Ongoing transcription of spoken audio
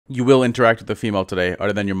you will interact with a female today,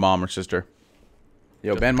 other than your mom or sister.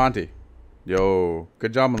 Yo, Ben Monty. Yo,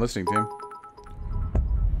 good job on listening, team.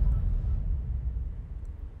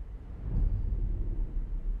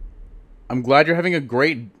 I'm glad you're having a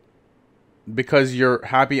great... Because you're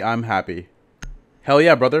happy, I'm happy. Hell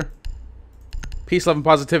yeah, brother. Peace, love, and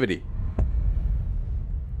positivity.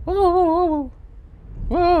 Whoa, whoa, whoa,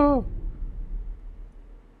 whoa.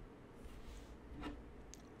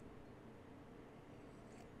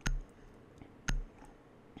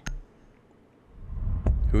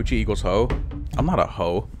 Hoochie equals hoe? I'm not a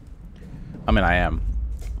hoe. I mean, I am.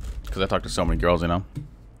 Because I talk to so many girls, you know?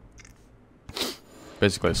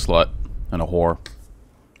 Basically a slut and a whore.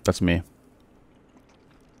 That's me.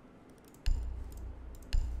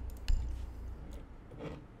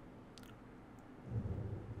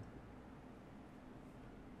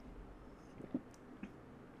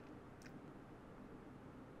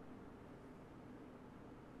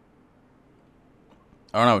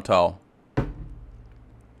 I don't know, tell.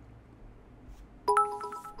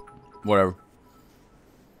 Whatever.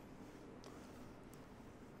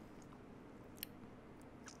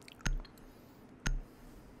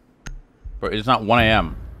 But it's not 1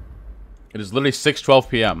 a.m. It is literally 6:12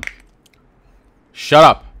 p.m. Shut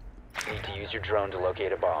up. You need to use your drone to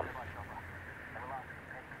locate a bomb.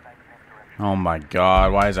 Oh my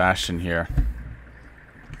god, why is Ashton here?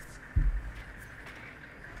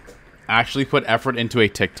 Actually put effort into a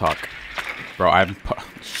TikTok. Bro, I'm...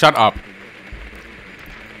 Shut up.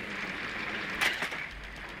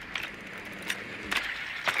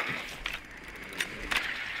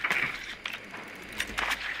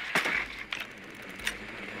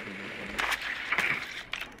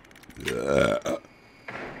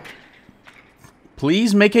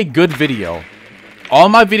 Please make a good video. All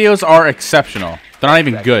my videos are exceptional. They're not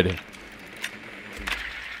even good.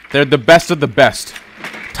 They're the best of the best.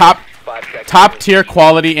 Top tier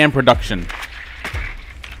quality and production.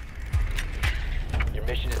 Your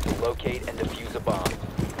mission is to locate and defuse a bomb.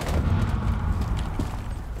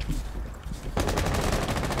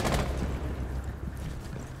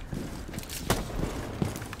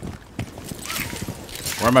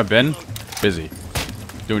 Where am I been? Busy.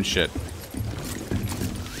 Doing shit.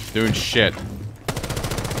 Doing shit.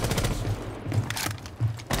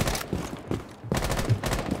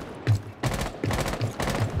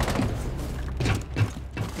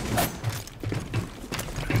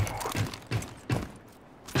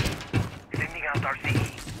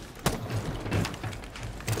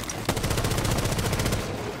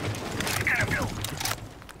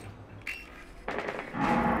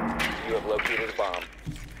 You have located a bomb.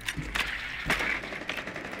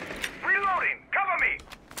 Reloading! Cover me!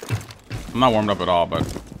 I'm not warmed up at all, but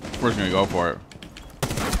we're just gonna go for it.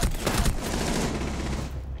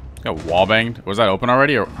 Got wall banged. Was that open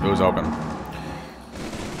already, or it was open?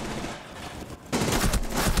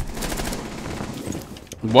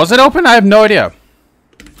 Was it open? I have no idea.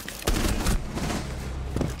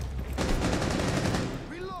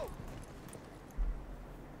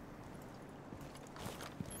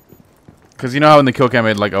 Because you know how in the kill cam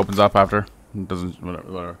it like opens up after? It doesn't,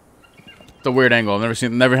 whatever. It's a weird angle. I've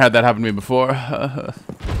never had that happen to me before.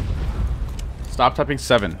 Stop typing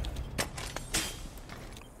 7.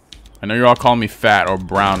 I know you're all calling me fat or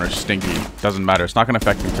brown or stinky. Doesn't matter. It's not gonna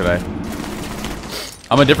affect me today.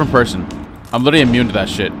 I'm a different person. I'm literally immune to that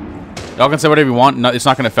shit. Y'all can say whatever you want. No, it's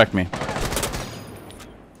not gonna affect me.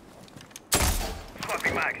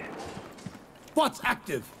 What's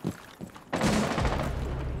active?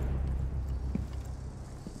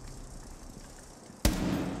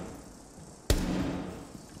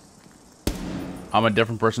 I'm a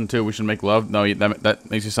different person too. We should make love. No,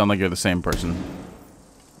 that makes you sound like you're the same person.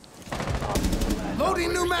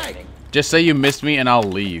 Loading new mag. Just say you missed me and I'll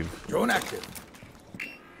leave. Drone active.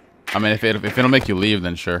 I mean, if it'll make you leave,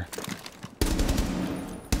 then sure.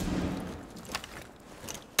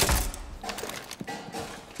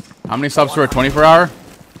 How many subs for a 24-hour?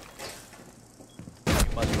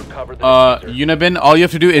 Unibin. All you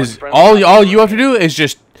have to do is all you have to do is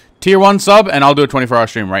just tier 1 sub, and I'll do a 24-hour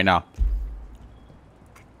stream right now.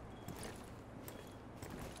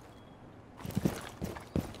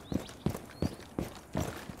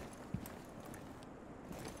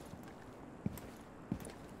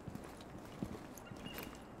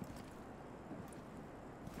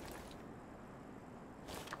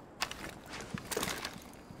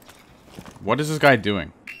 What is this guy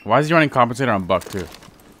doing? Why is he running compensator on Buck too?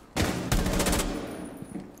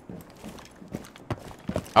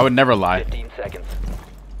 I would never lie. 15 seconds.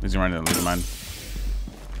 He's running the lead mine.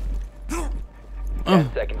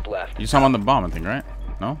 10 seconds left. You saw him on the bomb, I think, right?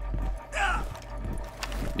 No?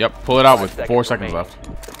 Yep, pull it out with 5 4 seconds seconds remaining.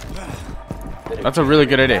 left. That's a really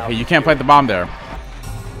good idea. Hey, you can't plant the bomb there.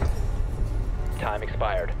 Time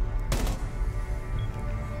expired.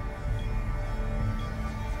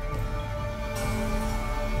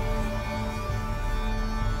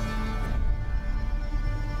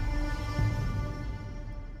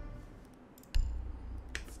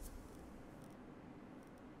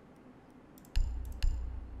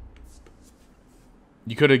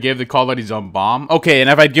 You could have gave the call that he's on bomb. Okay, and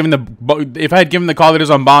if I had given the call that he's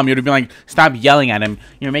on bomb, you'd have been like, stop yelling at him.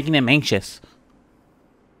 You're making him anxious.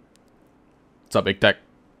 What's up, Big Tech?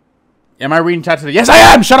 Am I reading chat today? Yes, I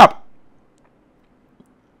am! Shut up!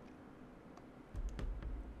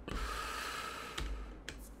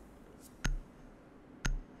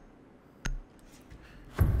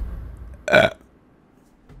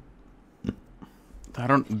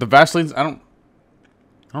 The Vaseline's, I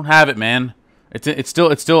don't have it, man. It's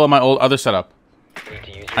still on my old other setup.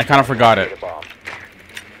 I kind of forgot it.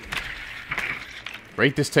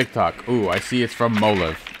 Rate this TikTok. Ooh, I see it's from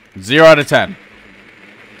Moliv. 0 out of 10.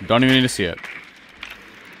 Don't even need to see it.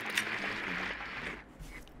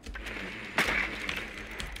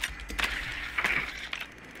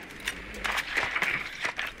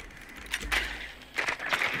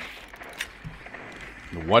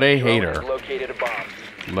 What a hater. Located a bomb.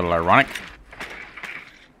 A little ironic.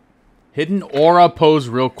 Hidden aura pose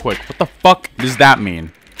real quick. What the fuck does that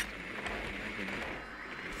mean?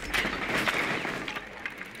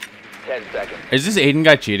 10 seconds. Is this Aiden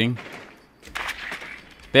guy cheating?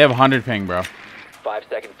 They have 100 ping, bro. 5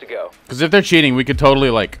 seconds to go. Because if they're cheating, we could totally,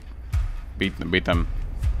 like, beat them.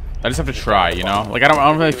 I just have to try, you know? Like, I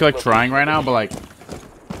don't really feel like trying right now, but, like,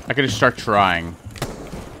 I could just start trying.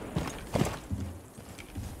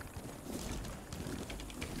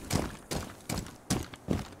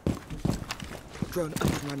 Drone up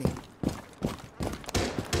and running.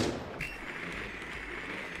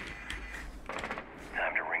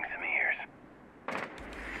 Time to ring some ears.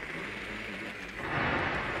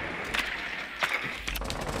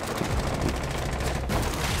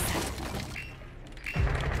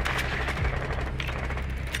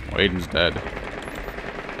 Oh, Aiden's dead.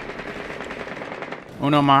 Oh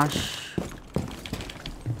no, Mosh.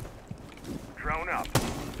 Drone up.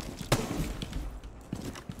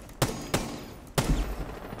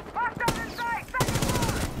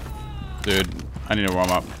 Dude, I need to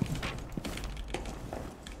warm up.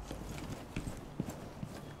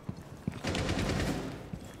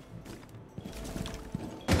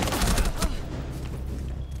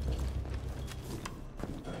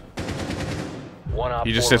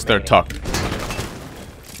 He just sits there tucked.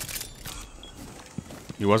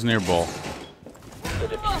 He wasn't near bull. The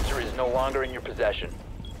diffuser is no longer in your possession.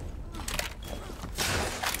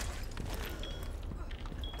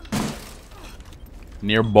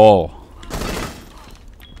 Near bull.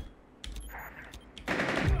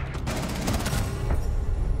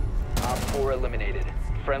 Op 4 eliminated.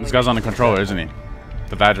 Friendly. This guy's on the controller, isn't he?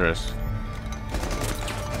 The Badgerist.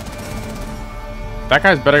 That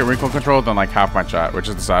guy's better at recoil control than like half my chat, which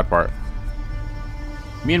is the sad part.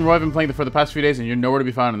 Me and Roy have been playing for the past few days, and you're nowhere to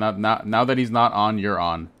be found. And now that he's not on, you're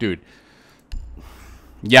on, dude.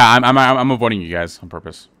 Yeah, I'm avoiding you guys on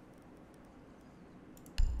purpose.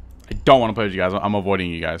 I don't want to play with you guys. I'm avoiding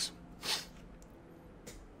you guys.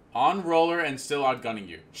 On roller and still outgunning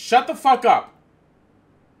you. Shut the fuck up.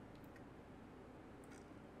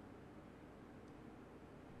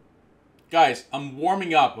 Guys, I'm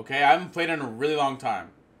warming up, okay? I haven't played in a really long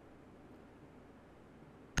time.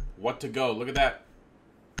 What to go? Look at that.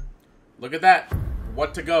 Look at that.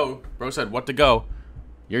 What to go? Bro said, what to go?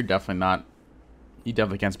 You're definitely not. You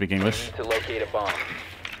definitely can't speak English. Need to locate a bomb.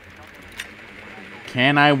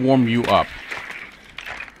 Can I warm you up?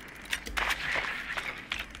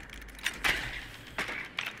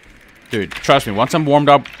 Dude, trust me. Once I'm warmed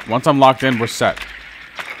up, once I'm locked in, we're set.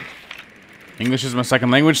 English is my second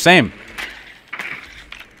language. Same.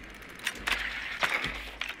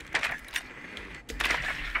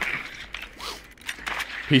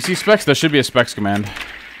 PC specs? There should be a specs command.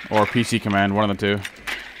 Or a PC command, one of the two.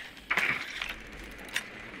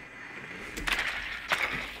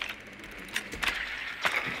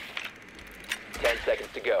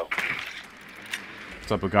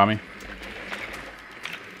 What's up, Bugami?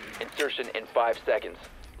 Insertion in 5 seconds.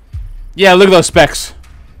 Yeah, look at those specs.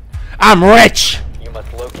 I'm rich! You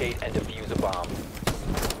must locate and defuse a bomb.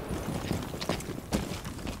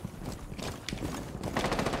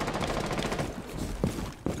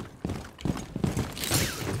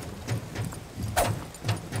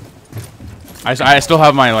 I still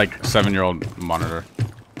have my, like, 7-year-old monitor.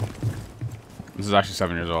 This is actually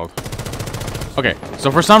 7 years old. Okay, so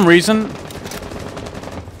for some reason...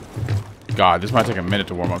 God, this might take a minute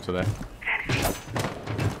to warm up today.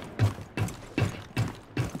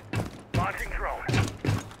 Launching drone.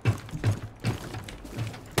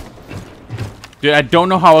 Dude, I don't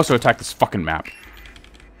know how else to attack this fucking map.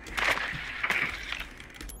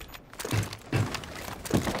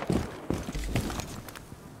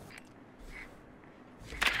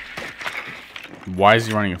 Why is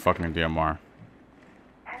he running a fucking DMR?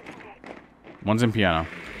 One's in piano.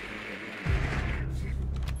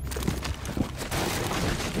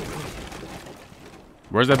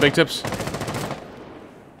 Where's that big tips?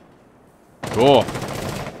 Cool.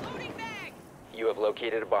 You have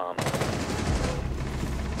located a bomb.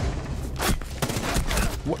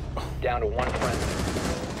 What? Down to one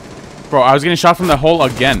friend. Bro, I was getting shot from the hole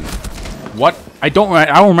again. What? I don't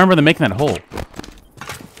remember them making that hole.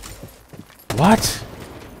 What?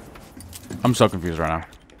 I'm so confused right now.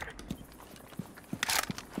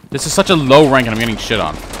 This is such a low rank and I'm getting shit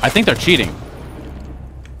on. I think they're cheating.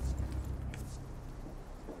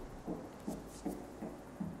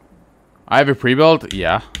 I have a pre-build?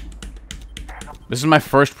 Yeah. This is my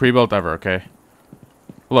first pre-build ever, okay?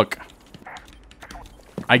 Look.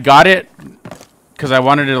 I got it because I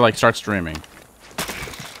wanted to, like, start streaming.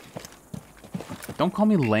 Don't call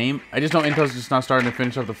me lame. I just know Intel's just not starting to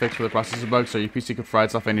finish up the fix for the processor bug, so your PC could fry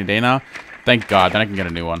itself any day now. Thank God. Then I can get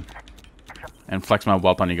a new one. And flex my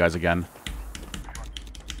wealth on you guys again.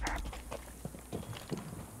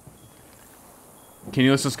 Can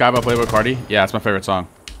you listen to Sky by Playboy Cardi? Yeah, it's my favorite song.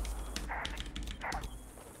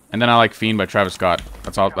 And then I like Fiend by Travis Scott.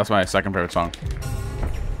 That's my second favorite song.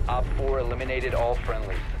 Op 4 eliminated all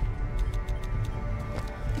friendlies.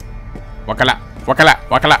 Wakala, wakala,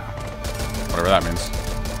 wakala. Whatever that means.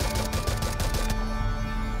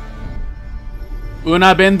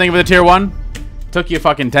 Una Bin, thank you for the tier 1. Took you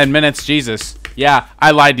fucking 10 minutes, Jesus. Yeah,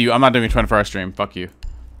 I lied to you. I'm not doing a 24-hour stream. Fuck you.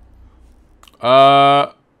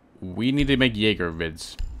 We need to make Jaeger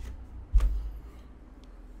vids.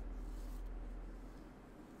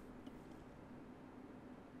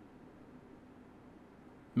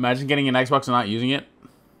 Imagine getting an Xbox and not using it.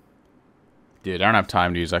 Dude, I don't have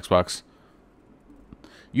time to use Xbox.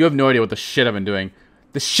 You have no idea what the shit I've been doing.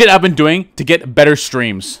 The shit I've been doing to get better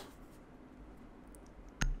streams.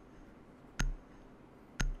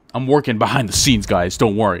 I'm working behind the scenes, guys.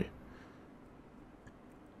 Don't worry.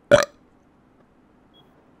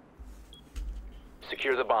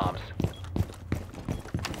 Secure the bombs.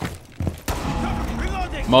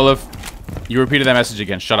 Molov, you repeated that message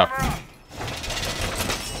again. Shut up.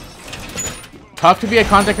 Tough to be a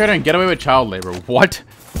content creator and get away with child labor. What?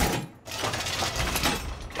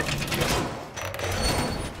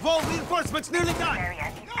 Vault reinforcements nearly done.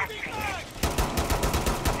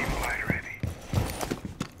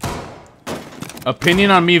 Opinion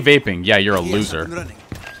on me vaping. Yeah, you're a loser.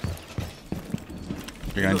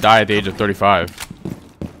 You're gonna die at the age of 35.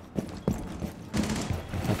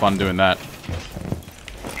 Have fun doing that.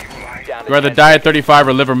 Down to You'd rather 10 die at 35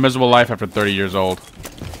 or live a miserable life after 30 years old.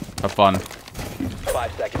 Have fun.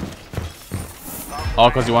 5 seconds. All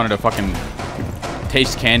because you wanted to fucking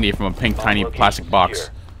taste candy from a pink tiny plastic box.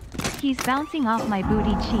 He's bouncing off my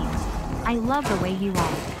booty cheeks. I love the way he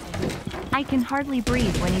walks. I can hardly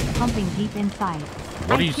breathe when he's pumping deep inside.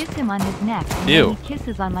 What are I you... kiss him on his neck and Ew. then he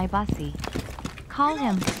kisses on my bussy. Call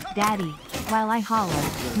him Daddy while I holler.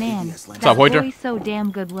 Man, that up, Hoyter? boy's so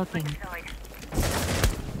damn good looking.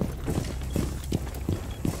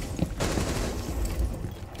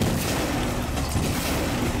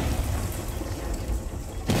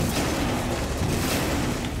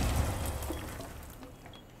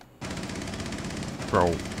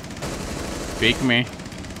 Bro. Fake me.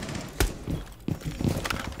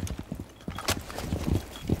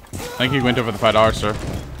 Thank you, Winter, for the $5, sir.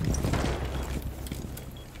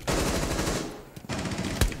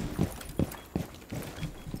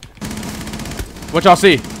 What y'all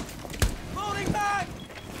see? Loading back.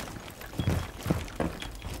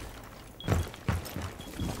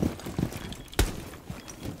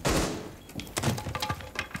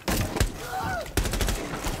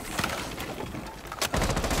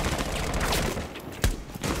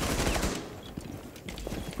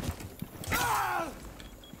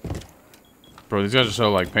 Bro, these guys are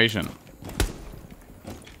so, like, patient.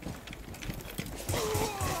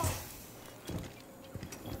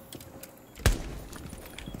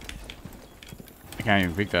 I can't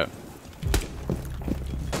even peek that.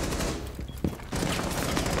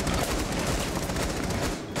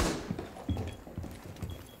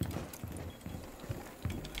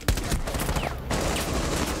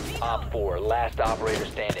 Op 4, last operator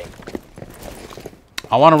standing.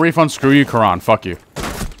 I want a refund. Screw you, Quran. Fuck you.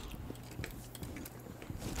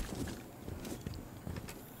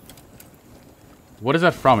 What is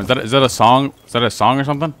that from? Is that a song? Is that a song or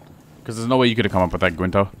something? Because there's no way you could have come up with that,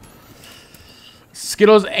 Gwinto.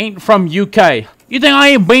 Skittlz ain't from UK. You think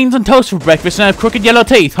I eat beans and toast for breakfast and have crooked yellow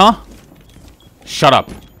teeth, huh? Shut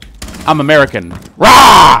up. I'm American.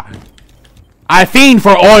 Rah! I fiend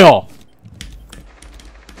for oil.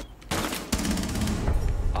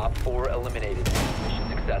 Op 4 eliminated. Mission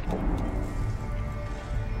successful.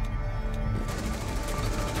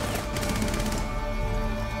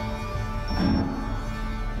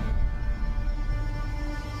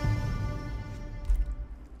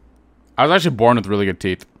 I was actually born with really good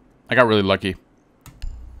teeth. I got really lucky.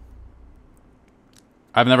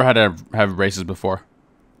 I've never had to have braces before.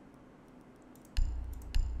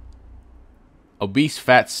 Obese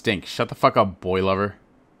fat stink. Shut the fuck up, boy lover.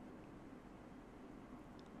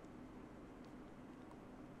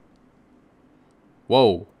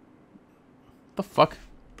 Whoa. What the fuck?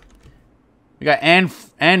 We got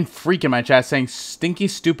Ann Freak in my chat saying stinky,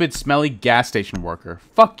 stupid, smelly gas station worker.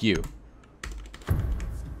 Fuck you.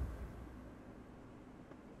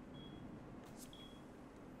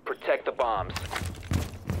 Protect the bombs.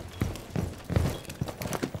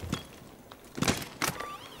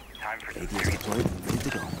 Time for some serious deployed and ready to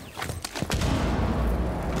go.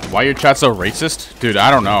 Why your chat so racist? Dude, I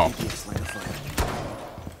don't know.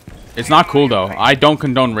 It's not cool though. I don't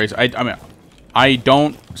condone race. I mean, I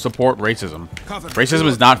don't support racism. Racism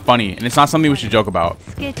is not funny, and it's not something we should joke about.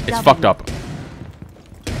 It's fucked up.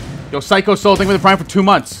 Yo, Psycho Soul, thank you for the Prime for 2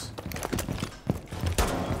 months.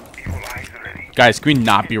 Guys, can we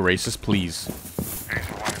not be racist, please?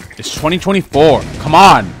 It's 2024. Come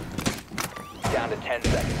on. Down to 10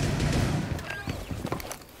 seconds.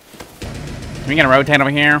 Can we get a rotate over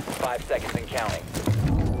here? 5 seconds and counting.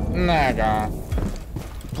 Nigga.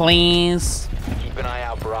 Please. Keep an eye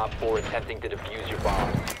out for Op 4 attempting to defuse your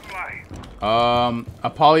bombs.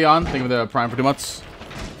 Apollyon, thank you for the Prime for 2 months.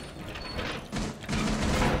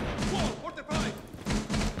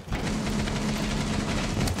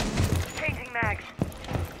 Changing mags.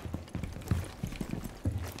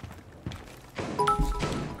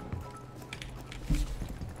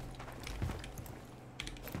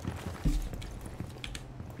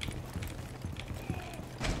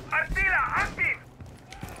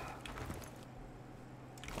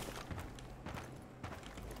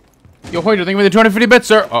 Yo, Hoyter, thank you for the 250 bits,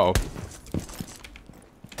 sir. Uh-oh.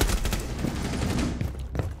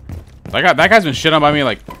 That guy's been shit on by me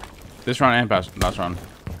like this round and last round.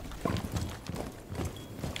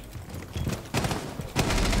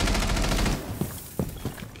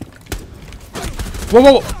 Whoa,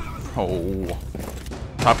 whoa, whoa. Oh.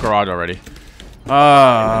 Top garage already.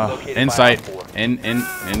 Insight.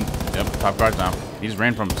 Yep, top garage now. He just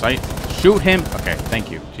ran from sight. Shoot him. Okay,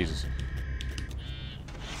 thank you. Jesus.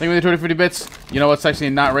 Thank you for the 250 bits. You know what's sexy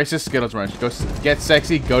and not racist? Skittlz merch. Go get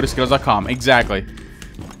sexy. Go to Skittlz.com. Exactly.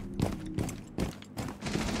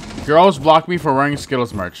 Girls block me for wearing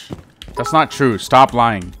Skittlz merch. That's not true. Stop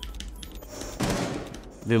lying.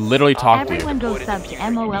 They literally talk to you. Everyone go sub to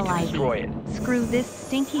MOLIV. Screw this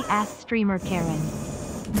stinky ass streamer Karen.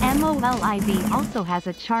 MOLIV also has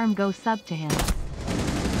a charm. Go sub to him.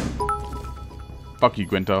 Fuck you,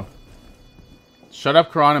 Gwinto. Shut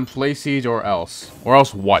up, Quran, and play Siege or else. Or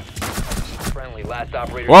else what? Friendly, last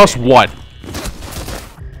operator Or else standing. what?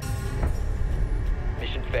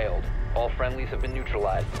 Mission failed. All friendlies have been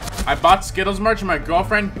neutralized. I bought Skittlz merch and my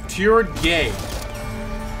girlfriend pure gay.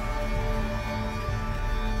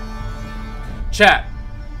 Chat.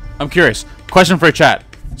 I'm curious. Question for chat.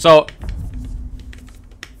 So,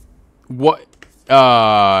 what?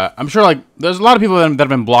 I'm sure like there's a lot of people that have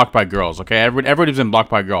been blocked by girls. Okay, everybody's been blocked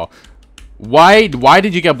by a girl. Why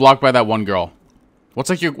did you get blocked by that one girl? What's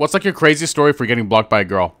like your crazy story for getting blocked by a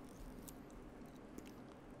girl?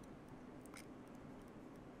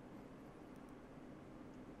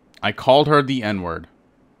 I called her the N-word.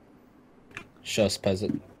 Shush,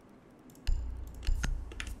 peasant.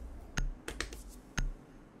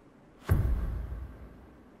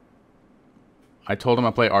 I told him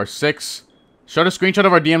I play R6. Showed a screenshot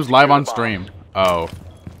of our DMs live on stream. Oh.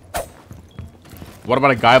 What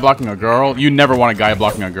about a guy blocking a girl? You never want a guy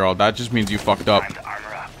blocking a girl. That just means you fucked up.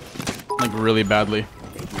 Like, really badly.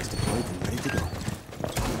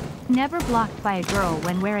 Never blocked by a girl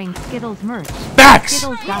when wearing Skittlz merch. Facts!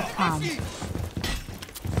 Skittlz.com.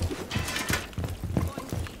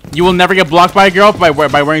 You will never get blocked by a girl by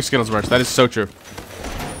wearing Skittlz merch. That is so true.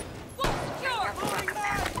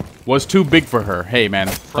 Was too big for her. Hey, man.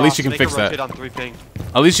 At least you can fix that.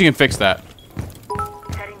 At least you can fix that.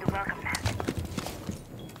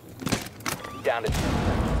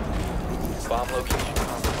 Bomb location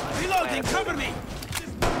compromised. Reloading, cover me!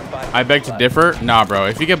 I beg to differ. Nah, bro.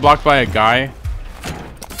 If you get blocked by a guy,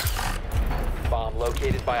 Bomb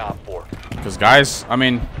located by Op 4. because guys, I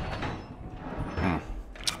mean,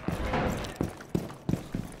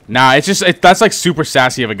 nah, it's just that's like super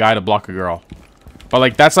sassy of a guy to block a girl, but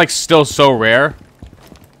like that's like still so rare.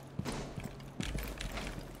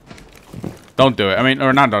 Don't do it. I mean,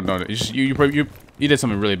 or not. Don't do it. You did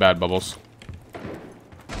something really bad, Bubbles.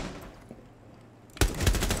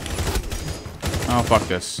 Oh, fuck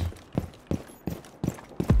this.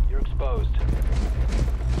 You're exposed.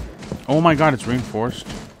 Oh my god, it's reinforced.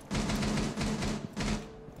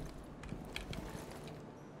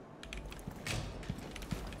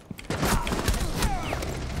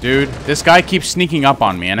 Dude, this guy keeps sneaking up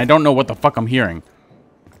on me, and I don't know what the fuck I'm hearing.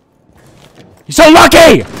 He's so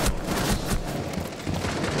lucky!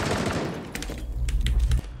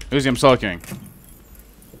 Uzi, I'm solo queuing.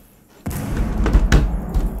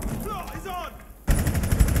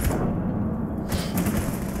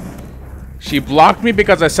 She blocked me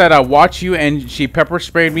because I said I'll watch you, and she pepper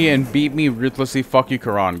sprayed me and beat me ruthlessly. Fuck you,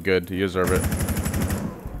 Karan. Good, you deserve it.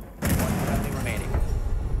 One friendly remaining.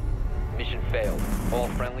 Mission failed. All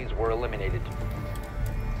friendlies were eliminated.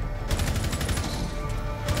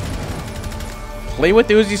 Play with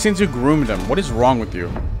Uzi since you groomed him. What is wrong with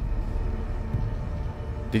you?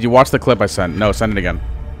 Did you watch the clip I sent? No, send it again.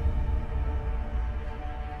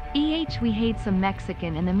 We had some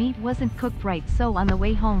Mexican and the meat wasn't cooked right, so on the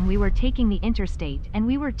way home we were taking the interstate and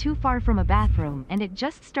we were too far from a bathroom and it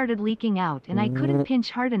just started leaking out and I couldn't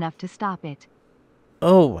pinch hard enough to stop it.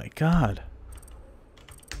 Oh my god.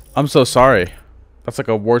 I'm so sorry. That's like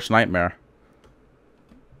a worst nightmare.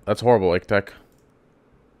 That's horrible, like tech.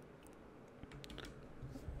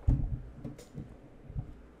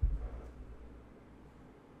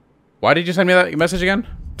 Why did you send me that message again?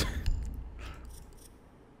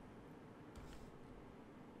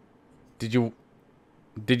 Did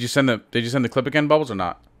you send the clip again, Bubbles, or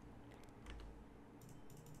not?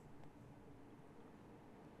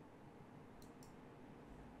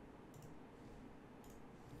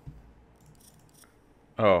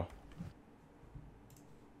 Oh.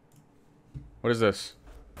 What is this?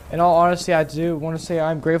 In all honesty, I do want to say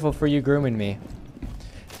I'm grateful for you grooming me.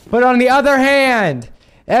 But on the other hand,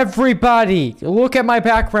 everybody, look at my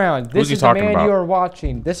background. This is the man you are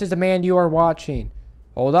watching. This is the man you are watching.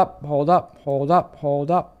 Hold up, hold up, hold up,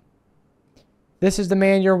 hold up. This is the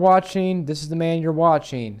man you're watching. This is the man you're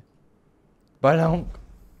watching. Badunk.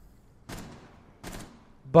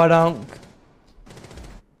 Badunk.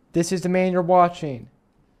 This is the man you're watching.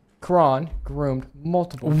 Karan groomed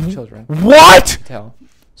multiple children. What? Tell.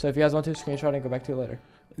 So if you guys want to screenshot and go back to it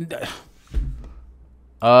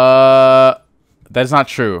later. That's not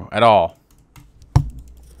true at all.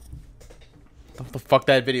 What the fuck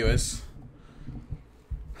that video is?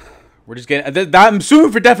 We're just getting. I'm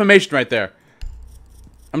suing for defamation right there.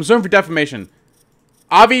 I'm suing for defamation.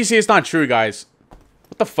 Obviously, it's not true, guys.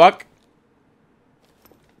 What the fuck?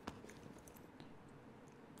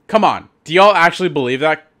 Come on. Do y'all actually believe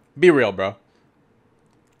that? Be real, bro.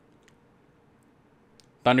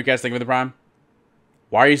 Thundercats, thank you for the prime.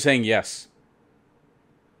 Why are you saying yes?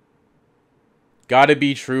 Gotta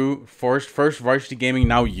be true. First varsity gaming,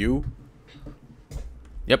 now you.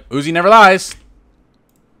 Yep, Uzi never lies.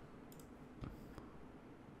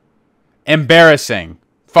 Embarrassing.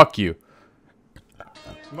 Fuck you.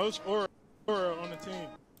 Most aura on the team.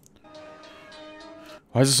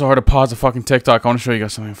 Why is it so hard to pause a fucking TikTok? I want to show you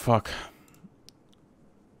guys something. Fuck.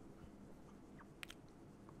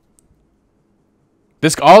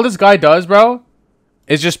 All this guy does, bro,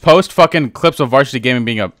 is just post fucking clips of Varsity Gaming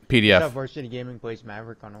being a PDF. Varsity Gaming plays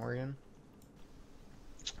Maverick on Oregon.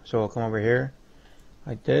 So we'll come over here,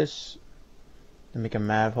 like this, and make a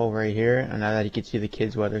Mav hole right here. And now that you can see the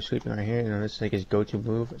kids while they're sleeping right here, you know, this is like his go-to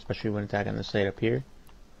move, especially when attacking the site up here.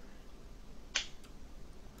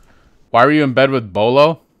 Why were you in bed with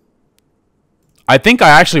Bolo? I think I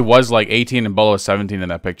actually was like 18 and Bolo was 17 in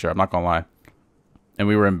that picture. I'm not gonna lie. And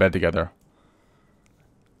we were in bed together.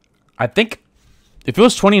 I think if it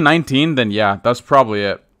was 2019, then yeah, that's probably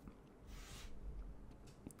it.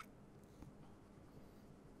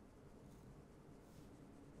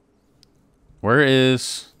 Where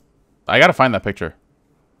is... I gotta find that picture.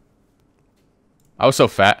 I was so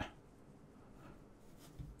fat.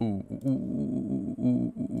 Ooh, ooh,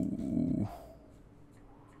 ooh, ooh.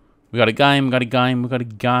 We got a game, we got a game, we got a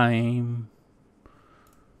game.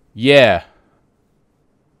 Yeah.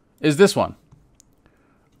 Is this one?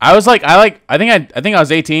 I was like, I think I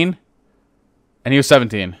was 18 and he was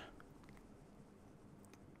 17.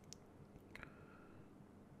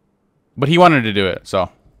 But he wanted to do it, so.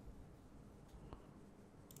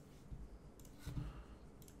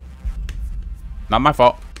 Not my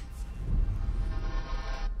fault.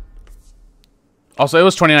 Also, it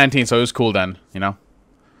was 2019, so it was cool then, you know?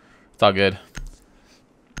 It's all good.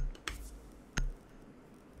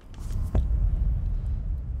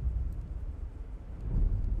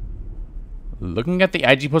 Looking at the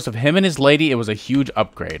IG post of him and his lady, it was a huge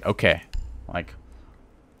upgrade. Okay. Like.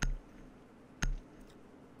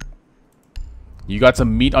 You got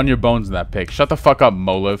some meat on your bones in that pic. Shut the fuck up,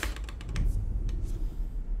 Moliv.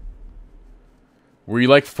 Were you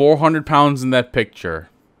like 400 pounds in that picture?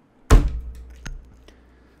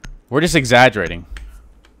 We're just exaggerating.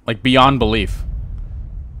 Like beyond belief.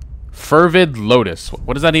 Fervid Lotus.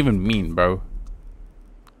 What does that even mean, bro?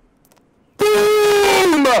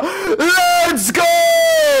 Boom! Let's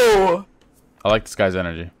go! I like this guy's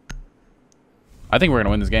energy. I think we're gonna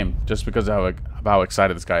win this game just because of how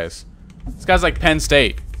excited this guy is. This guy's like Penn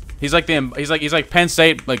State. He's like Penn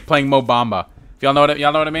State, like playing Mo Bamba. If y'all know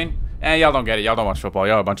what I mean? Y'all don't get it. Y'all don't watch football.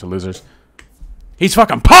 Y'all a bunch of losers. He's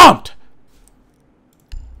fucking pumped.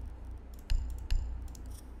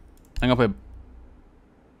 I'm gonna play.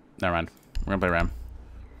 Never mind. We're gonna play Ram.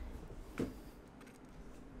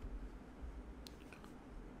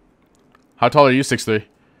 How tall are you? 6'3".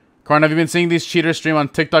 Karn, have you been seeing these cheaters stream on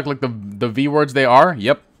TikTok like the V words they are?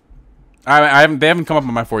 Yep. They haven't come up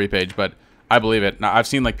on my For You page, but I believe it. Now I've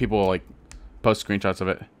seen like people like post screenshots of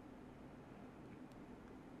it.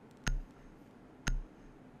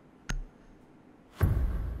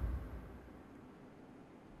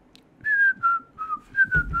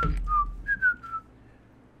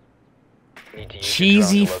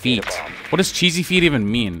 Cheesy feet. What does cheesy feet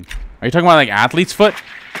even mean? Are you talking about like athlete's foot?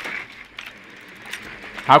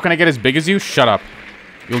 How can I get as big as you? Shut up.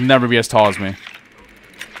 You'll never be as tall as me.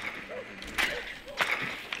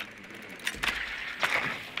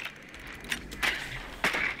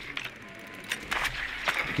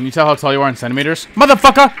 Can you tell how tall you are in centimeters?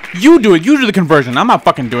 Motherfucker! You do it. You do the conversion. I'm not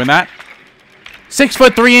fucking doing that. 6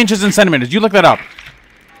 foot 3 inches in centimeters. You look that up.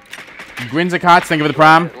 Grinzacats, thank you for the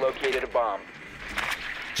prime. Located a bomb.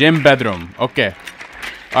 Gym bedroom. Okay.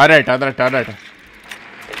 Alright.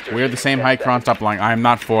 We're the same height, Kron. Stop lying. I am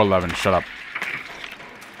not 4'11". Shut up.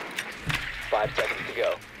 5 seconds to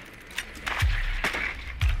go.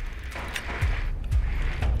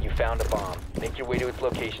 You found a bomb. Make your way to its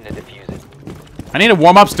location and defuse it. I need to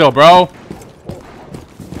warm up still, bro.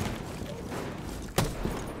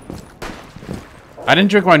 I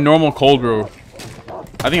didn't drink my normal cold brew.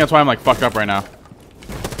 I think that's why I'm like fucked up right now.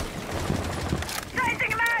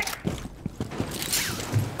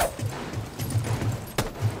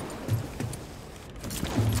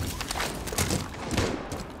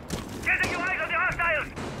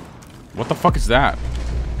 What the fuck is that?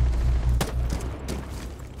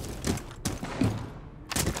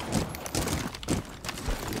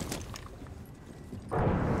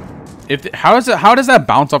 How does that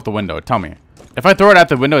bounce off the window? Tell me. If I throw it at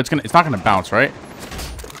the window, it's not gonna bounce, right?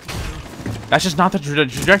 That's just not the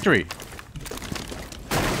trajectory.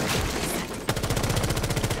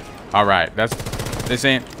 All right, this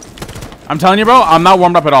ain't. I'm telling you, bro. I'm not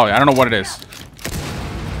warmed up at all. I don't know what it is.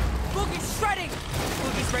 Boogie's shredding.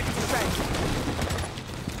 Boogie's ready to shred.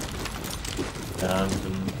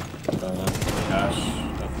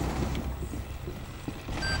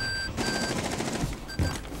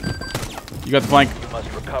 You got the flank. You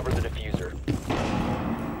must recover the diffuser.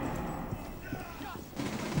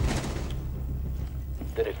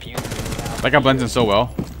 The diffuser. That guy blends in so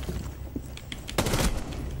well.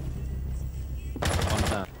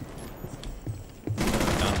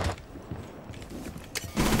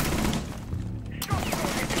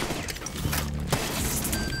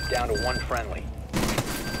 Down to 1 friendly.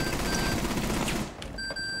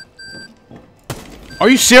 Are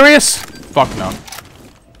you serious? Fuck no.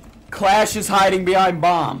 Clash is hiding behind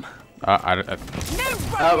bomb. Oh,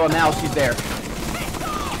 well, now she's there.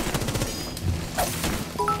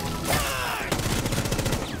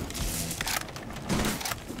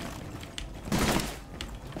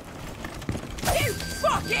 You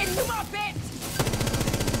fucking muppet!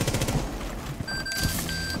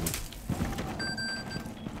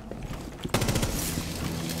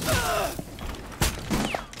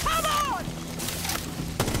 Come on!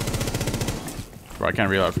 Bro, I can't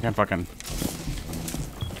reload. I can't fucking.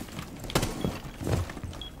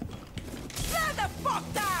 Slow the fuck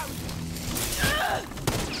down!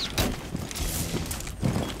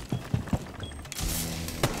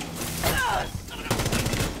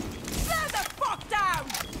 Slow the fuck down!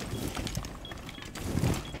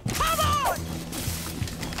 Come on!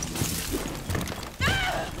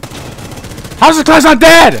 How's the class not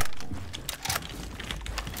dead?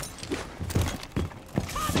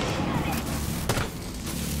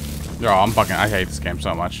 Yo, I hate this game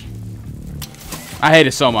so much. I hate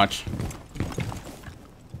it so much.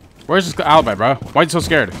 Where's this alibi, bro? Why are you so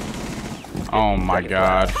scared? Oh my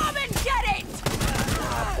god. Come and get it!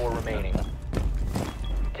 4 remaining.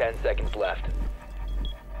 10 seconds left.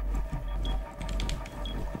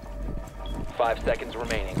 5 seconds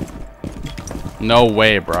remaining. No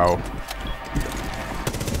way, bro.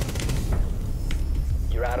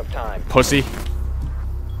 You're out of time. Pussy.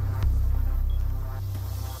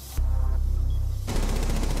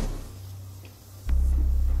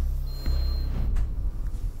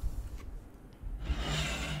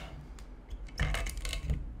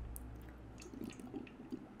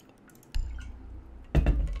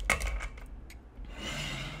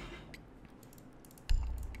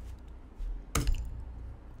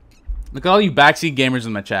 Look at all you backseat gamers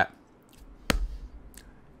in my chat.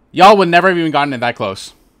 Y'all would never have even gotten it that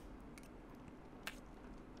close.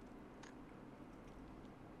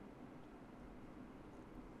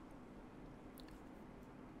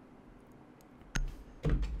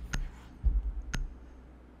 You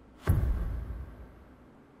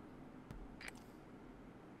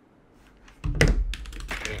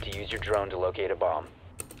need to use your drone to locate a bomb.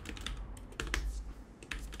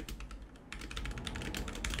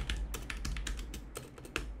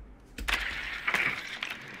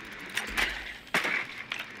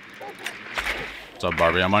 What's up,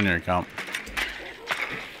 Barbie? I'm on your account.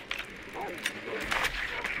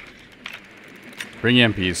 Bring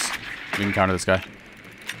EMPs. We can counter this guy.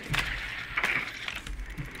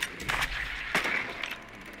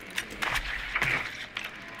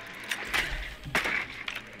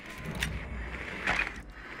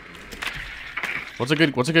 What's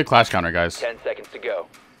a good clash counter, guys? 10 seconds to go.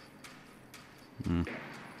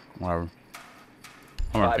 Whatever.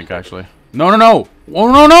 I'm gonna think actually. No!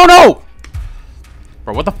 Oh no!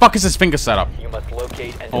 Bro, what the fuck is this finger setup? You must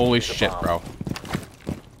locate and Holy defuse the shit, bomb. bro.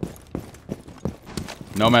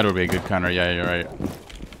 Nomad would be a good counter. Yeah, you're right.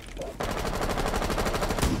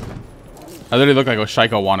 I literally look like a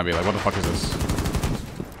Shaiko wannabe. Like, what the fuck is this?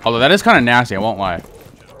 Although that is kind of nasty, I won't lie.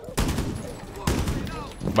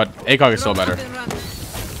 But ACOG is still better.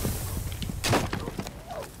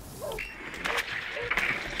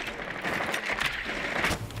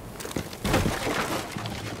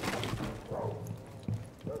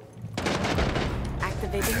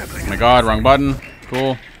 Oh my god, wrong button.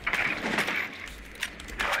 Cool.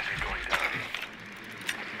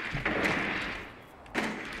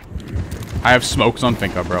 I have smokes on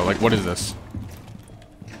Finka, bro. Like, what is this?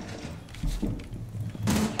 You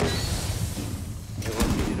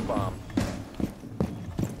located a bomb.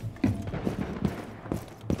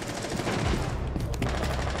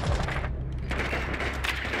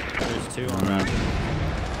 There's 2 on that.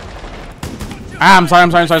 Ah, I'm sorry.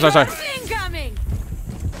 Incoming!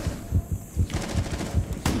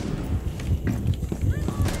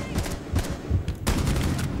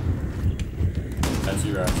 That's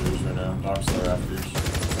your rafters right now. Knocks the rafters.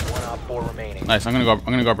 1 op 4 remaining. Nice. I'm gonna go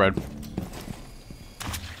up red.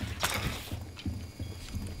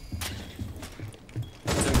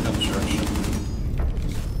 It's in construction.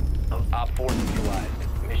 Op 4 neutralized.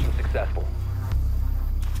 Mission successful.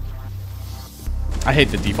 I hate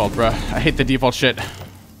the default, bro. I hate the default shit.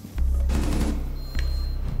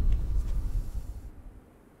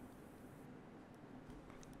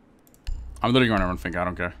 I'm literally going to run Finka. I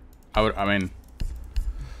don't care. I mean,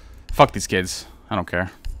 fuck these kids. I don't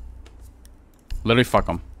care. Literally fuck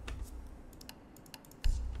them.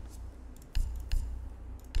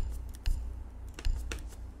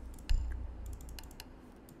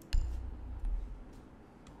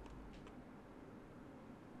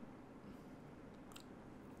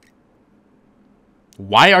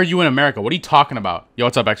 Why are you in America? What are you talking about? Yo,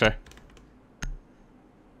 what's up, X-Ray?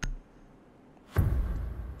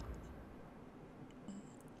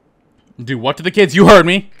 Do what to the kids? You heard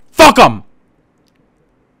me. Fuck them!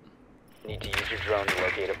 Need to use your drone to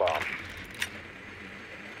locate a bomb.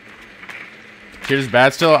 Here's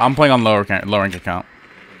bad still. I'm playing on lower rank account.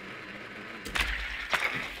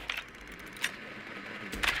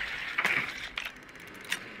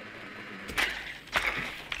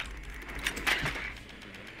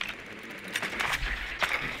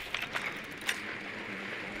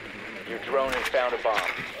 Your drone has found a bomb.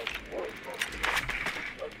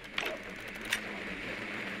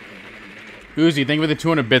 Uzi, thank you for the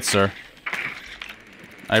 200 bits, sir.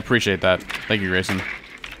 I appreciate that. Thank you, Grayson.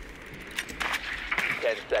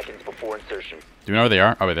 10 seconds before insertion. Do we know where they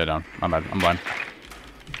are? Oh, wait, they're down. I'm bad. I'm blind.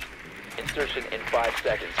 Insertion in 5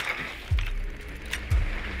 seconds.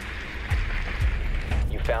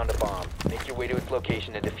 found a bomb. Make your way to its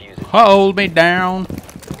location and defuse it. Hold me down.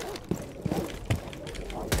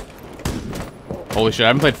 Holy shit, I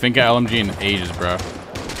haven't played Finka LMG in ages, bro.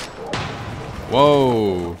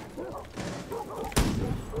 Whoa.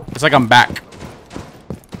 It's like I'm back.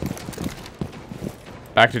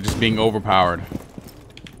 Back to just being overpowered.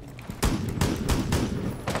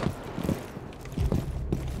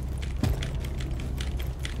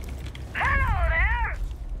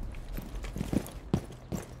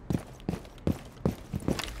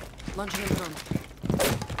 Launching in the room.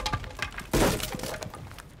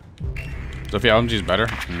 So if the LMG is better,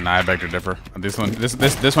 nah, I beg to differ. This one hits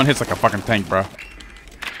like a fucking tank, bro.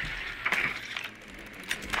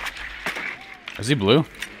 Is he blue?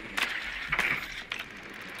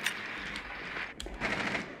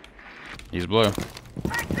 He's blue.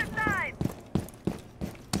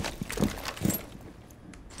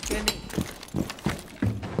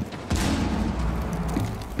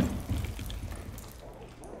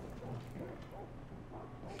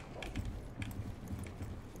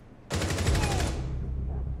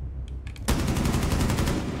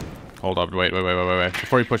 Hold up, wait.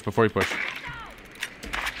 Before you push.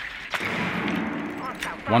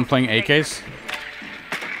 One playing AKs.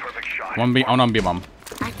 One B, oh no, B-bomb.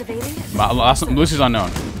 Lucy's unknown.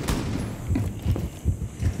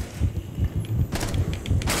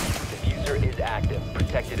 Diffuser is active.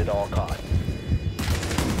 Protected at all costs.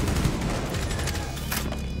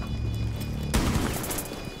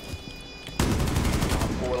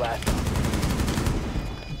 Four last.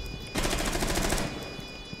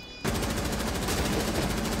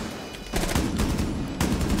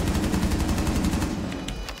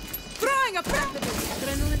 Throwing a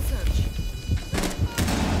adrenaline surge.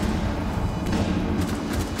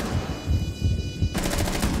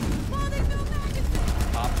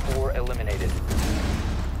 Op 4 eliminated.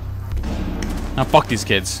 Now fuck these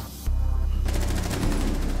kids.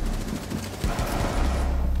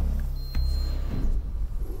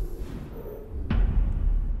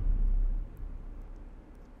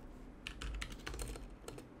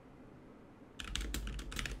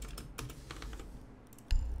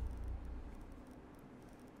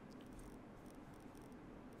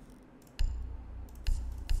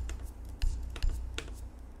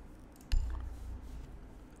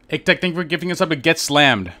 Ictech, thank you for gifting us up to Get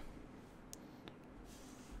Slammed.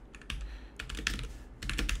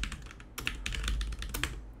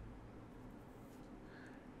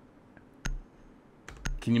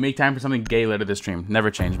 Can you make time for something gay later this stream?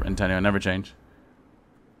 Never change, Antonio. Never change.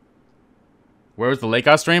 Where was the Lake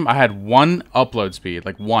House stream? I had 1 upload speed.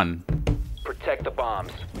 Like 1. Protect the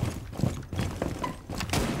bombs.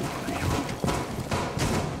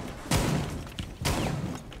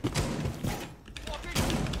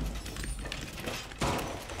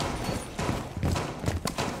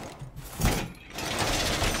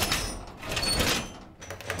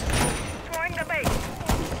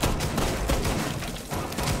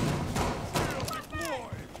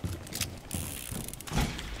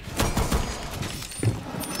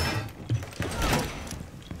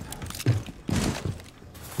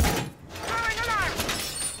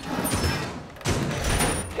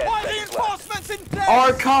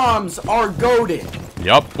 Our comms are goated.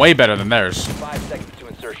 Yup, way better than theirs. 5 seconds to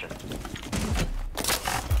insertion.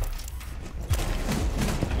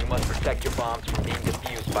 You must protect your bombs from being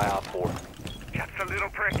defused by Op 4. Just a little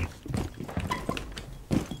prick.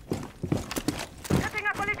 Setting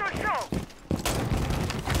up a little show.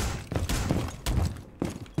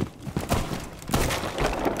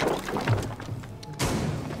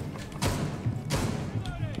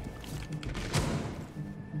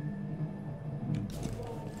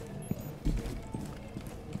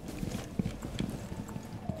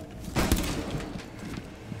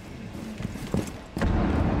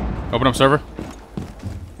 Open up server.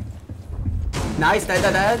 Nice,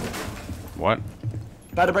 dead. What?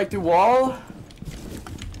 About to break through wall.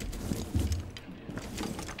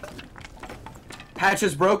 Hatch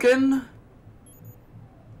is broken.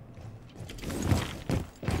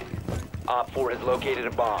 Op 4 has located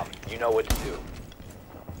a bomb. You know what to do.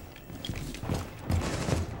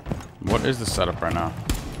 What is the setup right now?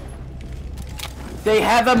 They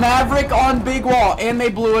have a Maverick on big wall, and they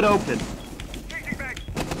blew it open.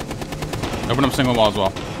 Open up single wall as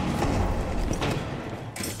well.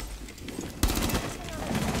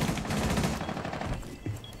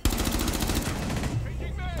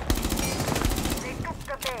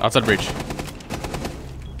 Outside breach.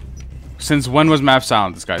 Since when was map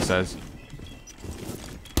sound? This guy says.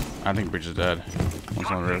 I think breach is dead.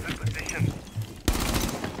 One's on the roof.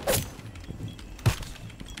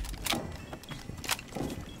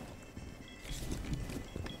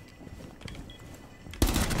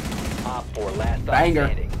 Op 4 last stop Banger.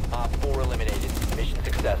 standing. Op 4 eliminated. Mission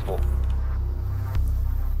successful.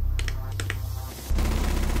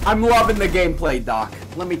 I'm loving the gameplay, Doc.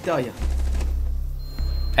 Let me tell you.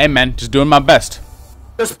 Hey, man, just doing my best.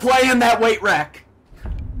 Just playing that weight rack.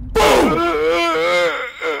 Boom!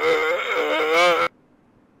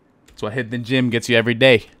 That's what hitting the gym gets you every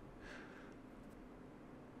day.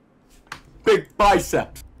 Big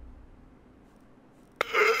biceps.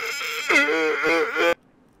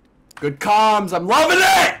 Good comms. I'm loving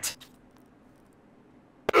it!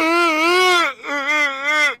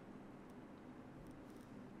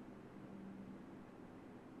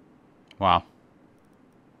 Wow.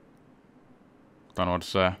 Don't know what to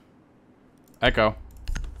say. Echo.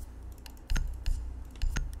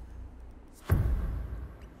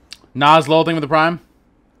 Nas loading with the prime.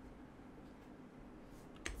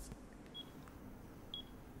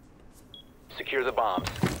 Secure the bombs.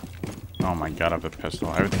 Oh my god, I have the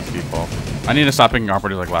pistol. Everything's default. I need to stop picking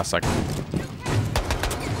operators like last second.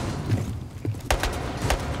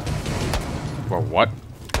 For what?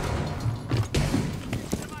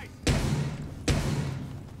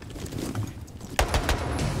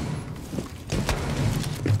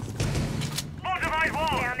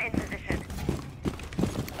 Down in position.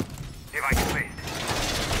 Device placed.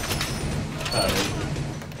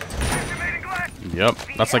 Activating glass. Yep.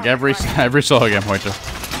 That's like every solo game pointer.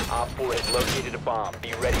 Op 4 has located a bomb.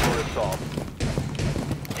 Be ready for assault.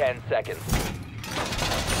 10 seconds.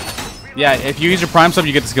 Yeah, if you use your prime sub,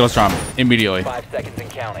 you get the Skittlz charm immediately. 5 seconds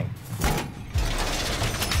and counting.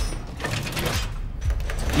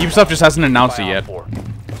 Ubisoft just hasn't announced it yet. Op 4.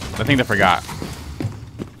 I think they forgot.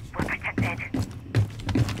 We're protected.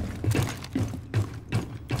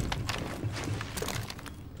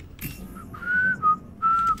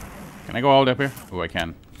 Can I go all the way up here? Oh, I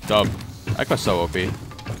can. Dub. Echo's so OP. I won't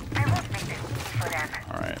make this easy for them.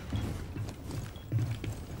 Alright.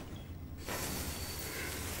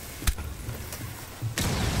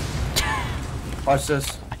 Watch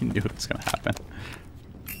this. I knew it was gonna happen.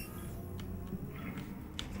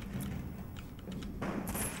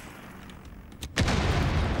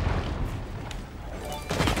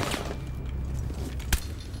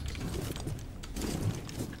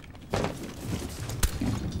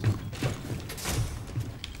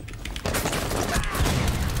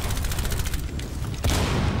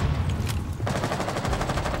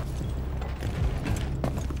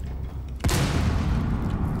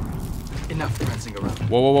 Enough prancing around.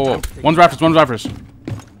 Whoa, whoa, whoa, whoa. One's rafters, one's rafters. What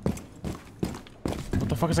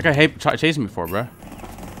the fuck is that guy chasing me for, bro?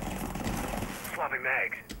 Swapping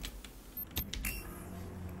mags.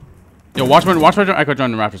 Yo, watch my Echo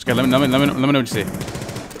join the rafters. Okay, let me know what you see.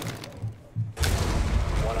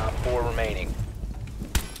 1 Op 4 remaining.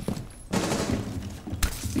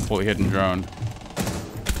 Fully hidden drone.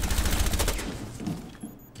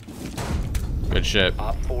 Good shit.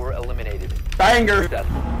 Op 4 eliminated. Banger.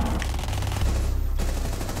 Successful.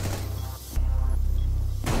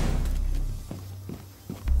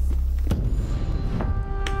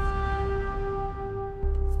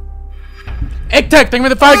 Tech, thank you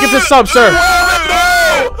for the 5 gifted sub, sir.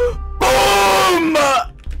 Boom!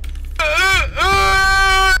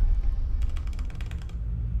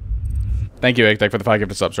 Thank you, Tech, for the 5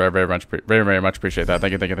 gifted sub, sir. I very much appreciate that.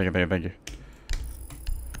 Thank you.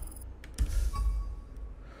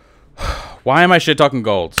 Why am I shit talking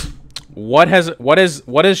golds? What has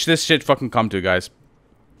this shit fucking come to, guys?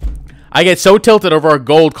 I get so tilted over a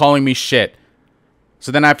gold calling me shit.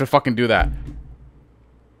 So then I have to fucking do that.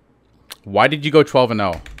 Why did you go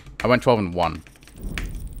 12-0? I went 12-1.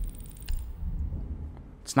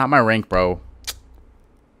 It's not my rank, bro.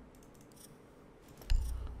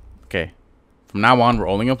 Okay. From now on, we're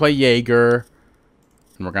only gonna play Jaeger.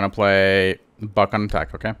 And we're gonna play Buck on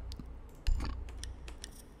attack, okay?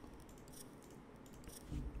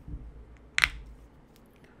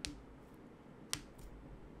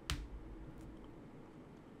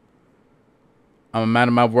 I'm a man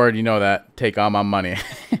of my word, you know that. Take all my money.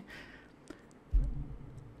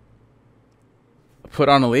 Put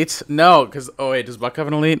on elites? No, because... Oh, wait. Does Buck have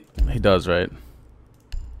an elite? He does, right?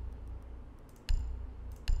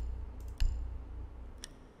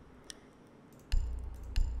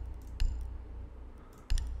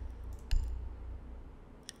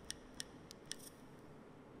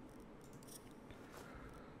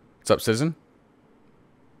 What's up, Citizen?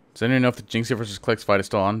 Does anyone know if the Jinxie versus Clicks fight is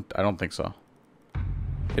still on? I don't think so.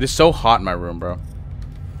 It is so hot in my room, bro.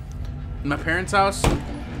 In my parents' house...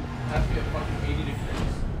 Has to be a fucking 80 degrees.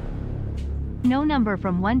 No number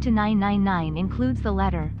from 1 to 999 includes the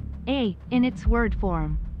letter A in its word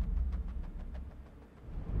form.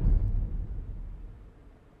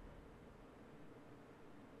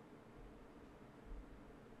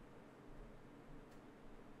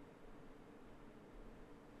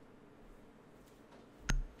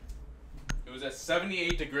 It was at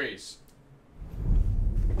 78 degrees.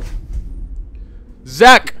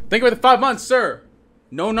 Zach, thank you for the 5 months, sir.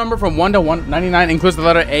 No number from 1 to 199 includes the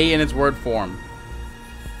letter A in its word form.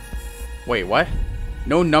 Wait, what?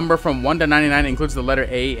 No number from 1 to 99 includes the letter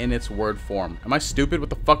A in its word form. Am I stupid? What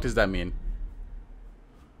the fuck does that mean?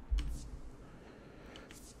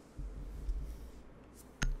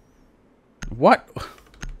 What?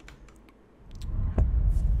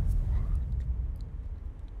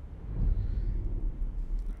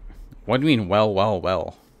 What do you mean, well, well,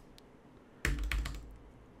 well?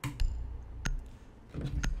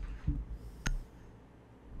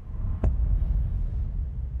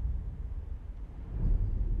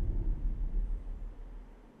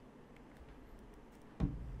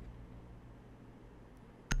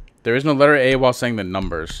 There is no letter A while saying the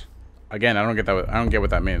numbers. Again, I don't get that. I don't get what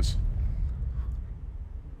that means.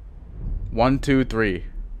 1, 2, 3.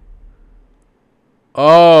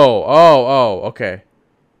 Oh, okay.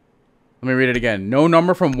 Let me read it again. No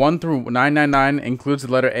number from 1 through 999 includes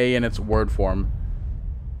the letter A in its word form.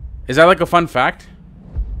 Is that like a fun fact?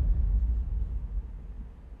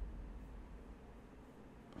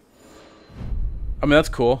 I mean, that's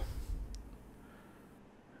cool.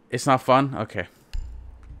 It's not fun? Okay.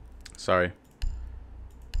 Sorry.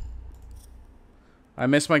 I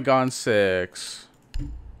missed my Gone 6.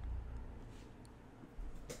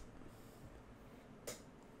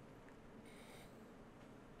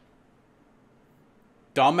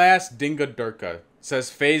 Dumbass Dinga Durka says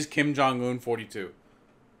FaZe Kim Jong-un 42.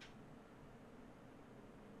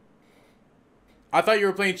 I thought you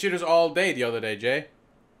were playing cheaters all day the other day, Jay.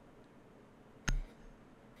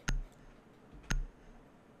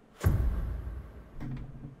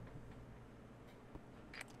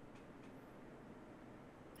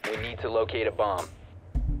 We need to locate a bomb.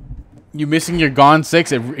 You missing your Gone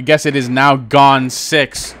 6? I guess it is now Gone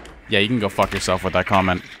 6. Yeah, you can go fuck yourself with that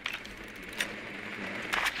comment.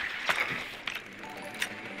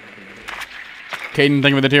 Caden,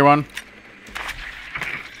 thank you for the tier 1.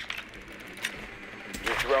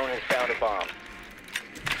 Your drone has found a bomb.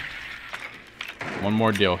 One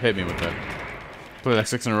more deal. Hit me with it. Put that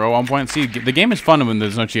 6 in a row 1 point. See, the game is fun when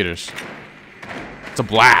there's no cheaters. It's a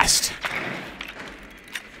blast.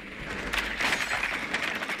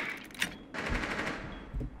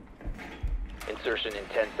 Insertion in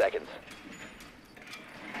 10 seconds.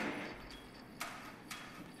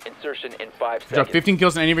 Insertion in 5 seconds. Drop 15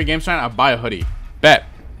 kills in any of your games tonight, I'll buy a hoodie. Bet.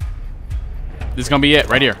 This is gonna be it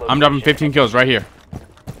right here. I'm dropping 15 kills right here.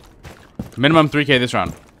 Minimum 3K this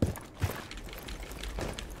round.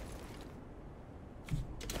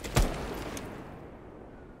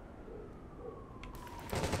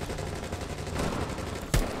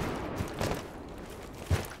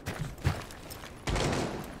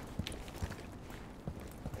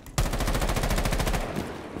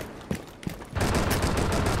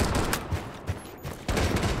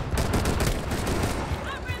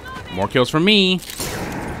 More kills for me.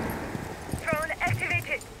 Drone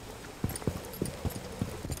activated.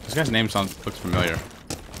 This guy's name looks familiar.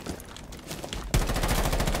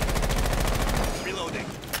 Reloading.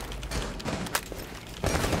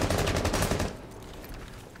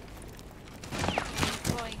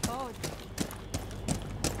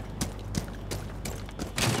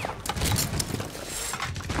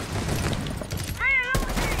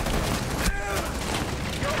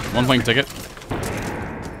 One plane ticket.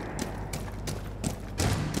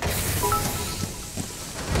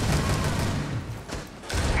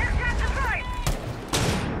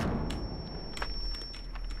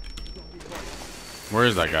 Where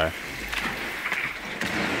is that guy?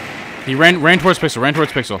 He ran towards Pixel, ran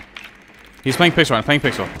towards Pixel. He's playing Pixel, I'm playing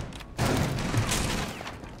Pixel.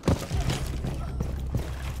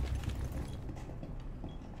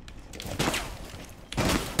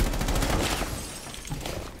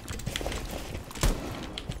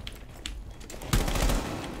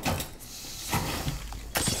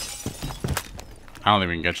 I don't think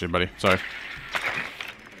we can get you, buddy. Sorry.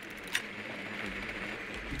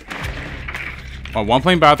 Oh, one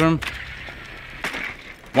playing bathroom.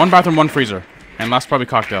 One bathroom, one freezer. And last probably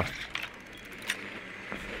cocktail.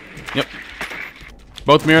 Yep.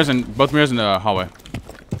 Both mirrors in the hallway.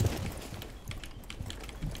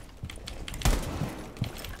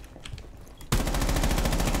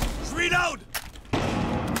 Reload.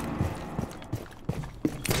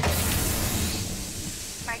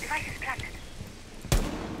 My device is planted.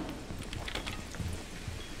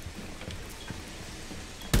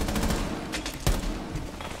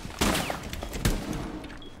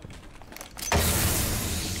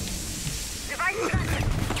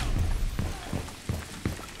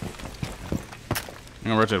 I'm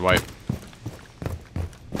gonna rotate white.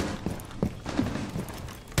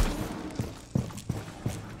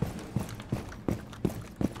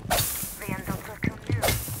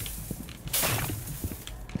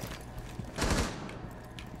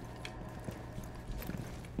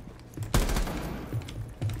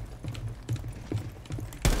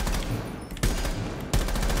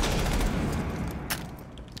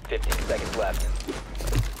 left.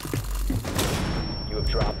 You have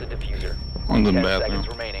dropped the diffuser. One's in 10 bathroom. seconds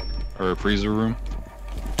remaining. Or a freezer room.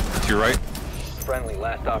 To your right. Friendly,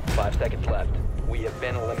 last op, 5 seconds left. We have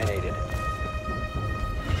been eliminated.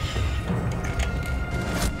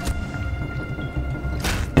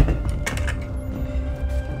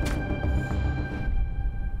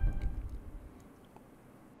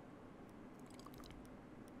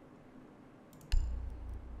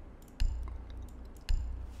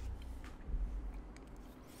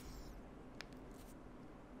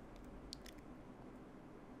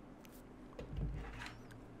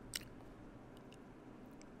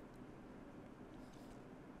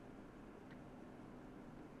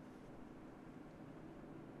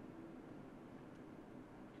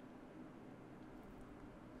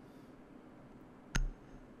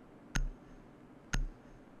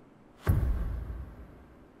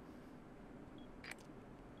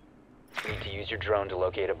 You need to use your drone to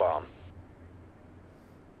locate a bomb.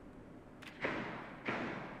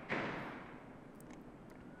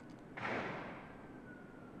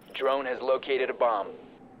 Drone has located a bomb.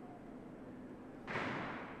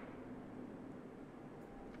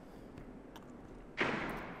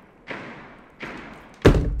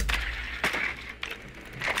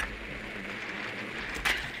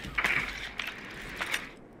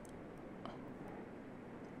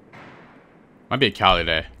 Might be a Cali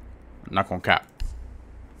day. I'm not gonna cap.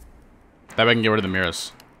 That way I can get rid of the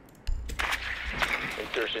mirrors.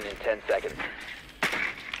 Insertion in 10 seconds.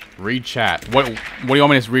 Read chat. What do you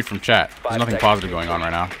want me to read from chat? There's nothing positive going on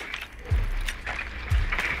right now.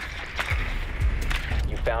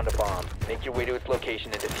 You found a bomb. Make your way to its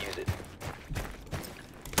location and defuse it.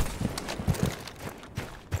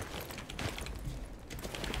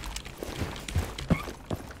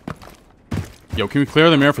 Yo, can we clear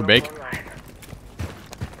the mirror for bake?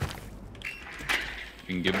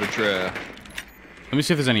 You can give it a try. Let me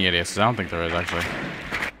see if there's any idiots. I don't think there is, actually.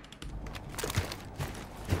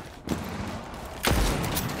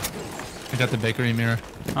 I got the bakery mirror.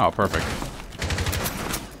 Oh, perfect.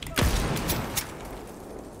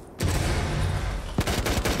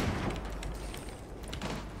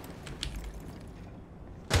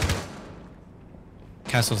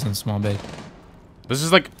 Castle's in small bay. This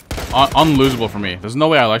is like unlosable for me. There's no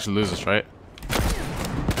way I'll actually lose this, right?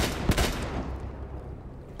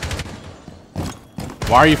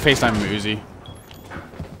 Why are you FaceTiming me, Uzi?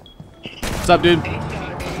 What's up, dude?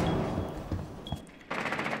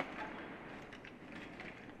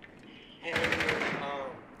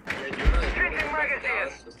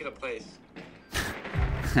 Let's get a place.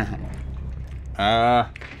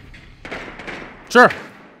 Sure.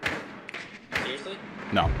 Seriously?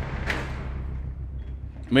 No.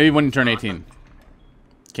 Maybe when you turn 18.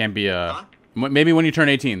 Can't be maybe when you turn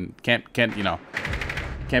 18. Can't you know?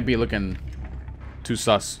 Can't be looking too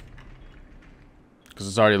sus. Because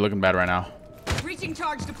it's already looking bad right now. Breaching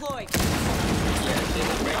charge deployed.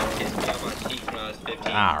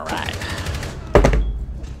 All right.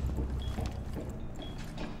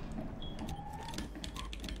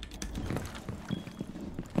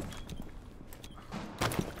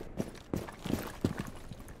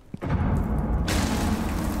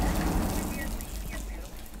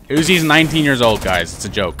 Uzi's 19 years old, guys. It's a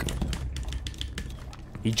joke.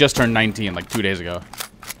 He just turned 19 like 2 days ago.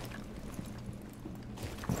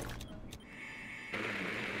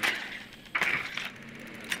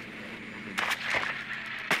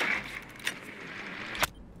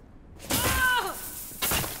 Ah!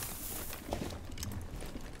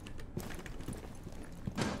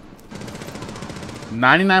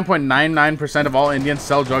 99.99% of all Indians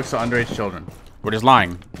sell drugs to underage children. We're just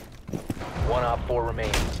lying. 1 op 4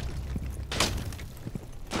 remaining.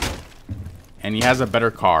 And he has a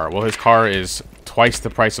better car. Well, his car is twice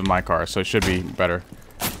the price of my car, so it should be better.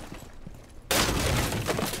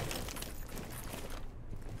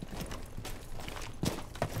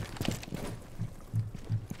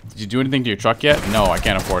 Did you do anything to your truck yet? No, I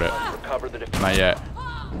can't afford it. Recover the defense. Not yet.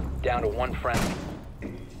 Down to 1 friendly.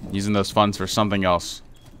 Using those funds for something else.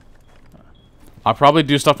 I'll probably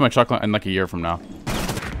do stuff to my truck in like a year from now.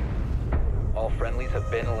 All friendlies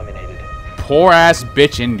have been eliminated. Poor ass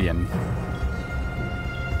bitch Indian.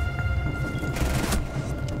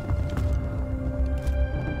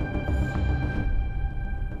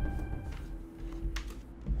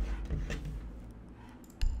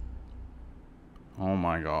 Oh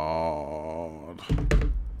my god.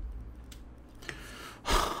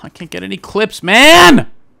 I can't get any clips,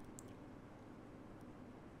 man!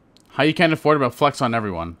 How you can't afford it but flex on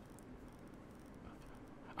everyone?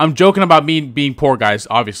 I'm joking about me being poor, guys,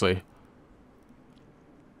 obviously.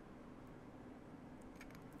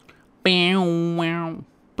 Quran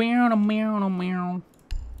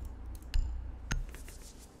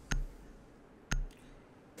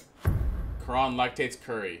lactates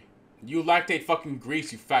curry. You lactate fucking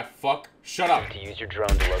grease, you fat fuck. Shut up. To use your drone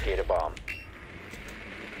to locate a bomb.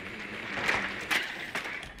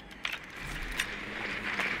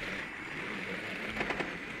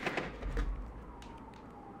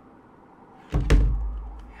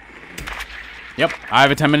 Yep, I have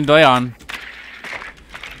a 10-minute delay on.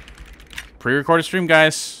 Pre-recorded stream,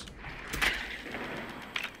 guys.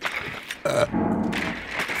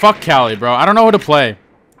 Fuck Callie, bro. I don't know who to play.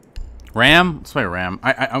 Ram? Let's play Ram.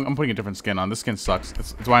 I'm putting a different skin on. This skin sucks.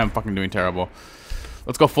 It's why I'm fucking doing terrible.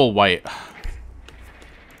 Let's go full white.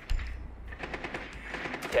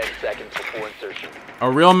 10 seconds before insertion. A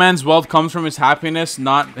real man's wealth comes from his happiness,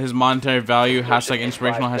 not his monetary value. Hashtag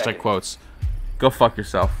inspirational, hashtag quotes. Go fuck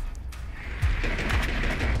yourself.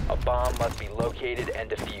 A bomb must be located and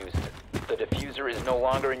defused. The diffuser is no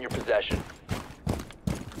longer in your possession.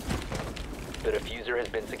 The diffuser has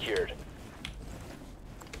been secured.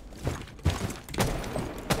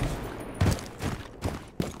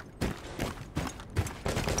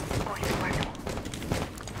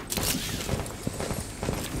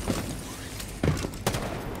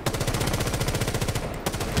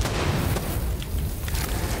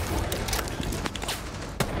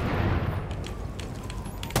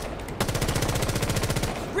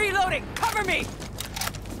 Reloading! Cover me!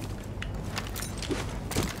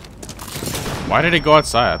 Why did it go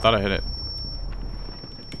outside? I thought I hit it.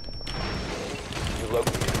 You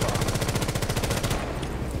located the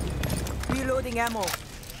bomb. Reloading ammo.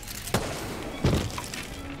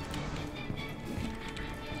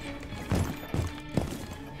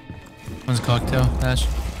 One's cocktail, Ash.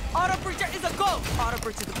 Auto breacher is a go! Auto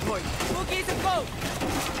breacher deployed. Boogie is a go!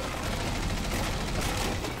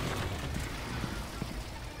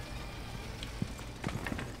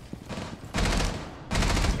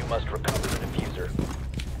 You must recover the diffuser.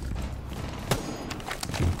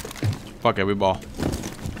 Fuck it, we ball.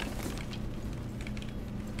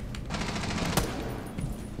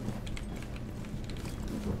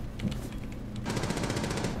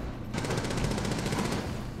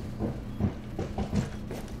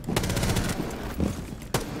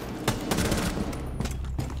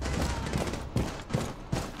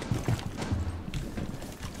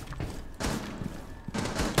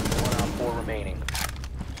 Remaining.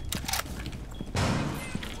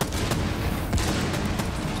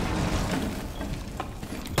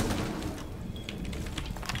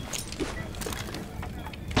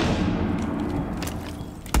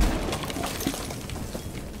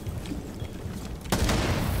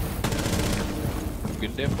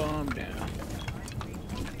 Get that bomb down.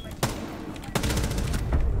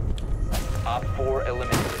 Op 4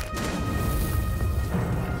 eliminated.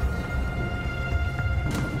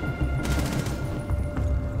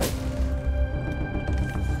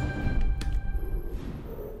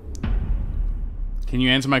 Can you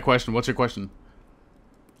answer my question? What's your question?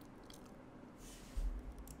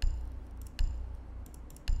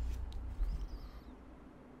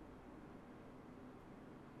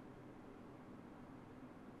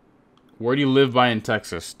 Where do you live by in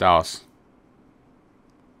Texas? Dallas.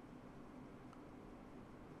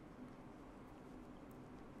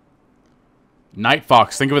 Night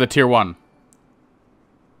Fox. Think of it a tier 1.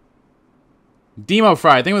 Demo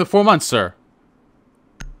Fry. Think of it 4 months, sir.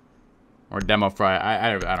 Or Demo Fry.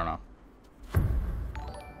 I don't know.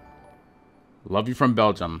 Love you from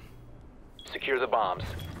Belgium. Secure the bombs.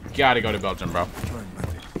 Gotta go to Belgium, bro.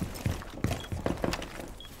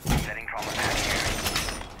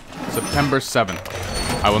 September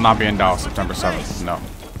 7th. I will not be in Dallas September 7th. No.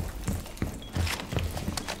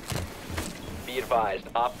 Be advised,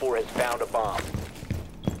 Op 4 has found a bomb.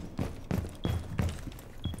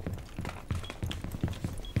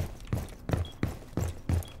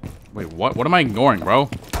 Wait, what? What am I ignoring, bro?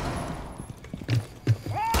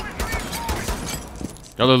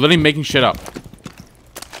 Yo, they're literally making shit up.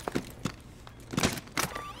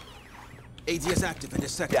 ADS active in a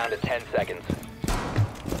second. Down to 10 seconds.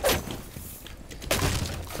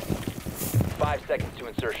 5 seconds to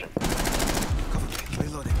insertion.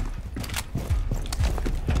 Reloading.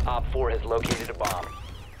 Op 4 has located a bomb.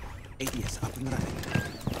 ADS up and running.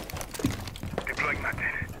 Deploying Martin.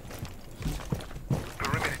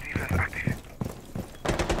 Perimeter defense active.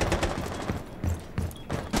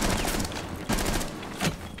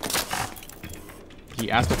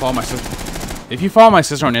 He asked to follow my sister. If you follow my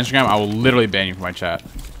sister on Instagram, I will literally ban you from my chat.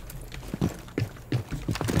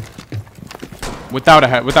 Without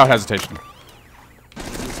hesitation.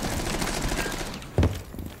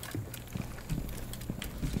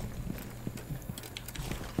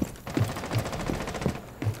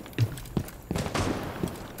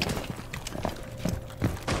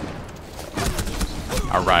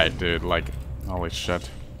 Alright, dude. Like, holy shit.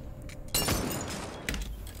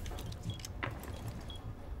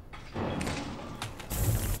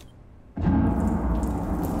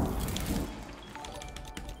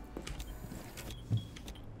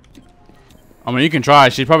 I mean, you can try.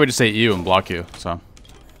 She'd probably just say you and block you, so.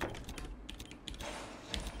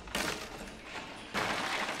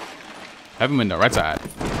 Heaven window, right side.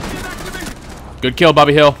 Good kill,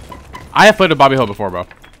 Bobby Hill. I have played with Bobby Hill before, bro.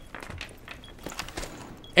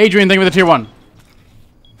 Adrian, thank you for the tier 1.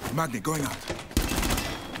 Magnet going out.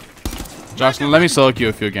 Josh, let me solo queue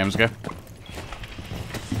a few games, okay?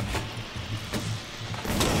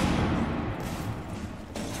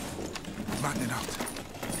 Magnet out.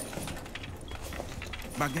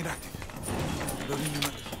 Magnet active. Loading new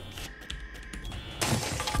magnet.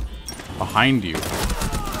 Behind you.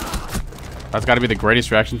 That's got to be the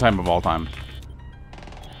greatest reaction time of all time.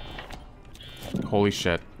 Holy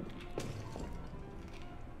shit.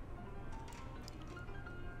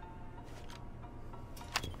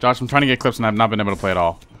 Josh, I'm trying to get clips and I've not been able to play at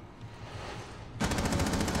all.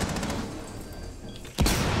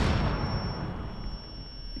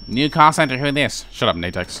 New call center, who this? Shut up,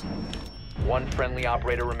 Natex. One friendly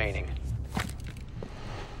operator remaining.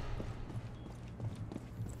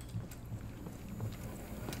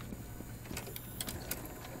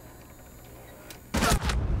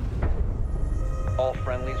 All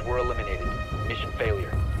friendlies were eliminated. Mission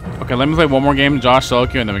failure. Okay, let me play one more game, Josh, solo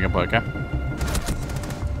queue, and then we can play, okay?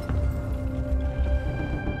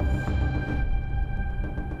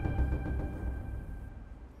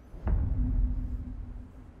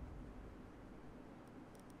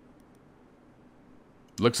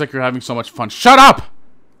 Looks like you're having so much fun. Shut up!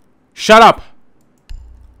 Shut up!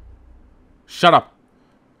 Shut up.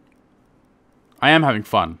 I am having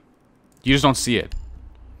fun. You just don't see it.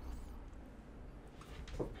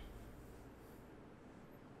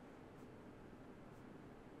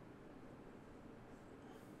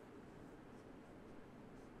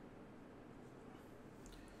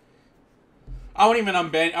 I won't even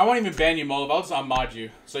ban you, Molov. I'll just unmod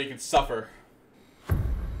you so you can suffer.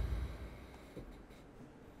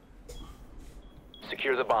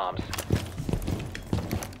 Secure the bombs.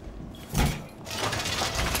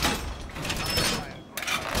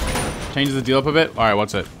 Changes the deal up a bit? Alright,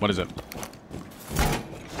 what's it? What is it?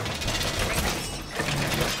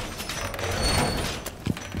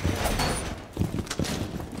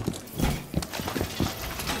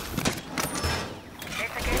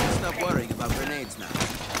 Stop worrying about grenades now.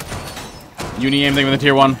 Uni aim thing with the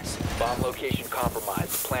tier 1. Bomb location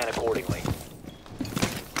compromised. Plan accordingly.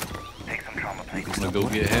 Gonna go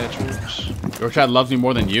get hatchers. Your chat loves me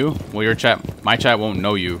more than you? Well, my chat won't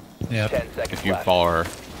know you. Yeah. If you follow her.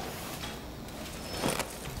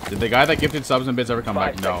 Did the guy that gifted subs and bits ever come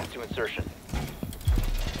back? No. To insertion.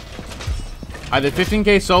 Either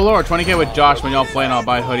 15k solo or 20k with Josh when y'all play, and I'll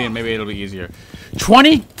buy a hoodie and maybe it'll be easier.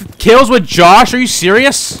 20 kills with Josh? Are you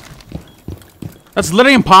serious? That's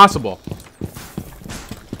literally impossible.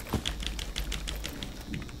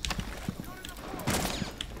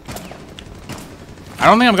 I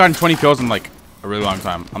don't think I've gotten 20 kills in like a really long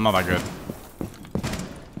time. I'm not that good.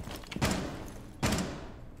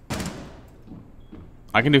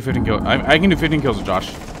 I can do 15 kills. I can do 15 kills with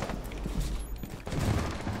Josh.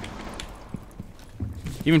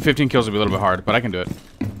 Even 15 kills would be a little bit hard, but I can do it.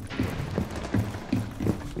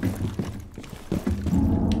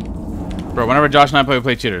 Bro, whenever Josh and I play, we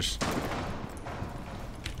play cheaters.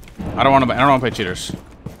 I don't want to play cheaters.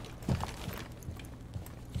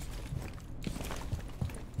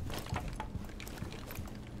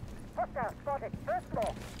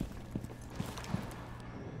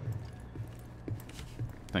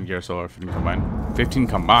 Then gear solo 15 combined. 15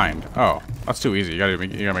 combined. Oh, that's too easy. You gotta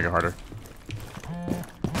make it harder.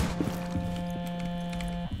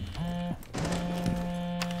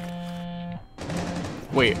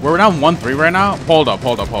 Wait, we're down 1-3 right now. Hold up.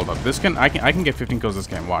 This I can get 15 kills this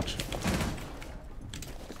game. Watch.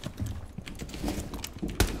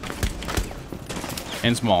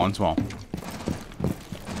 In small.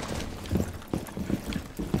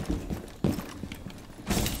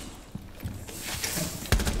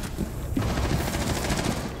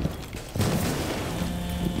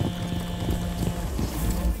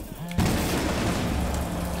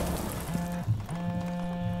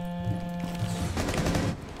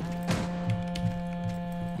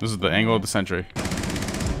 This is the angle of the century.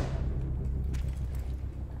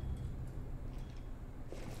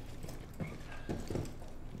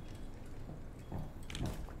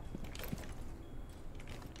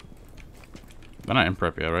 They're not in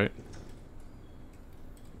prep yet, right?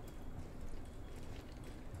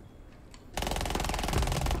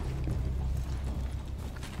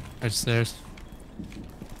 Upstairs.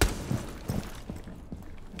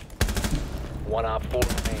 One op 4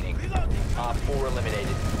 remaining. Op 4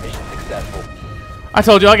 eliminated. Mission successful. I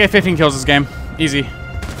told you I'll get 15 kills this game. Easy.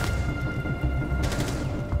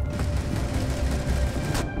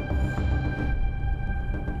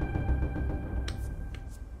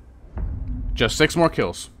 Just 6 more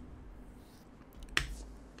kills.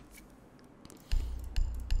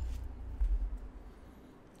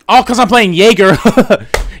 Oh, because I'm playing Jaeger.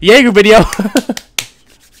 Jaeger video.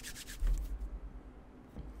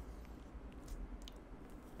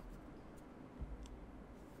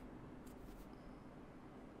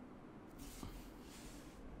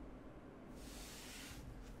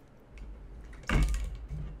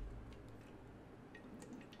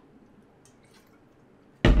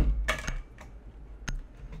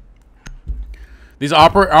 These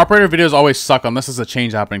operator videos always suck unless there's a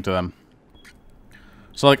change happening to them.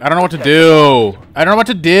 So, like, I don't know what to do. I don't know what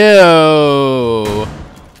to do.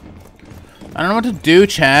 I don't know what to do,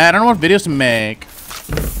 chat. I don't know what videos to make.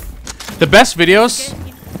 The best videos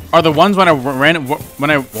are the ones when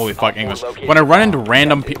I holy fuck English. When I run into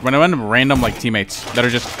random like teammates that are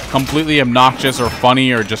just completely obnoxious or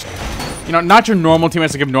funny or just, you know, not your normal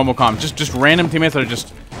teammates that give normal comms. Just random teammates that are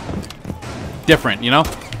just different, you know?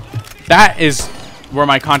 That is where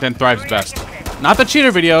my content thrives best. Not the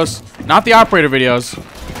cheater videos, not the operator videos,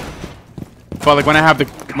 but like when I have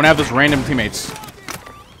those random teammates.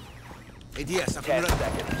 10 seconds.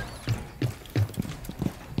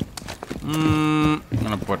 I'm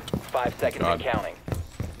gonna put 5 seconds and counting.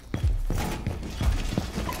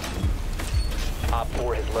 Op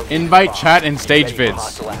 4 has located invite the bomb. chat and stage Get ready for vids.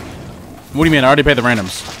 hostile action. What do you mean? I already paid the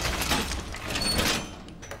randoms.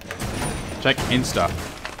 Check Insta.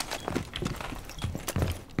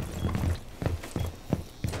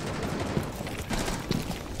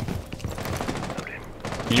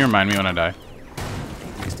 Can you remind me when I die?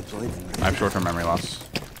 I have short-term memory loss.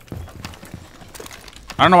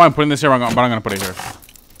 I don't know why I'm putting this here, but I'm gonna put it here.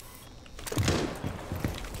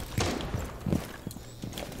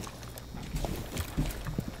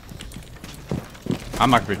 I'm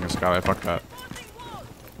not picking a skylight. Fuck that.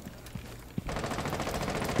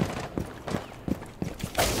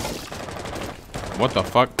 What the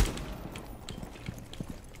fuck?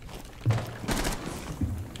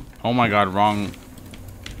 Oh my god, wrong.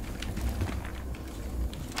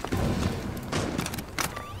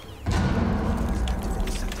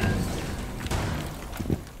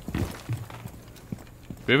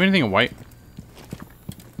 Do we have anything in white?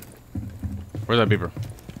 Where's that beaver?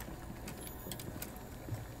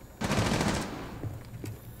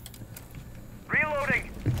 Reloading.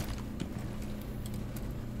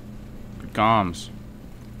 Good comms.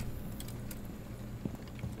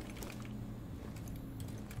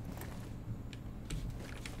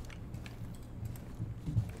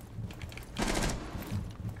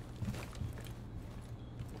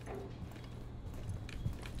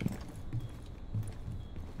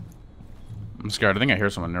 I'm scared. I think I hear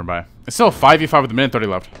someone nearby. It's still a 5v5 with a minute 30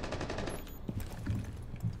 left.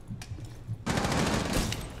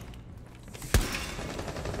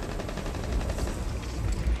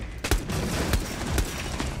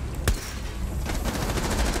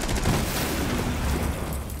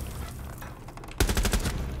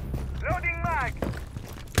 Loading mag.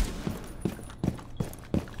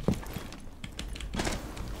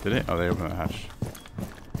 Did it? Oh, they opened the hatch.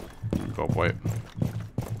 Go up white.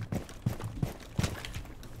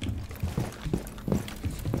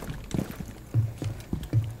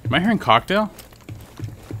 Am I hearing cocktail?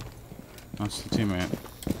 That's the teammate.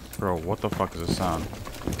 Bro, what the fuck is this sound?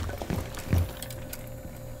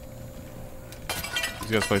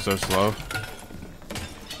 These guys play so slow.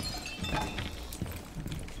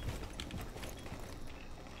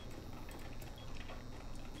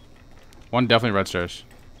 One definitely red stairs.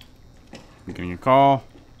 I'm getting a call.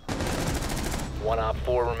 One op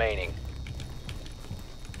 4 remaining.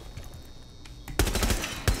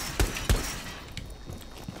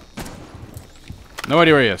 No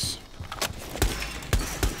idea where he is.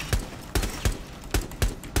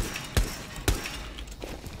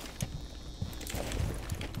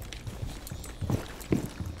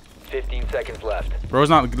 Seconds left. Bro's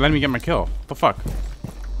not letting me get my kill. What the fuck?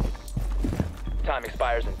 Time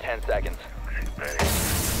expires in 10 seconds.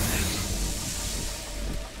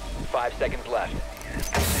 5 seconds left.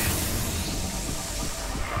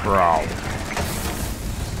 Bro.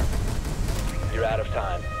 You're out of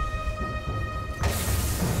time.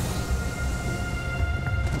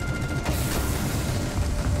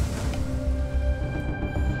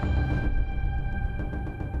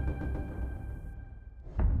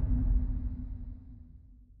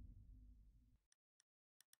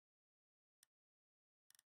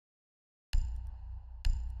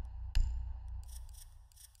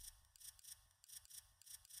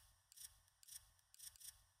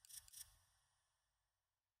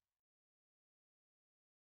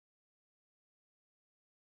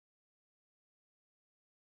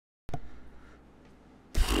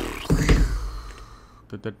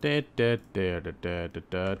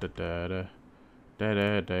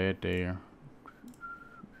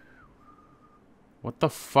 What the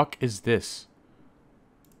fuck is this?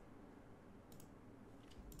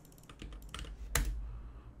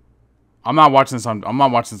 I'm not watching this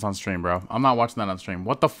on stream, bro. I'm not watching that on stream.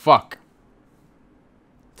 What the fuck?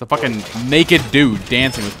 It's a fucking naked dude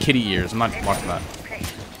dancing with kitty ears. I'm not watching that.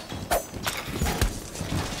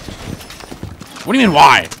 What do you mean,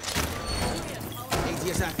 why?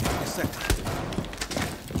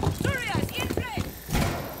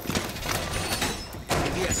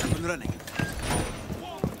 Yes, up and running.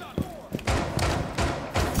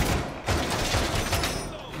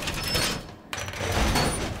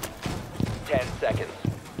 Seconds.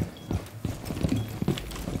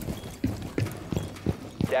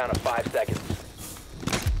 Down to 5 seconds.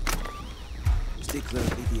 Stay clear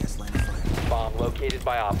of ADS line of fire. Bomb located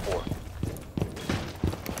by Op 4.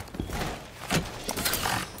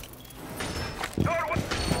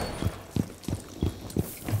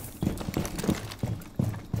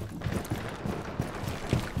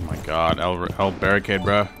 Oh my god, L barricade,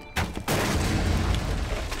 bro.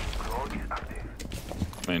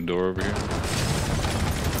 Main door over here.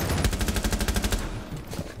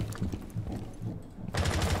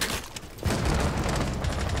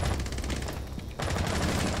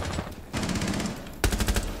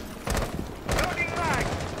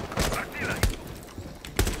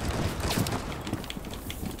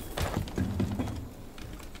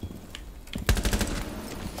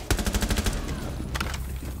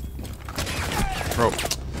 Bro.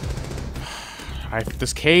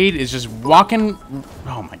 This Cade is just walking.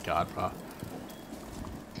 Oh my god, bro.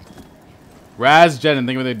 Raz Jen,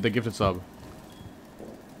 thank you for the gifted sub.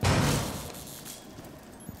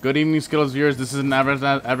 Good evening, Skittlz viewers. This is an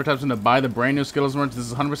advertisement to buy the brand new Skittlz merch. This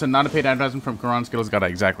is 100% not a paid advertisement from Quran. Skittlz got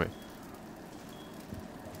it. Exactly.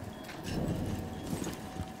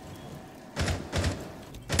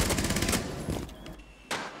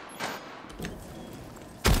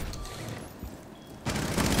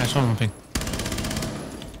 That's one thing.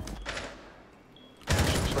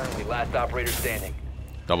 Friendly, last operator standing.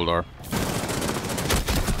 Double door.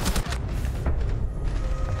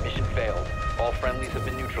 Mission failed. All friendlies have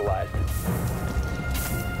been neutralized.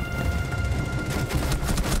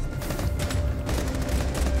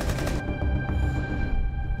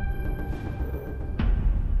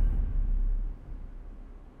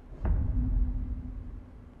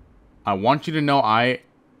 I want you to know I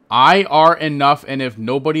are enough, and if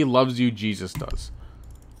nobody loves you, Jesus does.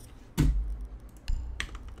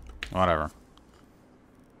 Whatever.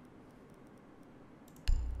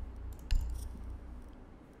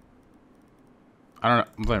 I don't know.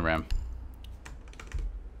 I'm playing Ram.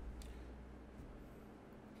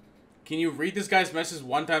 Can you read this guy's message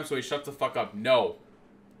one time so he shuts the fuck up? No.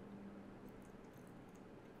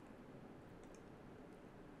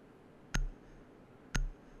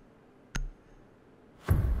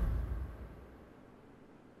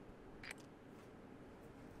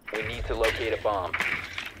 We need to locate a bomb.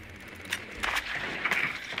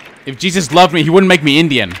 If Jesus loved me, he wouldn't make me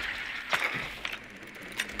Indian.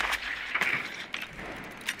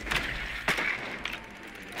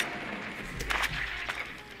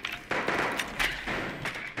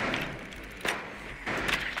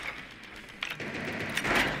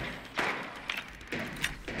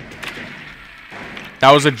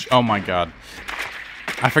 That was a... Oh my god.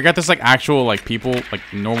 I forgot there's like actual like people, like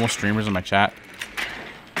normal streamers in my chat.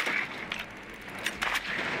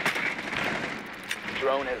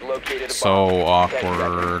 Drone has located a bomb. So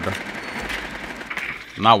awkward.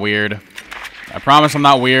 I'm not weird. I promise I'm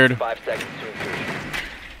not weird. 5 seconds to insertion.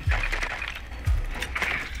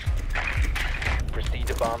 Proceed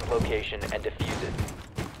to bomb location and defuse it.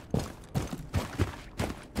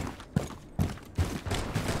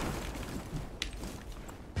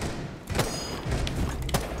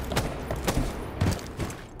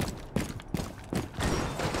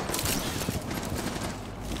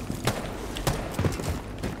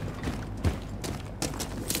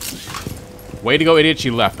 Way to go, idiot.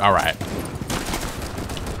 She left. All right.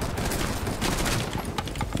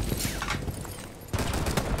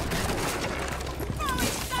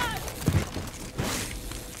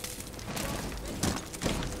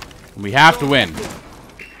 We have to win.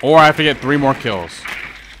 Or I have to get 3 more kills.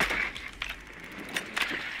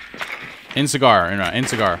 In cigar. In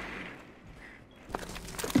cigar.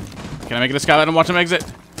 Can I make it a skylight and watch him exit?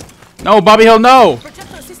 No, Bobby Hill, no!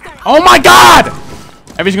 Oh my god!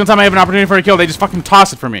 Every single time I have an opportunity for a kill, they just fucking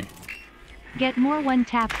toss it for me. Get more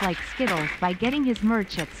one-taps like Skittlz by getting his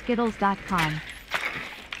merch at skittlz.com.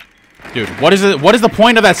 Dude, what is the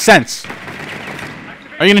point of that sense?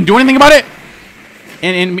 Are you gonna do anything about it?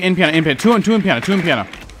 In piano. Two in piano.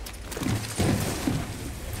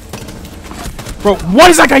 Bro,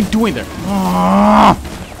 what is that guy doing there?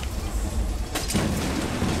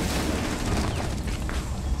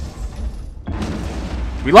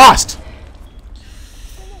 We lost.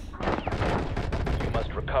 You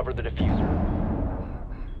must recover the diffuser.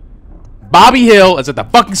 Bobby Hill is at the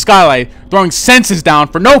fucking skylight throwing senses down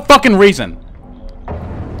for no fucking reason.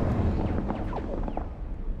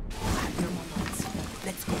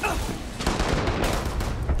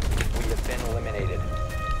 We have been eliminated.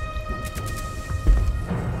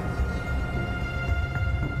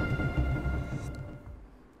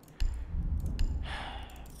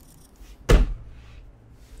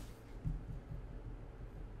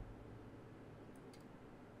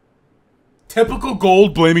 Typical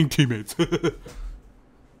gold blaming teammates.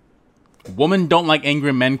 Women don't like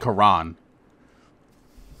angry men, Quran.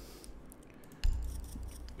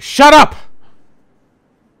 Shut up!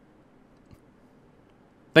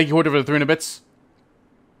 Thank you, Horton, for the 300 bits.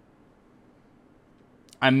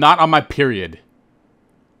 I'm not on my period.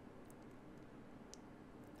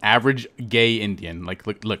 Average gay Indian. Like,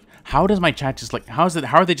 look. How does my chat just like? How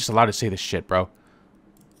are they just allowed to say this shit, bro?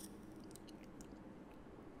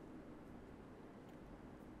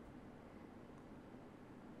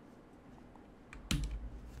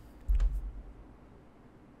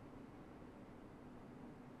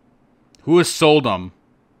 Who has sold them?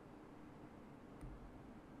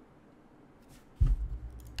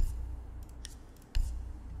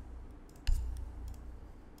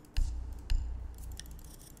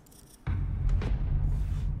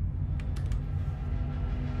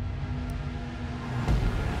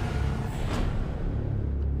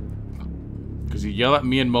 Because you yell at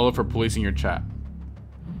me and Mullah for policing your chat.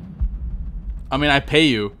 I mean, I pay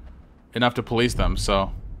you enough to police them,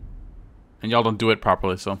 so... And y'all don't do it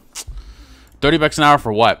properly, so... $30 an hour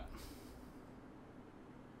for what?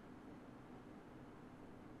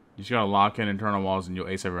 You just gotta lock in internal walls and you'll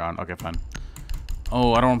ace every round. Okay, fine.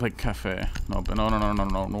 Oh, I don't want to play cafe. No, but no.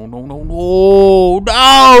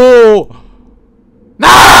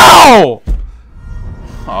 No!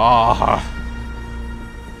 Oh.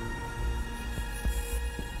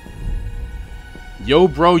 Yo,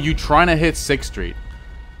 bro, you trying to hit 6th Street?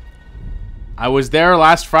 I was there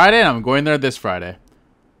last Friday and I'm going there this Friday.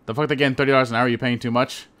 The fuck, they getting $30 an hour? You paying too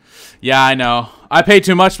much? Yeah, I know. I pay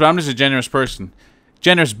too much, but I'm just a generous person.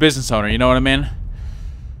 Generous business owner, you know what I mean?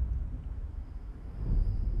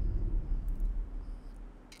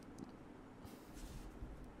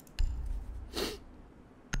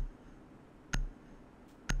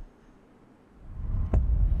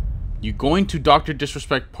 You going to Dr.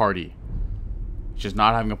 Disrespect party. She's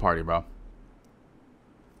not having a party, bro.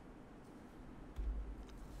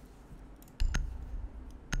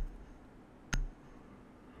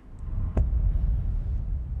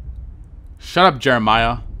 Shut up,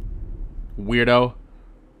 Jeremiah. Weirdo.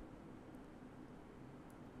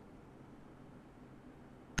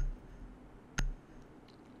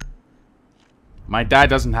 My dad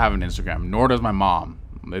doesn't have an Instagram, nor does my mom.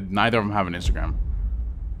 Neither of them have an Instagram.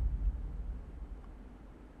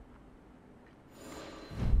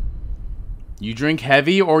 You drink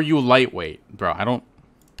heavy or you lightweight? Bro, I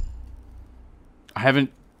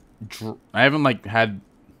haven't like had...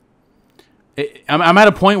 I'm at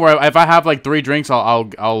a point where if I have like 3 drinks, I'll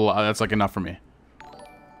that's like enough for me.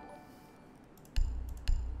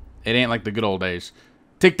 It ain't like the good old days.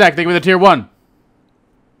 Tic Tac, thank you for the tier 1.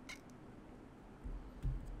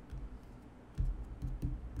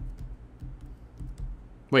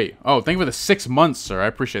 Wait, oh, thank you for the 6 months, sir. I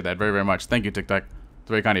appreciate that very, very much. Thank you, Tic Tac. It's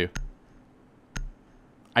very kind of you.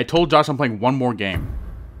 I told Josh I'm playing one more game.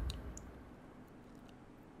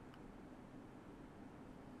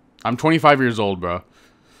 I'm 25 years old, bro.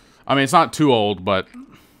 I mean, it's not too old, but...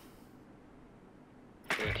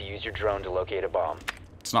 You need to use your drone to locate a bomb.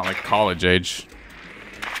 It's not like college age.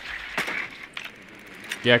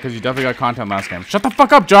 Yeah, because you definitely got content last game. Shut the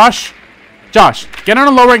fuck up, Josh! Josh, get on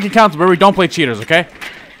a low-ranking account where we don't play cheaters, okay?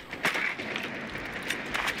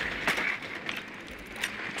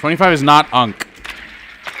 25 is not Unk.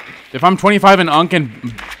 If I'm 25 and Unk,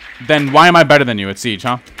 then why am I better than you at Siege,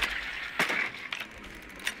 huh?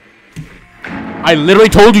 I literally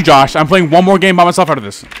told you, Josh, I'm playing one more game by myself out of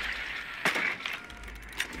this.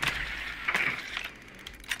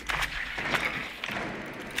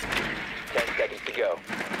 Go.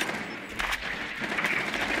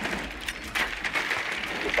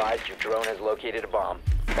 Advised your drone has located a bomb.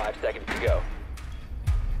 5 seconds to go.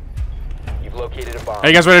 You've located a bomb. Are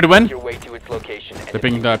you guys ready to win? Your way to its location. They're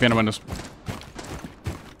picking piano windows.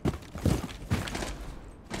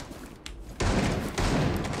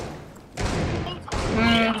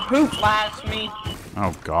 Who flashed me?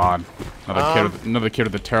 Oh God. Another kid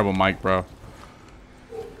with a terrible mic, bro.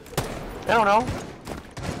 I don't know.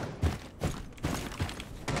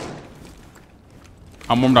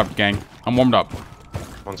 I'm warmed up, gang. I'm warmed up.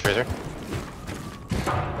 One's freezer.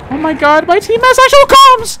 Oh my God, my team has actual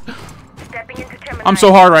comms! I'm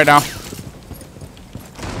so hard right now.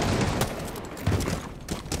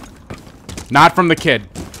 Not from the kid.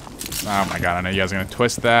 Oh my God, I know you guys are gonna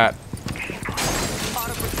twist that.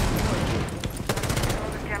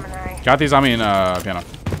 Got these on me in piano.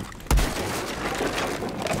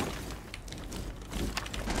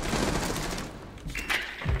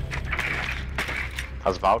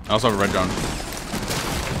 How's about? I also have a red drone.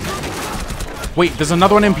 Wait, there's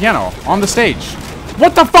another one in piano on the stage.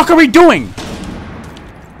 What the fuck are we doing?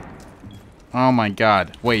 Oh my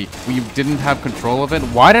God. Wait, we didn't have control of it?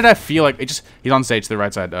 Why did I feel like it just... He's on stage to the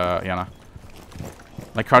right side, Yana.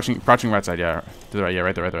 Like crouching right side, yeah. To the right, yeah,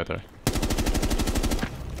 right there.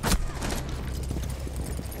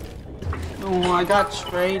 Oh, I got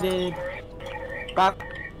traded.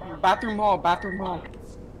 Bathroom hall.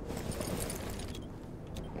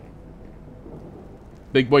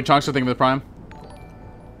 Big boy Chunks, thank you for the prime.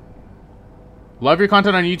 Love your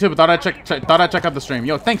content on YouTube. Thought I'd check out the stream.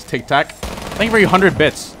 Yo, thanks, Tic Tac. Thank you for your 100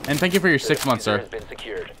 bits, and thank you for your 6 months, sir.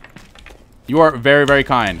 You are very, very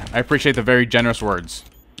kind. I appreciate the very generous words.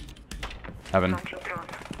 Heaven.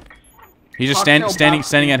 He's just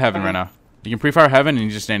standing at Heaven right now. You can pre-fire Heaven, and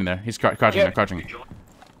he's just standing there. He's crouching there, crouching.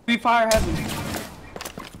 Pre-fire Heaven.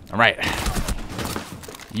 All right.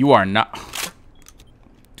 You are not.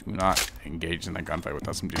 Do not engage in that gunfight with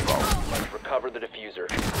SMG-12. Let's recover the diffuser.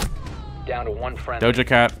 Down to one friend. Doja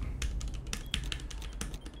Cat.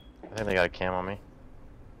 I think they got a cam on me.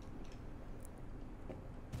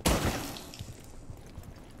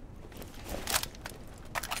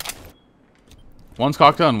 One's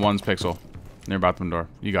Cocktail and one's Pixel. Near bathroom door.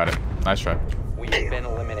 You got it. Nice try. We have been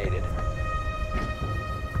eliminated.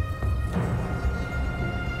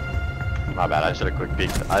 My bad, I should have quick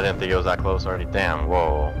peeked. I didn't think it was that close already. Damn,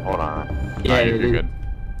 whoa, hold on. Yeah, you're good.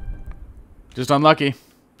 Just unlucky.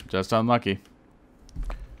 Just unlucky.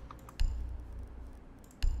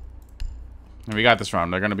 And we got this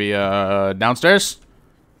round. They're gonna be downstairs.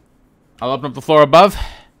 I'll open up the floor above.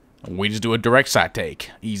 And we just do a direct side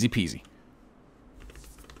take. Easy peasy.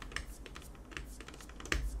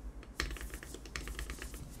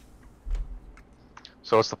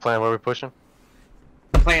 So what's the plan? Where are we pushing?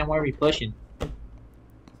 Plan where we pushing?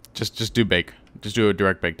 Just do bake. Just do a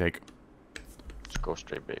direct bake take. Just go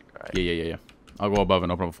straight bake. Right. Yeah. I'll go above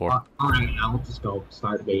and open up the floor. Alright, I'll just go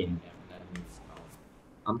start baiting.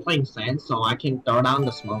 I'm playing Sense, so I can throw down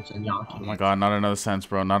the smokes and y'all can... Oh my God, not another sense,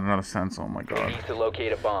 bro. Not another sense. Oh my God. We need to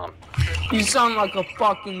locate a bomb. You sound like a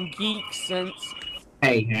fucking geek, Sense.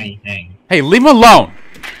 Hey. Hey, leave him alone!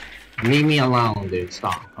 Leave me alone, dude.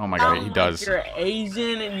 Stop. Oh my God, he does. You're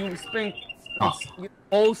Asian and you spent your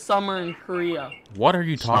whole summer in Korea. What are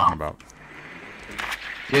you talking about?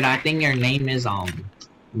 Dude, I think your name is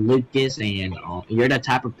Lucas, and you're the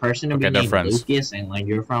type of person to be named friends. Lucas, and like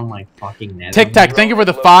you're from like fucking Netherlands. Tic Tac, thank you for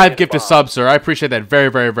the 5 gifted subs, sir. I appreciate that very,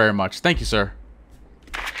 very, very much. Thank you, sir.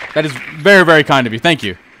 That is very, very kind of you. Thank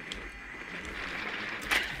you.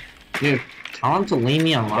 Dude, tell him to leave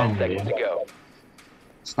me alone, 10 seconds to go.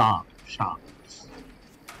 Stop.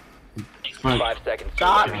 5 seconds.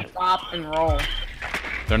 Stop and roll.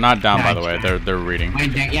 They're not down, by the way. They're reading.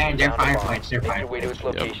 Wait, they're firefights. They're Make your way to firefights. its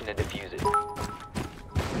location and defuse it.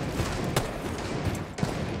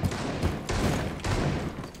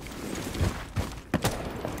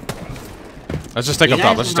 Let's just take up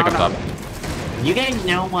top. Let's just take up top. You guys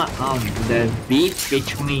know what the beef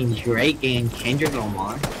between Drake and Kendrick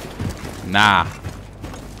Lamar? Nah.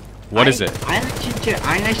 What is it? I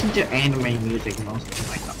listen to anime music mostly,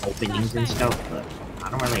 like the openings and stuff, but I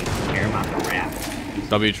don't really care about the rap.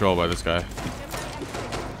 W troll by this guy.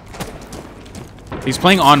 He's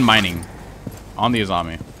playing on mining. On the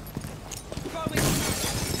Azami.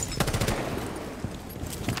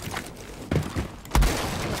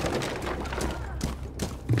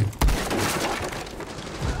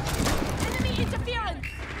 Enemy interference.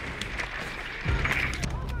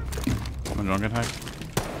 I'm drunk and high.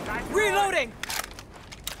 Reloading.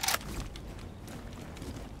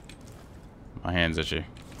 My hand's itchy.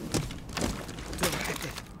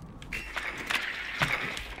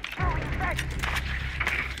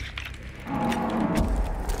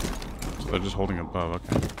 So they're just holding above,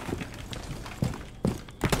 okay.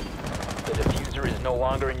 The diffuser is no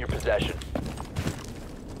longer in your possession.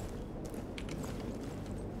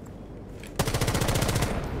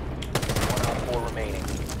 One on 4 remaining.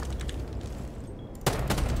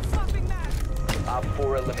 Op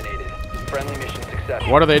 4 eliminated. Friendly mission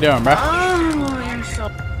successful. What are they doing, bro? Oh, you're so.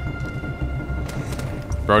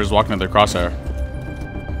 Bro, just walking in their crosshair.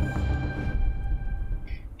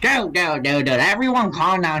 Dude. Everyone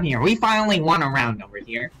calm down here. We finally won a round over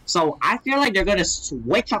here. So I feel like they're gonna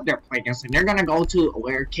switch up their plans and they're gonna go to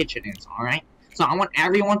where kitchen is, alright? So I want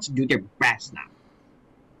everyone to do their best now.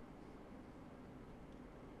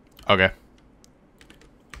 Okay.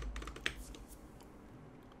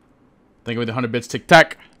 Thank you for the 100 bits, Tic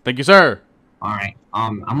Tac. Thank you, sir. Alright,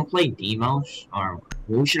 I'm gonna play demos, or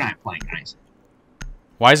who should I play, guys?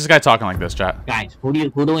 Why is this guy talking like this, chat? Guys, who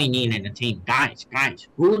do we need in the team? Guys,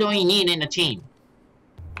 who do we need in the team?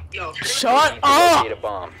 Shut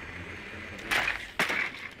up!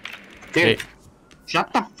 Dude,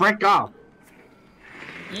 shut the frick up.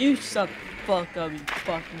 You shut the fuck up, you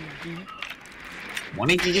fucking geek. What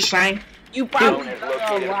did you just say? You probably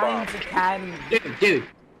Lions Academy. Dude,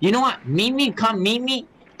 you know what?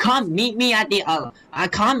 Come meet me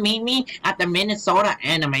at the Minnesota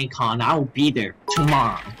Anime Con. I will be there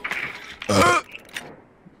tomorrow.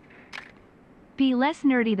 Be less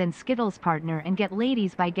nerdy than Skittlz partner and get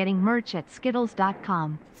ladies by getting merch at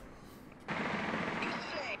skittlz.com.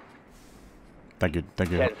 Thank you,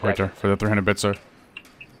 Richter, for the 300 bits, sir.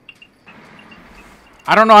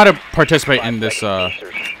 I don't know how to participate in this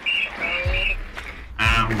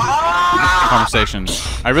conversation.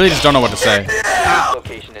 I really just don't know what to say.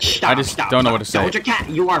 I just don't know what to say. Doja Cat,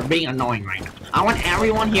 you are being annoying right now. I want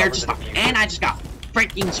everyone here to stop. And I just got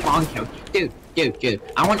freaking spawn killed. Dude.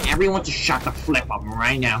 I want everyone to shut the flip up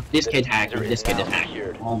right now. This kid hacked. This kid is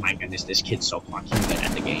hacked. Oh my goodness, this kid's so fucking good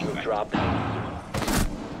at the game.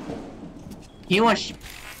 He was.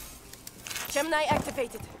 Gemini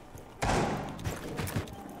activated.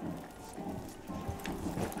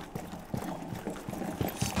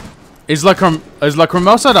 Is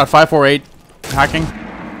Lacrimosa.548 hacking?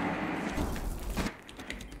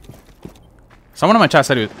 Someone in my chat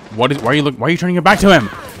said, why are you turning your back to him?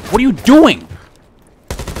 What are you doing?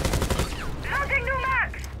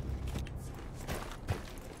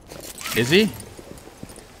 Is he?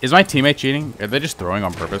 Is my teammate cheating? Are they just throwing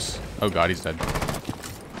on purpose? Oh god, he's dead.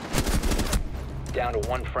 Down to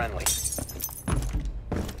one friendly.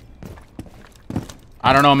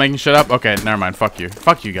 I don't know, I'm making shit up? Okay, never mind. Fuck you.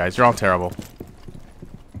 Fuck you guys. You're all terrible.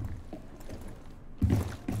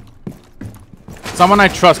 Someone I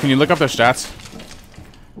trust, can you look up their stats?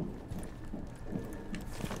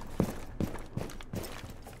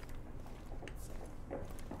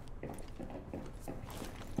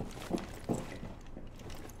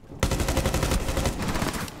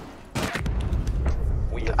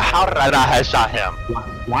 How did I not headshot him?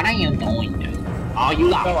 What are you doing, dude? Oh, you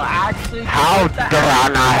like how did I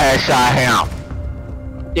not headshot him?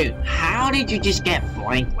 Dude, how did you just get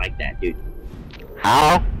flanked like that, dude?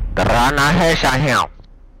 How did I not headshot him?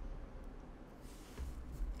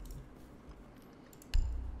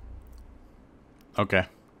 Okay.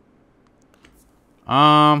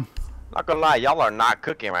 Not gonna lie, y'all are not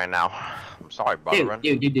cooking right now. I'm sorry, brother.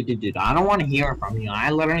 Dude, I don't want to hear from you.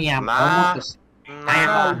 I literally am almost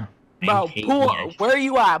Bro, where are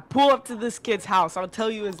you at? Pull up to this kid's house. I'll tell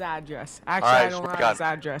you his address. Actually, I don't know his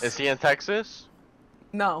address. Is he in Texas?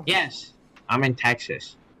 No. Yes, I'm in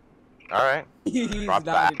Texas. Alright. Drop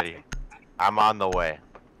the Addy. I'm on the way.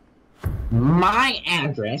 My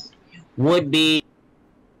address would be...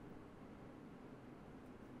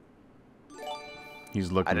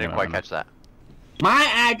 He's looking. I didn't quite catch that. My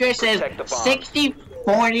address is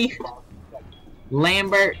 6040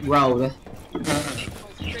 Lambert Road.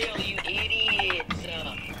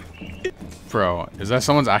 Bro, is that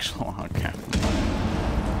someone's actual? Okay.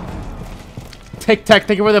 Tic Tac,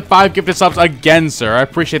 thank you for the 5 gifted subs again, sir. I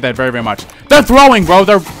appreciate that very, very much. They're throwing, bro.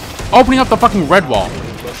 They're opening up the fucking red wall.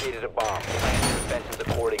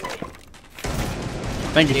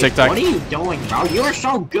 Thank you, Tic Tac. What are you doing, bro? You're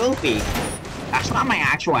so goofy. That's not my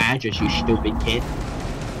actual address, you stupid kid.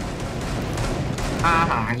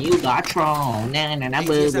 Haha, you got trolled. Nah,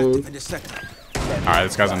 boo boo. Alright,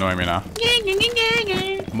 this guy's annoying me now.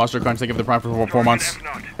 Mustard Crunch, thank you for the prime for 4 months.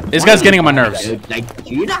 This guy's getting on my nerves. Dude, like,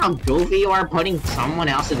 do you know how goofy you are putting someone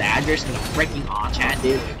else's address in the freaking all chat,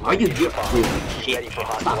 dude? Are you shit?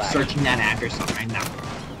 Stop searching that address up right now.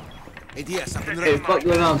 Hey, fuck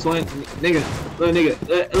going on, Swing. Nigga,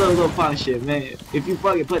 little fun shit, man. If you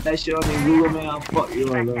fucking put that shit on your Google, man, I'll fuck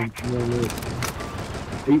you on them.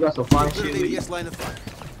 You got some fun shit.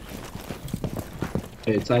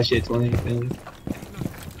 Hey, tie shit 20, man.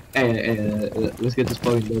 Hey, let's get this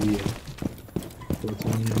fucking W.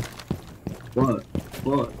 What?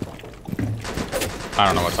 I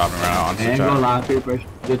don't know what's happening right now on I ain't gonna lie, peer pressure.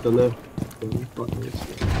 Get the lift.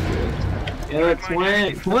 Yeah,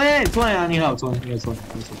 twin. I need help, twin. Yeah, twin.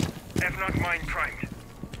 That's not mine primed.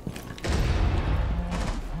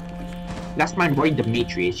 That's my boy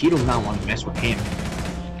Demetrius. You do not want to mess with him.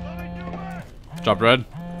 Drop red.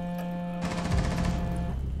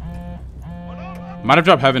 Might have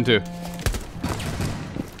dropped heaven too.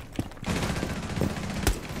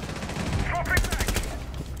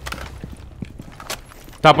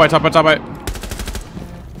 Top right.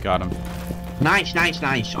 Got him. Nice.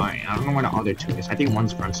 Alright, I don't know where the other two is. I think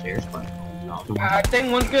one's front stairs, but no, the one. I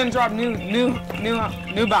think one's gonna drop new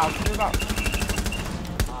bow.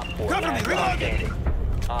 Cover me, reloading.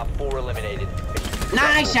 Op 4 eliminated.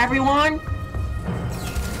 Nice, everyone.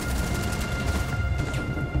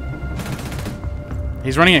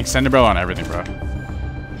 He's running extended barrel on everything, bro.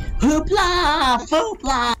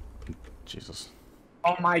 Hoopla! Jesus.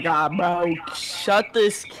 Oh my god, bro. Shut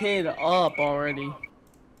this kid up already.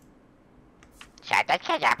 Shut the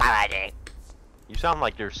kid up already. You sound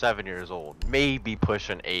like you're 7 years old. Maybe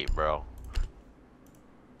pushing 8, bro.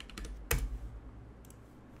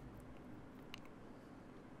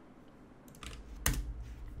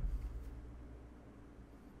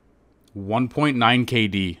 .9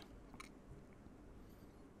 KD.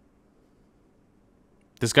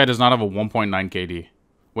 This guy does not have a 1.9 KD.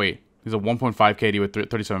 Wait, he's a 1.5 KD with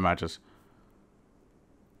 37 matches.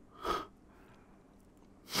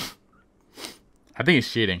 I think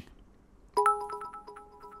he's cheating.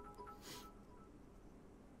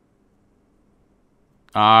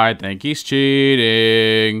 I think he's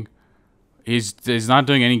cheating. He's not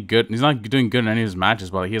doing any good. He's not doing good in any of his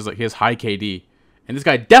matches, but he has high KD. And this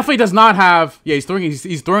guy definitely does not have. Yeah, he's throwing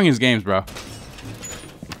his games, bro.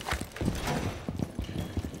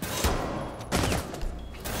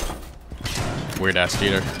 Weird ass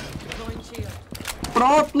cheater.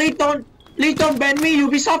 Bro, please don't ban me.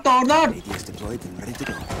 Ubisoft or not. ADS deployed and ready to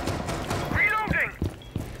go. Reloading.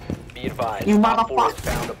 Be advised. You Op 4 motherfucker. has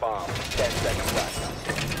found a bomb. 10 seconds left.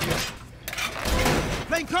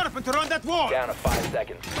 Playing carpenter on that wall. Down to 5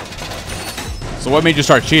 seconds. So what made you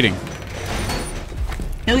start cheating?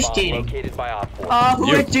 Who's Bomb cheating? located by Op 4. Who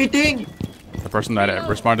You. is cheating? The person that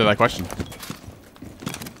responded to that question.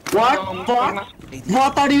 What?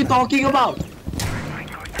 What are you talking about?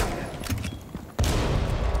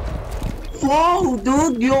 Whoa,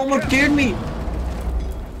 dude, you almost killed me.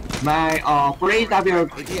 Please have your...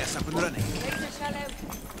 ADS up and running.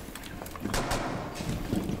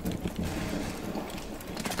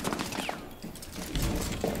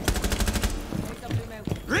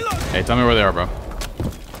 Hey, tell me where they are, bro.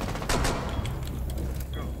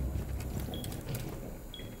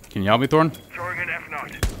 Can you help me, Thorn? Throwing an F0.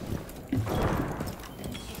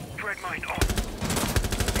 Dread mine on.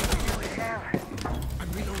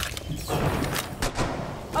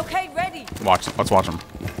 Okay, ready. Let's watch him.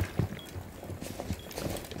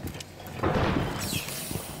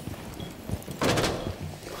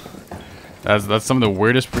 That's some of the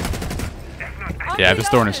weirdest. Yeah, this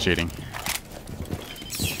Thorn is cheating.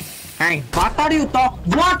 Hey, what are you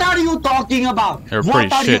talking about? You're a pretty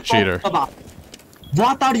shit cheater.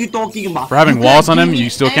 What are you talking about? For having walls on him, you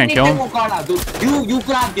still can't kill him? You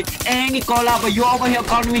could have get any call out, but you over here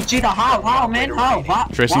calling me cheater. How, man? How?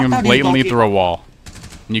 Tracing him blatantly through a wall.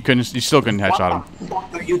 And you still couldn't headshot him.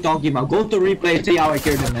 What are you talking about? Go to replay and see how I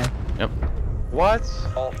killed him, man. Yep. What?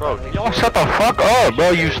 Bro, y'all shut the fuck up,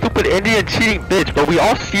 bro. You stupid Indian cheating bitch, bro. We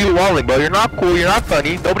all see you walling, bro. You're not cool. You're not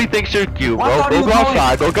funny. Nobody thinks you're cute, bro. Go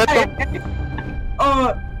outside. Go get them.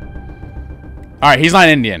 Alright, he's not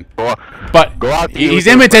Indian. But he's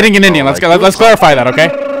imitating an Indian. Let's clarify that, okay?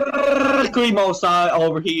 Screamo side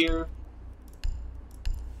over here.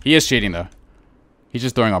 He is cheating though. He's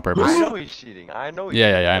just throwing on purpose. I know he's cheating. I know he's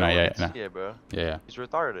Yeah, cheating. I know, yeah, Yeah, bro. Yeah. He's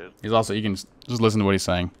retarded. He's also, you can just listen to what he's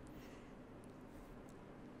saying.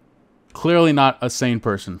 Clearly not a sane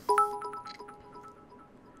person.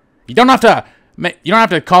 You don't have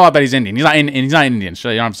to call out that he's Indian. He's not Indian.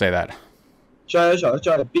 Sure, you don't have to say that.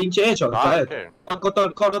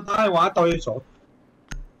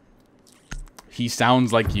 He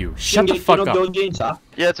sounds like you. Shut the fuck up.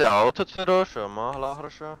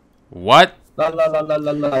 What?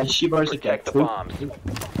 Protect the bombs.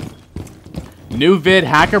 New vid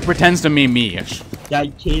hacker pretends to be me-ish.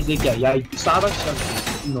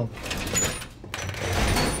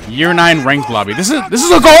 Year 9 ranked lobby. This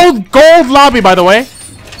is a gold lobby, by the way.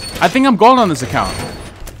 I think I'm gold on this account.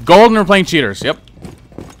 Gold and we're playing cheaters. Yep.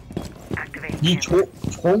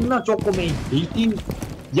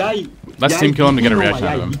 Let's team kill him to get a reaction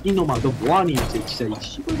out of him.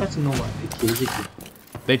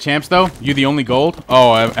 They champs though? You the only gold?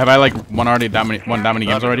 Oh, have I like won that many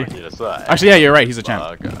games already? Actually, yeah, you're right. He's a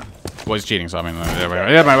champ. Well, he's cheating, so I mean, yeah,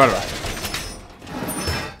 whatever.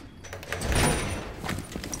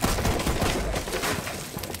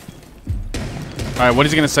 All right, what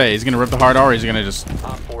is he gonna say? Is he gonna rip the hard R, or is he gonna just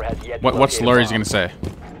what slur is he gonna say?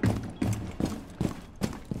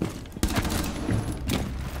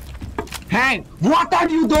 Hey, what are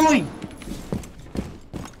you doing?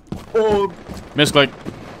 Oh, misclick.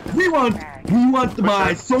 We want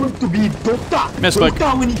my son to be doctor. Misclick.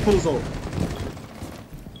 Doctor when he goes on.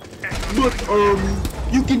 But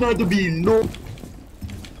you cannot be no.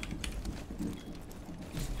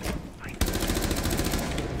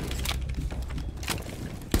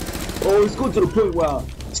 Oh, let's go to the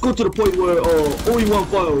point where only one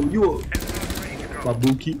file. You are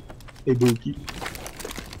Babuki. Hey Buki.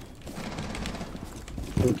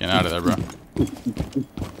 Get out of there, bro.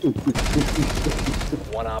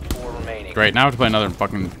 1 op 4 remaining. Great, now I have to play another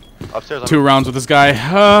fucking Upstairs, 2 rounds with this guy.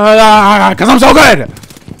 Cause I'm so good!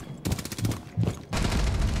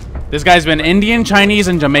 This guy's been Indian, Chinese,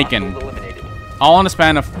 and Jamaican. All in a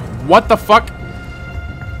span of... What the fuck?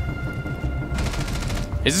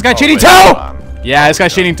 Is this guy cheating too? Yeah, this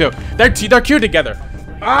guy's cheating too. They're cute together.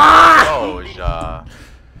 Ah!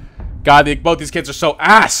 God, both these kids are so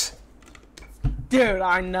ass. Dude,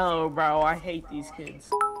 I know, bro. I hate these kids.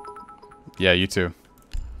 Yeah, you too.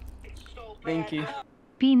 Thank you.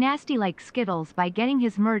 Be nasty like Skittlz by getting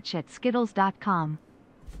his merch at skittlz.com.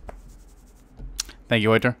 Thank you,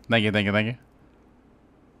 waiter. Thank you. Hey,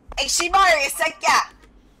 Shibari, Sekya!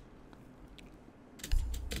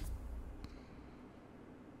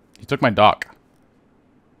 He took my dock.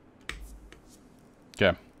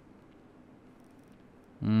 Okay.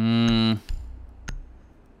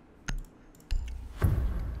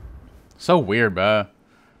 So weird, bruh.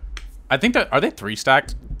 I think that... Are they 3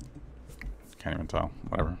 stacked? Can't even tell.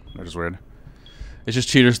 Whatever. They're just weird. It's just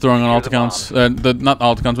cheaters throwing on alt accounts. Not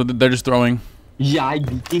alt accounts, but they're just throwing. Yeah, I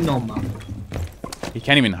beating on man. He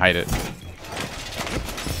can't even hide it.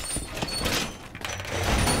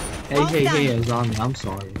 Hey, Azami, I'm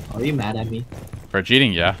sorry. Are you mad at me? For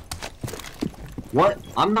cheating, yeah. What?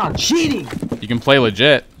 I'm not cheating! You can play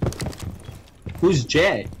legit. Who's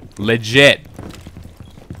Jet? Legit.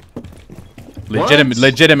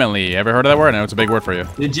 Legitimately. Ever heard of that word? I know it's a big word for you.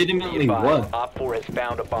 Legitimately what? Op 4 has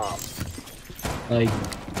found a bomb. Like,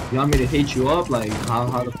 you want me to hit you up? Like,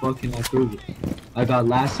 how the fuck can I prove it? I got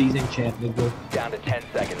last season champ, nigga. Down to 10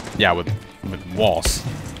 seconds. Yeah, with walls.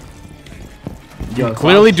 You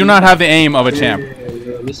clearly do not have the aim of a champ.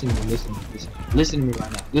 Yo, listen to me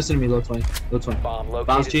right now. Listen to me, Lil Twin. If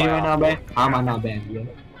I was cheating right now, man, how am I not banned, yo?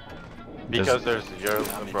 Because there's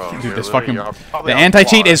bro. Dude, this fucking the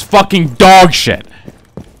anti-cheat is fucking dog shit.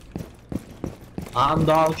 I'm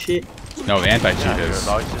dog shit. No, the anti-cheat is.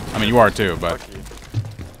 I mean, you are too, but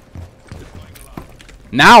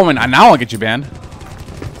now I'll get you banned.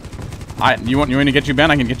 You want me to get you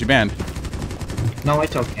banned? I can get you banned. No,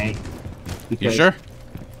 it's okay. You sure?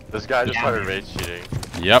 This guy just started rage cheating.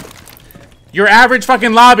 Yep. Your average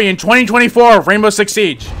fucking lobby in 2024 of Rainbow Six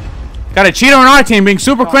Siege. Got a cheater on our team being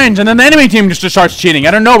super cringe, and then the enemy team just starts cheating.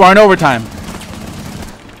 I don't know, we're in overtime.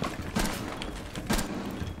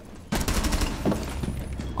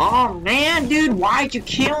 Oh man, dude, why'd you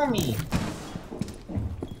kill me?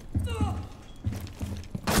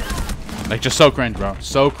 Like, just so cringe, bro.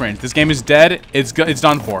 So cringe. This game is dead. It's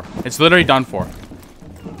done for. It's literally done for.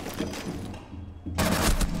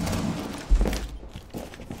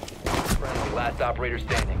 Friendly, last operator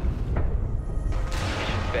standing.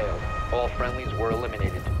 Mission failed. All friendlies were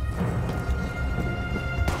eliminated.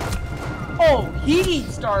 Oh, he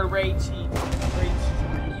started raging.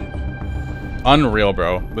 Unreal,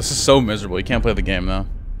 bro. This is so miserable. You can't play the game, though.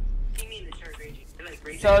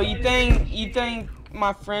 So you think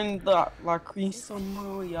my friend La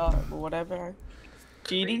Crisomo, or whatever,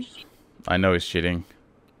 cheating? I know he's cheating.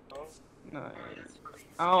 No,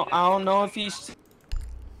 I don't know if he's.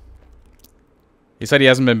 He said he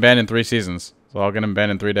hasn't been banned in 3 seasons, so I'll get him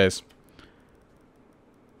banned in 3 days.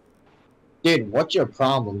 Dude, what's your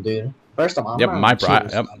problem, dude? First of all, Yep, my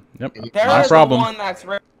problem. There my is problem. One that's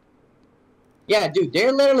yeah, dude,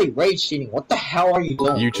 they're literally rage cheating. What the hell are you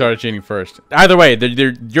doing? You started cheating first. Either way,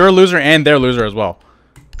 you're a loser and they're a loser as well.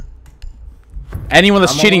 Anyone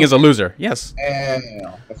that's cheating is a loser. Yes.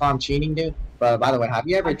 If I'm cheating, dude. But by the way, have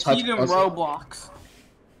you ever touched Roblox?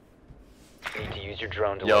 Need to use your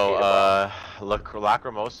drone to Yo,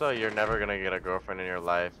 Lacrimosa, you're never gonna get a girlfriend in your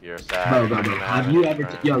life. You're sad. Bro, have you ever?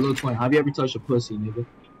 Yo, Lil Twin, have you ever touched a pussy, nigga?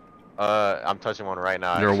 I'm touching one right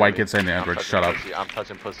now. You're a actually. white kid saying the N-word. Shut up. I'm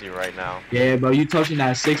touching pussy right now. Yeah, bro, you touching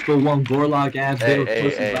that 6'1" Gorlock ass little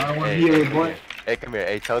pussy. Bro. I don't want to hear it, boy. Hey, come here.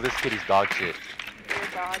 Hey, tell this kid he's dog shit.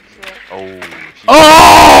 Dog shit. Oh!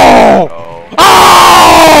 Oh!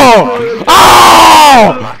 Oh!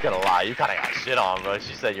 Oh! I'm not gonna lie, you kinda got shit on, bro.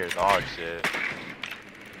 She said you're dog shit.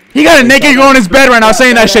 He got a naked girl in his bed right now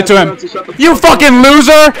saying that shit to him. You fucking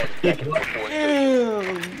loser!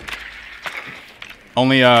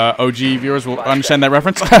 Only OG viewers will understand that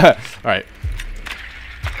reference. Alright.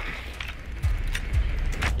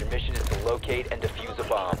 Your mission is to locate and defuse a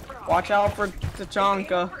bomb. Watch out for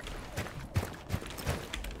Tachanka.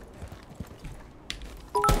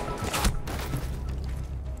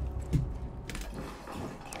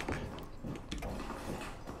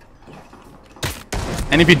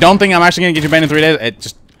 And if you don't think I'm actually gonna get you banned in 3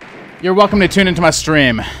 days, you're welcome to tune into my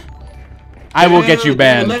stream. I will get you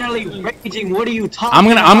banned. Literally raging. What are you talking I'm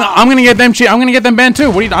gonna get them I'm gonna get them banned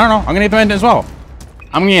too. What do you? I don't know. I'm gonna get them banned as well.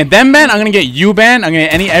 I'm gonna get them banned. I'm gonna get you banned. I'm gonna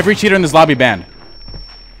get every cheater in this lobby banned.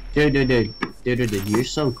 Dude, you're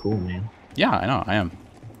so cool, man. Yeah, I know. I am.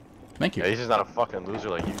 Thank you. Yeah, he's just not a fucking loser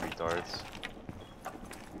like you retards.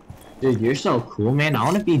 Dude, you're so cool, man. I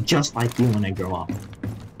want to be just like you when I grow up.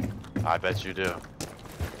 I bet you do.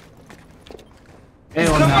 Hey,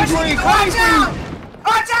 Watch out!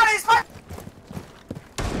 Watch out! He's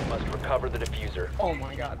Must recover the diffuser. Oh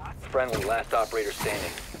my god. Friendly, last operator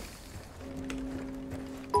standing.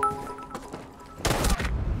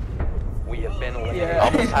 We have been eliminated.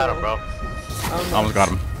 Almost had him, bro. Almost got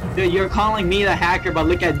him. Dude, you're calling me the hacker, but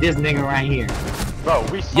look at this nigga right here. Bro,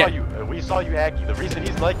 we saw you hacking. The reason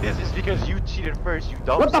he's like this is because you cheated first, you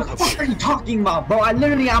dumb. What the fuck are you talking about, bro?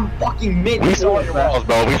 I'm fucking mid. We saw your walls,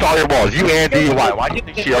 bro. We saw your walls. You and DUI. Why do you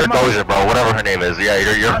think she or Doja, bro? Whatever her name is. Yeah,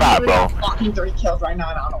 you're fat, bro. Fucking 3 kills right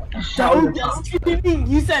now, and I don't know what the hell. Doja's cheating?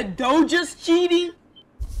 You said Doja's cheating?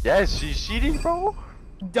 Yes, she's cheating, bro.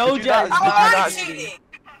 Doja is not cheating.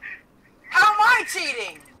 How am I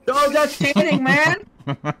cheating? Doja's cheating, man.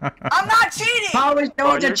 I'm not cheating. How is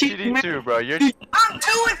Doja You're cheating, man? too, bro. You're. I'm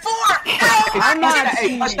 2 and 4. I'm not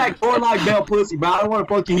cheating. Watch that Gorlock Bell pussy, bro. I don't want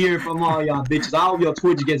to fucking hear it from all y'all bitches. I hope your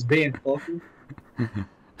Twitch gets banned, fucker.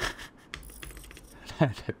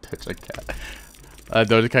 Doja Cat.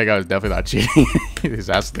 Doja Cat guy was definitely not cheating. He's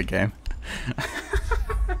asked the game.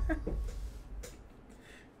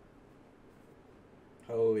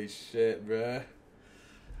 Holy shit, bruh.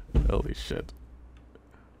 Holy shit.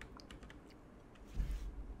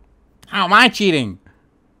 How am I cheating?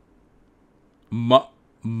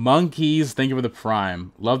 Monkeys, thank you for the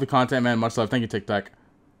prime. Love the content, man. Much love. Thank you, TikTok.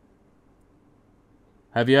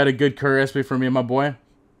 Have you had a good curry recipe for me and my boy?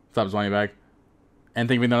 Stop Zwani bag. And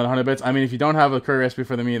thank you for another 100 bits. I mean, if you don't have a curry recipe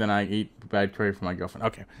for me, then I eat bad curry for my girlfriend.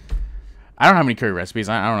 Okay. I don't have any curry recipes.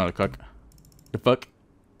 I don't know how to cook. The fuck?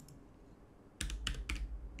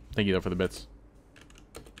 Thank you, though, for the bits.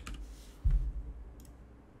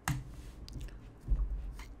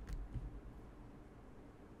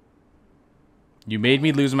 You made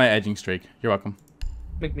me lose my edging streak. You're welcome.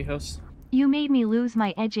 Make me host. You made me lose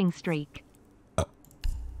my edging streak.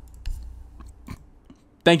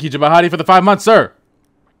 Thank you, Jabahadi, for the 5 months, sir.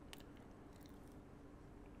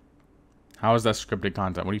 How is that scripted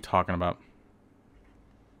content? What are you talking about?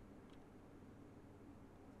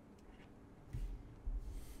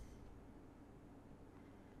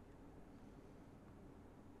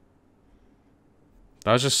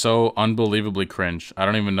 That was just so unbelievably cringe. I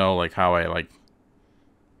don't even know, like, how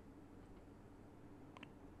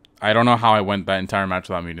I don't know how I went that entire match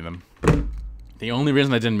without muting them. The only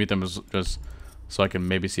reason I didn't mute them was just so I could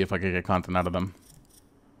maybe see if I could get content out of them.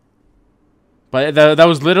 But that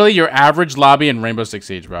was literally your average lobby in Rainbow Six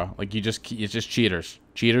Siege, bro. Like, it's just cheaters.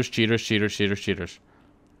 Cheaters, cheaters, cheaters, cheaters, cheaters.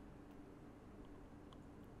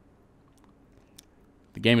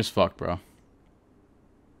 The game is fucked, bro.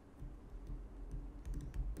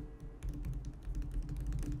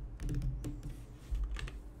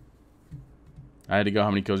 I had to go how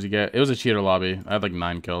many kills you get. It was a cheater lobby. I had like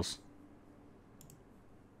 9 kills.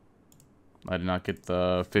 I did not get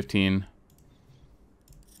the 15.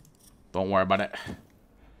 Don't worry about it.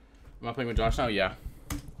 Am I playing with Josh now? Yeah.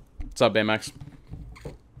 What's up, Baymax?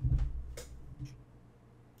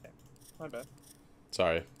 My bad.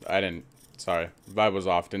 Sorry. I didn't. Sorry. Vibe was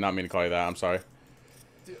off. Did not mean to call you that. I'm sorry.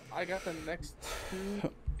 Dude, I got the next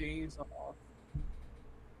 2 days off.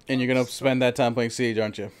 And you're going to spend that time playing Siege,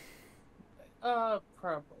 aren't you?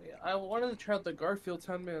 Probably. I wanted to try out the Garfield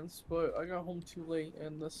 10 mans, but I got home too late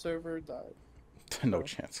and the server died. No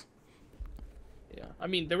chance. Yeah, I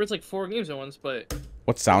mean, there was like 4 games at once, but...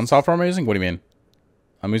 What sound software am I using? What do you mean?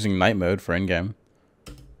 I'm using night mode for in-game.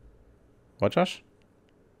 What, Josh?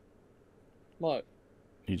 What?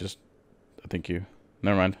 You just... I think you...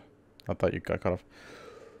 Never mind. I thought you got cut off.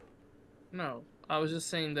 No. I was just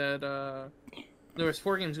saying that there was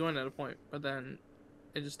 4 games going at a point, but then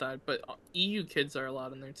it just died. But EU kids are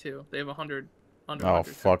allowed in there too. They have 100 under. Oh,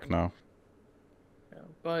 fuck no. Yeah,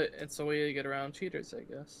 but it's a way to get around cheaters, I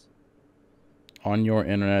guess. On your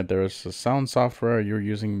internet, there is a sound software you're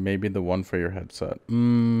using, maybe the one for your headset.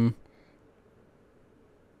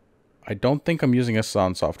 I don't think I'm using a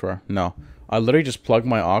sound software. No. I literally just plug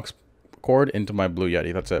my aux cord into my Blue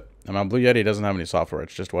Yeti. That's it. And my Blue Yeti doesn't have any software.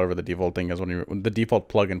 It's just whatever the default thing is when you the default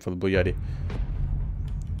plugin for the Blue Yeti.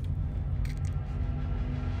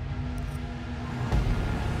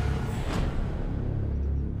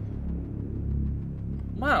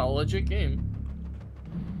 Wow, legit game.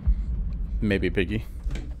 Maybe Piggy.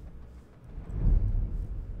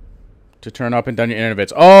 To turn up and down your internet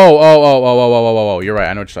bits. Oh. You're right.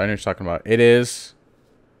 I know what you're talking about. It is.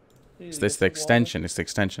 It's the extension. It's the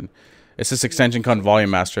extension. It's this extension called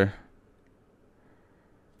Volume Master.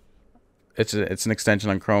 It's an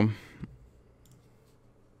extension on Chrome.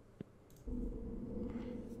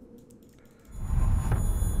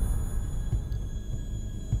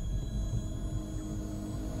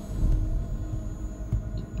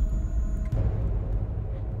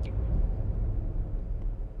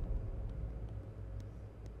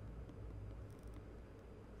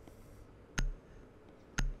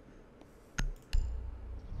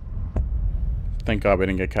 Thank God we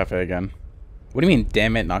didn't get cafe again. What do you mean,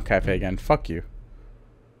 damn it, not cafe again? Fuck you.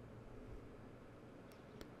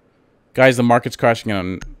 Guys, the market's crashing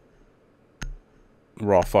and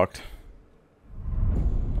we're all fucked.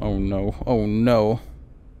 Oh no. Oh no.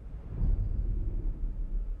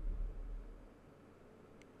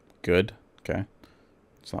 Good. Okay.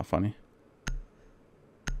 It's not funny.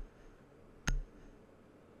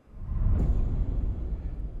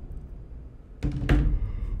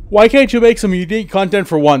 Why can't you make some unique content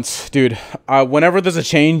for once, dude? Whenever there's a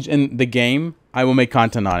change in the game, I will make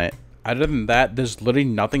content on it. Other than that, there's literally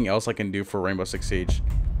nothing else I can do for Rainbow Six Siege.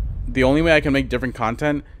 The only way I can make different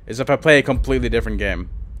content is if I play a completely different game.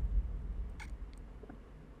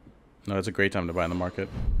 No, it's a great time to buy in the market.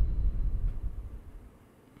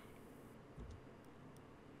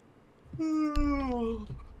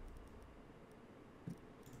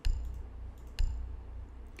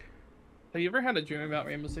 Have you ever had a dream about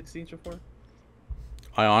Rainbow Six Siege before?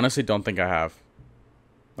 I honestly don't think I have.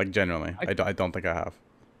 Like, genuinely. I don't think I have.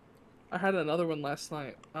 I had another one last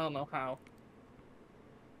night. I don't know how.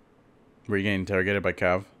 Were you getting interrogated by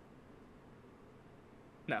Cav?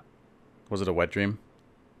 No. Was it a wet dream?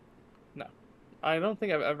 No. I don't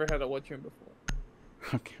think I've ever had a wet dream before.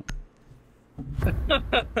 Okay.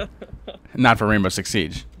 Not for Rainbow Six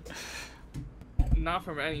Siege. Not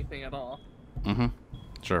from anything at all. Mm-hmm.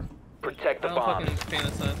 Sure. Protect the bomb. I don't fucking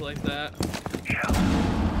fantasize like that.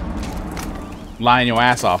 Lying your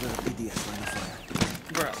ass off.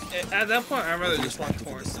 Bro, at that point, I'd rather just watch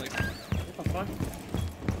porn. Like, what the fuck?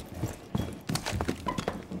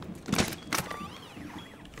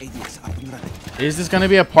 Is this gonna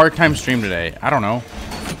be a part-time stream today? I don't know.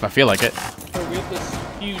 If I feel like it. So we had this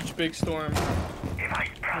huge big storm. It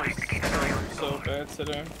was so bad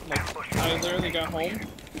today. Like, I literally got home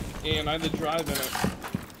and I had to drive in it.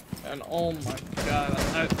 And oh my god,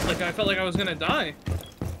 I felt like I was gonna die.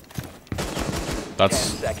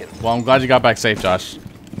 That's... Well, I'm glad you got back safe, Josh. Yeah,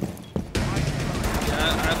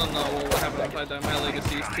 I don't know what would happen if I die. My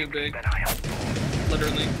legacy is too big.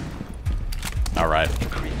 Literally. Alright.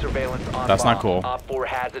 Surveillance on That's bomb. not cool. Op 4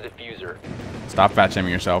 has a diffuser. Stop fat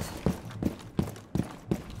shaming yourself.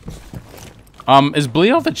 Is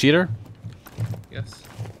Bleedo the cheater? Yes.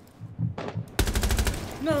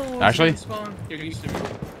 No. Actually? You're used to me.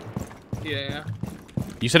 Yeah.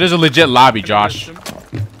 You said there's a legit lobby, Josh.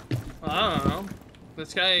 I don't know.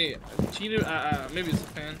 This guy cheated. Maybe he's a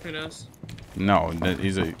fan. Who knows? No,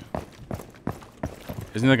 he's a...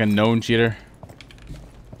 Isn't he like a known cheater?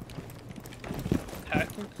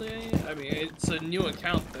 Technically, I mean, it's a new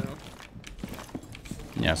account though.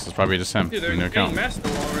 Yes, it's probably just him. Dude, they're new account. master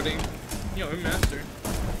already. Yo, we're master.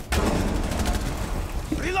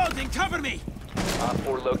 Reloading, cover me! Op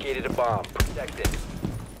 4 located a bomb. Protect it.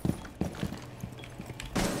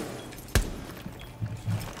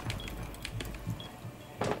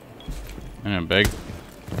 Yeah, big. I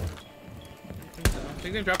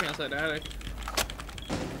think they're dropping outside the attic.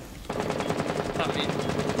 Top me.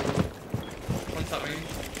 One top me.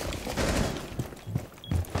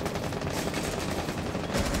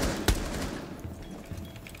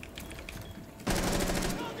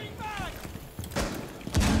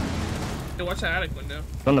 watch the attic window.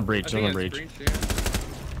 It's on the breach. It's on the breach. Yeah.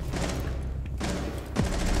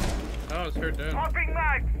 Oh, it's her dude.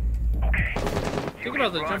 Think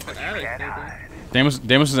about the jump in attic, maybe.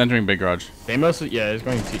 Deimos is entering big garage. Deimos, yeah, he's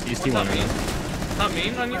going to East T1 right now. Not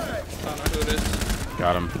mean on you? I don't know who it is.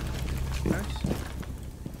 Got him. Nice.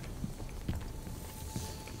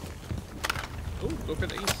 Ooh, go for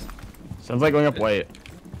the east. Sounds like going up white.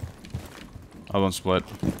 Other one split.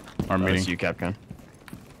 Our meeting. That's you, Capcom.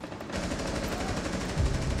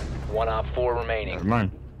 1 op 4 remaining. Never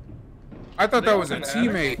mind. I thought that was a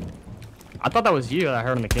teammate. I thought that was you. I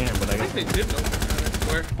heard on the cam, but I guess they did know.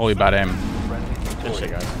 Holy bad aim. Good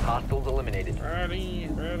shit, guys. Hostiles eliminated. Ready.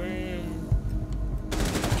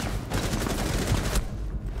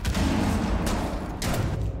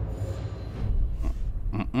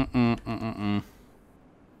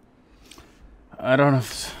 I don't know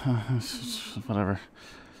if whatever.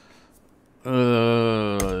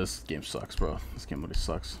 This game sucks, bro. This game really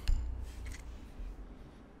sucks.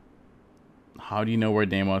 How do you know where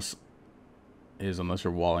Deimos is unless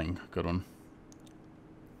you're walling? Good one.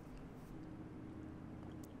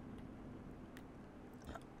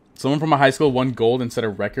 Someone from my high school won gold instead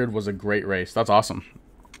of record. Was a great race. That's awesome.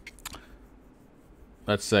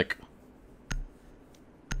 That's sick.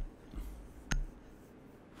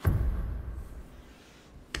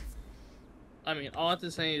 I mean, all I have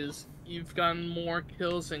to say is you've gotten more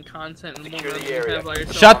kills and content and more than you have by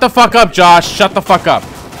yourself. Shut the fuck up, Josh. Shut the fuck up.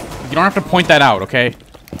 You don't have to point that out, okay?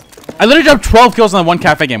 I literally dropped 12 kills in that one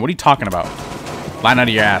cafe game. What are you talking about? Lying out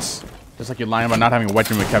of your ass. Just like you're lying about not having a wet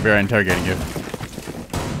dream with Caveira interrogating you.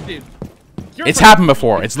 Dude, it's happened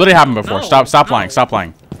before. It's literally happened before. No, Stop lying. Stop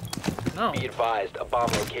lying. No. Be advised, a bomb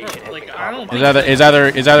location has been compromised.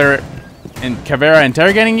 Is either in Caveira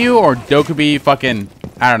interrogating you or Dokubi fucking,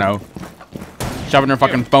 I don't know, shoving her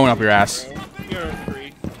fucking phone up your ass. You're a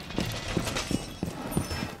freak.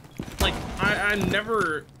 Like, I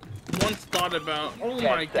never once thought about, oh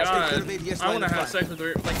my god, I want to have sex with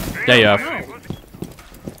her. Like, Yeah, you have. no.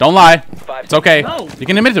 Don't lie. It's okay. No. You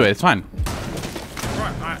can admit to it. It's fine.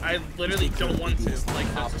 I literally don't want to. Like,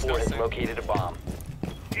 that's Op 4 has disgusting. located a bomb.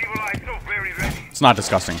 It's not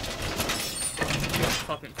disgusting. You're a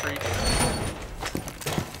fucking freak.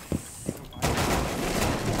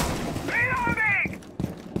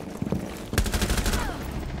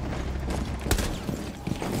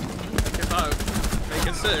 Make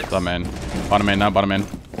it 6. Bottom in. Bottom in, not bottom in.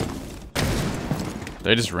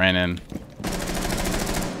 They just ran in.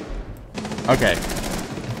 Okay.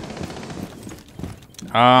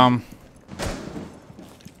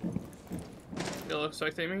 You'll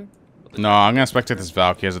spectate me? No, I'm gonna spectate this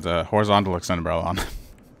Valk. He has the horizontal extended barrel on.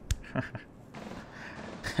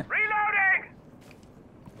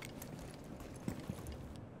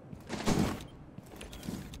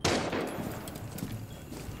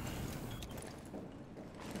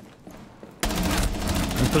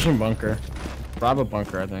 I'm pushing bunker. Bravo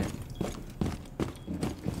bunker, I think.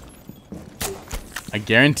 I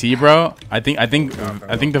guarantee, bro. I think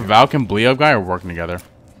the Valk and Bleo guy are working together,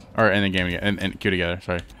 or in the game again, and Q together.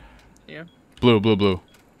 Sorry. Yeah. Blue.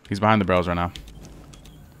 He's behind the barrels right now.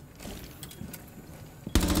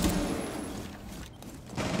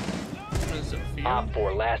 Op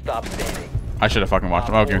 4, last stop standing. I should have fucking watched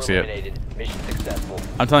him. Oh, I can see it. Eliminated. Mission successful.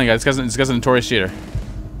 I'm telling you guys, this guy's a notorious cheater.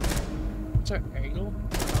 What's our angle?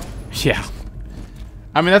 Yeah.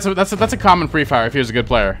 I mean, that's a common free fire if he was a good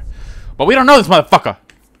player. But we don't know this motherfucker.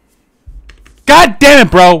 God damn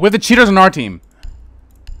it, bro. We're the cheaters on our team.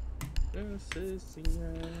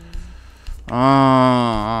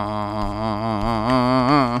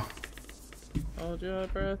 Hold your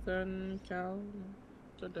breath and count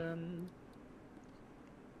to 10.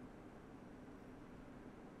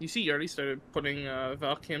 You see, he already started putting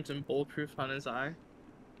Valcams and bulletproof on his eye.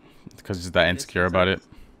 Because he's that insecure about it.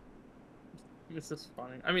 It's just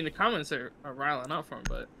funny. I mean, the comments are riling up for him,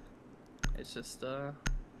 but it's just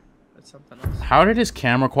it's something else. How did his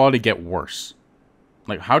camera quality get worse?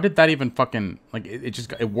 Like, how did that even fucking like it just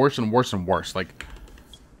got worse and worse and worse? Like,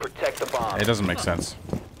 protect the bomb. It doesn't make sense.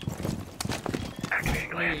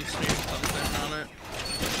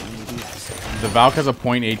 The Valk has a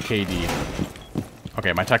 0.8 KD.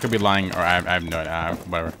 Okay, my tech could be lying, or I have no idea.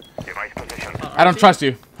 Whatever. I don't trust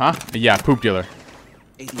you, huh? Yeah, poop dealer.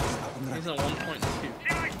 He's at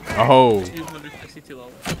 1.2. Oh. 262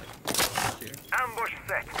 level. Ambush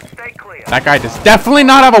set. Stay clear. That guy does definitely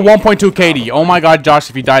not have a 1.2 KD. Oh my god, Josh,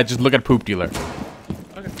 if he died, just look at poop dealer.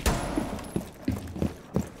 Okay.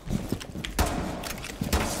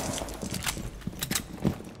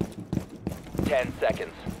 Ten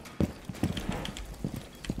seconds.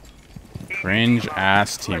 Cringe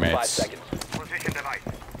ass teammates. 5 seconds.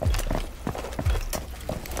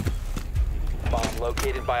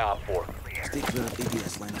 located by Op 4. Stay clear of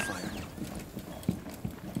ABS line of fire.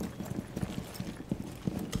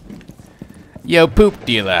 Yo, poop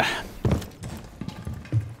dealer.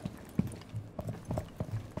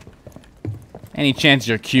 Any chance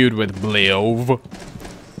you're queued with Bleove?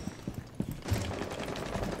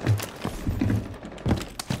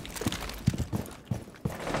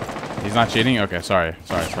 He's not cheating? Okay, sorry.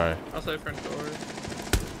 Outside front door.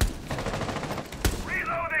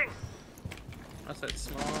 Reloading. Outside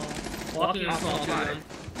small. Walking in small too.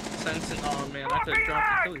 Sensing. Oh man, I could have dropped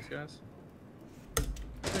to kill these guys.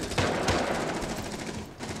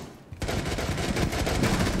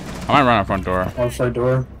 I might run out front door. Outside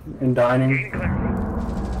door. In dining.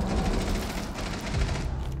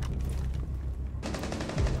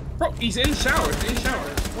 Bro, he's in showers.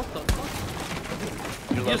 What the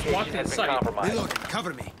fuck? He just walked inside. Reload.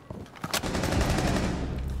 Cover me.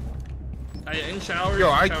 In showers.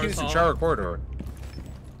 Yo, IQ's in shower corridor.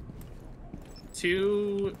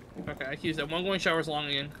 2. Okay, IQ's at 1 going showers long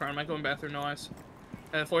again. Karn might go in bathroom, no eyes.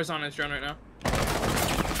 And 4's on his drone right now.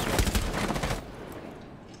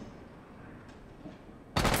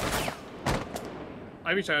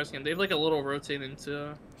 Ivy showers again. They have like a little rotate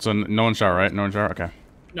into. So no one shower, right? No one shower? Okay.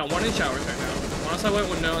 No, 1 in showers right now. 1 outside white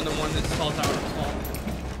window and then 1 that's tall tower. Small.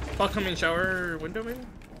 Fuck coming shower window maybe?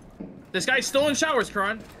 This guy's still in showers,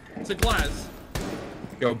 Karan. It's a glass.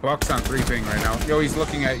 Yo, Buck's on 3 ping right now. Yo, he's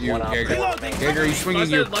looking at you, Jaeger. Jaeger, he's swinging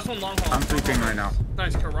you. Left one long haul. I'm 3 ping right now.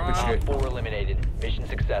 Nice, Karan. Good shit. 4 eliminated. Mission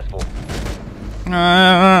successful.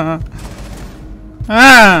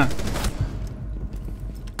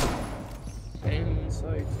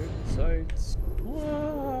 Insights.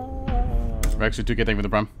 Rex, 2K, thank you for the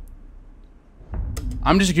prom.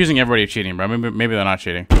 I'm just accusing everybody of cheating, bro. Maybe they're not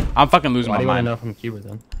cheating. I'm fucking losing my mind. Why do you want to know if I'm Cuba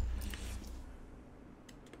then?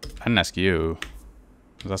 I didn't ask you.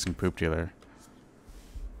 I was asking Poop Dealer.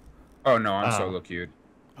 Oh no, I'm solo queued.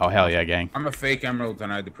 Oh hell yeah, gang. I'm a fake emerald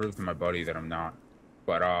and I had to prove to my buddy that I'm not.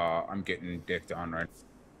 But I'm getting dicked on right.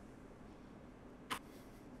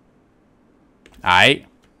 Aight.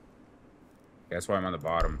 That's why I'm on the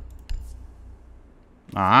bottom.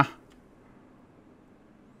 Uh-huh.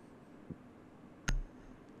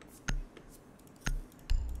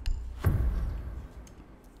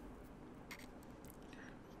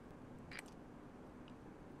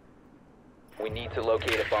 We need to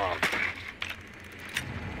locate a bomb.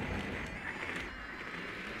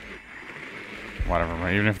 Whatever,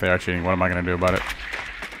 man. Even if they are cheating, what am I gonna do about it?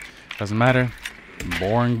 Doesn't matter.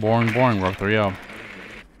 Boring. We're 3-0.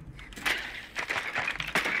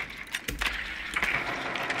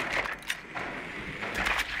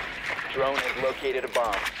 Drone has located a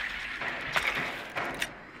bomb.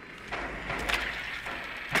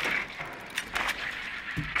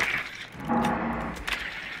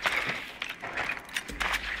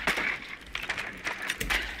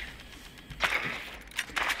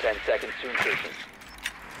 Seconds to insertion.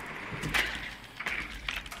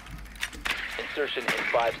 Insertion in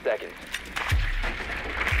 5 seconds.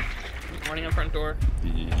 Running up front door.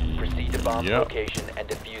 Proceed to bomb location and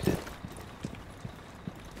defuse it.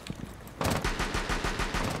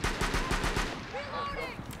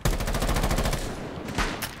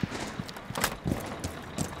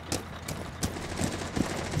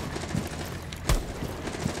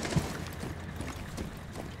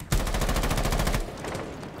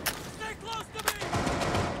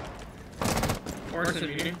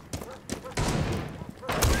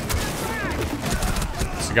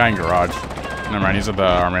 It's the guy in garage. Never mind, he's at the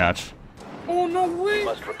armory hatch. Oh no way!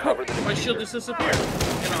 Must recover the my shield just disappeared.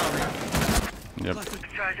 In armory. Yep.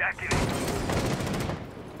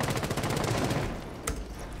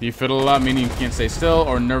 Do you fiddle a lot, meaning you can't stay still,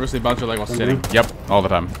 or nervously bounce your leg while sitting? Yep, all the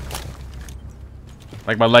time.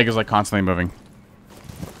 Like my leg is like constantly moving.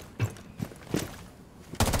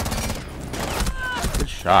 Good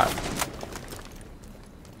shot.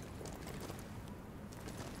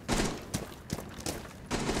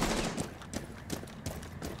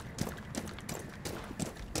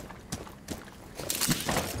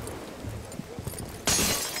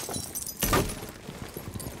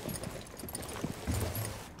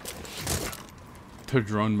 The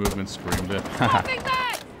drone movement screamed it.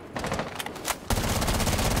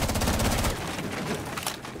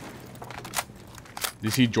 You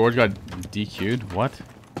see George got DQ'd? What?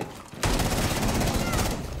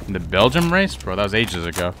 In the Belgium race? Bro, that was ages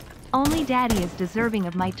ago. Only Daddy is deserving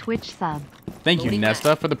of my Twitch sub. Thank you,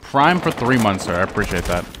 Nesta, for the Prime for 3 months, sir. I appreciate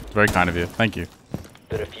that. It's very kind of you. Thank you.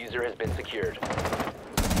 The diffuser has been secured.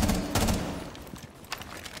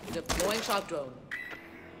 Deploying shock drone.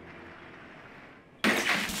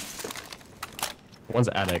 One's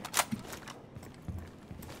attic.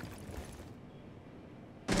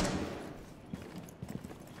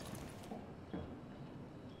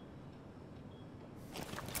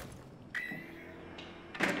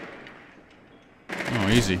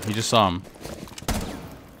 Easy. You just saw him.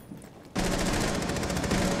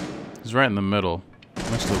 He's right in the middle,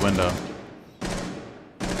 next to the window.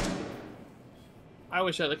 I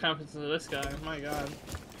wish I had the confidence in this guy. My God.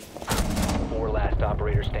 4 last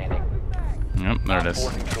operators standing. Yep, there it is.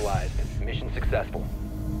 4 neutralized. Mission successful.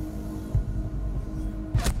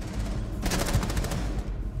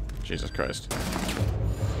 Jesus Christ.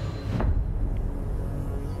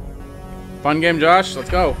 Fun game, Josh.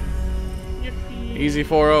 Let's go. Yippee. Easy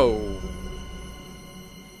 4-0.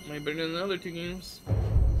 Way better than the other 2 games.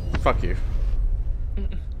 Fuck you.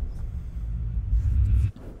 Alright,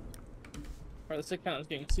 the sick count is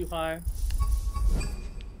getting too high.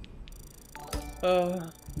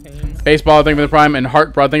 Pain. Baseball, thank you for the prime, and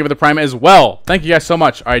Heart Broad, thank you for the prime as well. Thank you guys so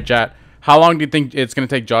much. All right, chat. How long do you think it's gonna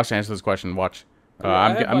take Josh to answer this question? Watch.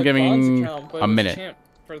 I'm giving a minute. Champ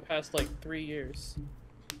for the past like 3 years.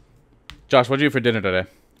 Josh, what'd you do for dinner today?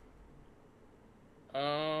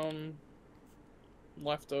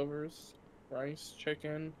 Leftovers, rice,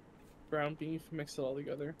 chicken, ground beef, mixed it all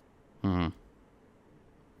together. Mm-hmm.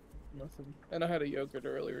 Nothing. And I had a yogurt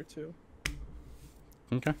earlier too.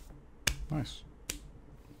 Okay. Nice.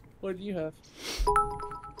 What do you have?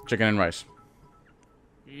 Chicken and rice.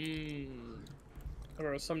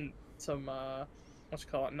 Or some what you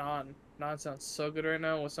call it, naan. Naan sounds so good right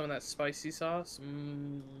now with some of that spicy sauce.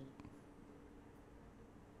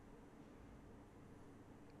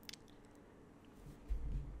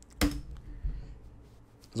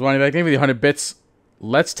 Zwani, thank you for the 100 bits.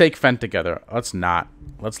 Let's take Fent together. Let's not.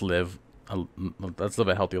 Let's live a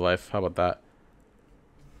healthy life. How about that?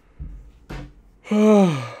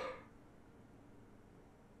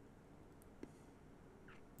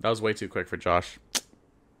 That was way too quick for Josh.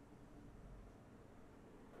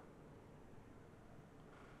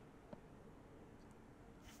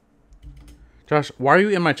 Josh, why are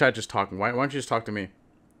you in my chat just talking? Why don't you just talk to me?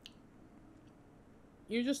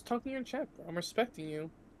 You're just talking in your chat, bro. I'm respecting you.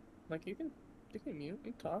 Like, you can mute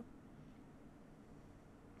and talk.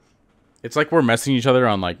 It's like we're messaging each other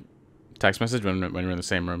on, like, text message when we're in the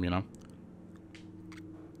same room, you know?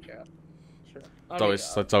 Yeah, sure.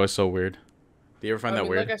 It's always so weird. Do you ever find that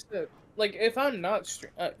weird? Like I said, like, if I'm not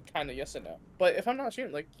kind of yes and no. But if I'm not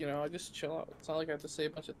streaming, like, you know, I just chill out. It's not like I have to say a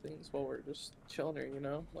bunch of things while we're just chilling here, you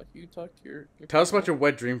know? Like, you talk to your Tell us about your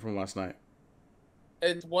wet dream from last night.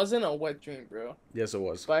 It wasn't a wet dream, bro. Yes, it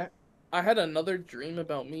was. But I had another dream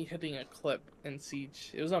about me hitting a clip in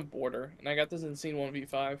Siege. It was on Border, and I got this insane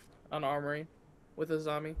 1v5 on Armory with a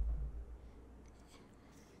zombie.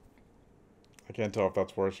 I can't tell if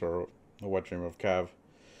that's worse or a wet dream of Cav.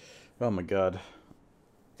 Oh my god.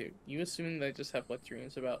 Dude, you assuming that I just have wet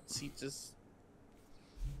dreams about Siege is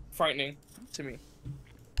frightening to me.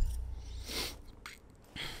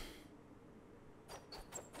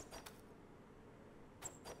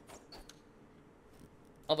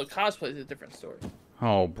 Although cosplay is a different story.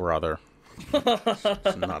 Oh, brother. Should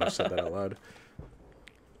not have said that out loud.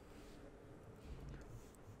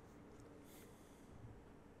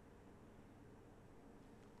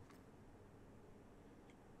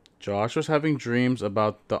 Josh was having dreams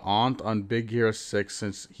about the aunt on Big Hero 6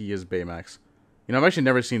 since he is Baymax. You know, I've actually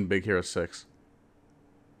never seen Big Hero 6.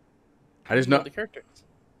 I just know the characters.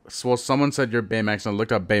 Well, someone said you're Baymax, and I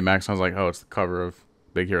looked up Baymax, and I was like, oh, it's the cover of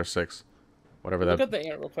Big Hero 6. Whatever that. Look up the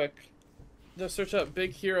ant real quick. Just search up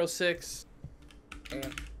Big Hero 6.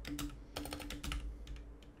 Ant.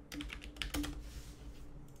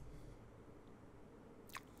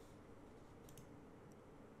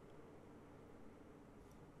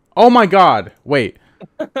 Oh my god! Wait.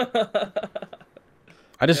 I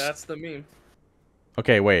just. Yeah, that's the meme.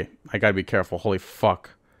 Okay, wait. I gotta be careful. Holy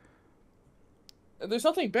fuck. There's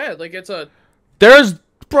nothing bad. Like, it's a. There's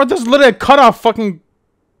literally a cutoff fucking.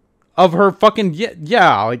 Of her fucking.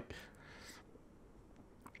 Yeah, like.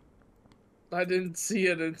 I didn't see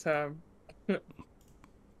it in time.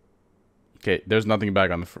 Okay, there's nothing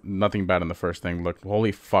bad on nothing bad on the first thing. Look,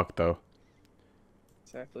 holy fuck though.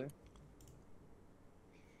 Exactly.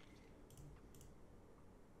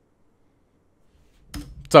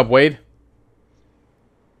 What's up, Wade?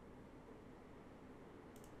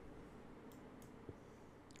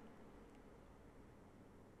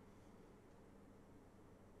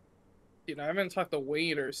 Dude, I haven't talked to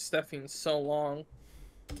Wade or Steffi in so long.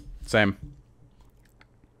 Same.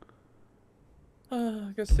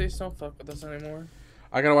 I guess they just don't fuck with us anymore.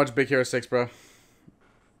 I gotta watch Big Hero 6, bro.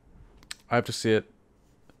 I have to see it.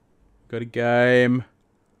 Go to game.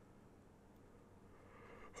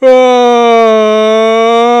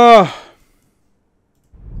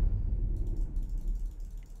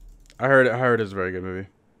 I heard it's a very good movie.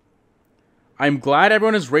 I'm glad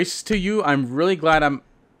everyone is racist to you. I'm really glad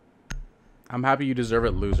I'm happy you deserve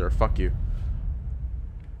it, loser. Fuck you.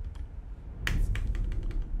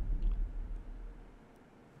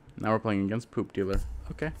 Now we're playing against Poop Dealer.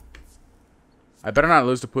 Okay. I better not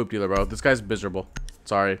lose to Poop Dealer, bro. This guy's miserable.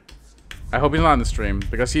 Sorry. I hope he's not on the stream,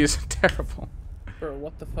 because he is terrible. Bro,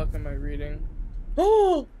 what the fuck am I reading?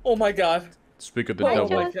 Oh my god. Speak of the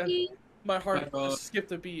devil. My heart just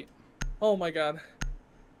skipped a beat. Oh my god.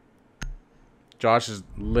 Josh is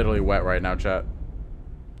literally wet right now, chat.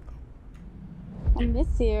 I miss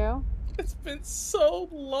you. It's been so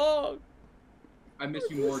long. I miss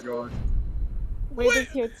you more, George. We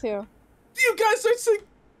miss you too. You guys are sing.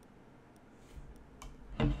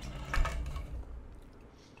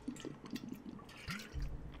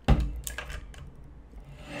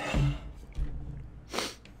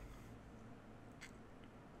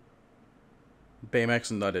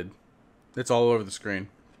 Baymax nutted. It's all over the screen.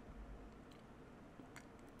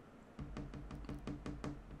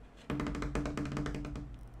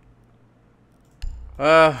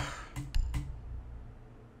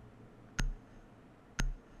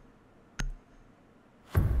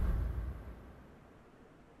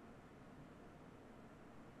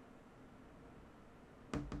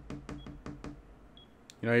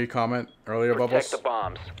 You know your comment earlier, Bubbles? Protect the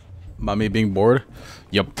bombs. About me being bored?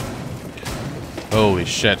 Yep. Holy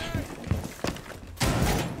shit.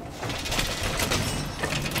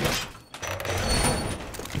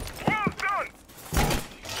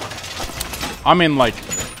 I mean, like,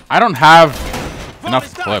 I don't have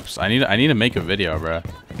enough clips. I need to make a video, bro.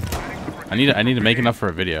 I need to make enough for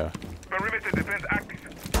a video.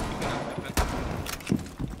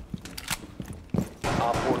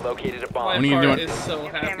 Located a bomb. When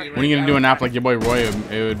are you gonna do an app like your boy Roy?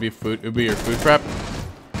 It would be food. It would be your food prep.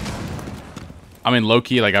 I mean, low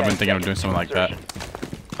key, like I've been thinking of doing something like that,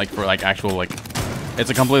 like for like actual like. It's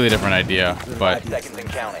a completely different idea, but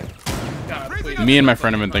me and my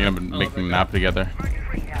friend have been thinking of making an app together.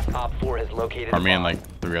 Op 4 has located Or me and like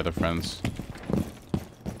 3 other friends.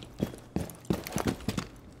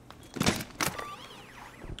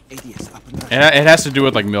 It has to do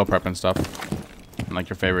with like meal prep and stuff. And like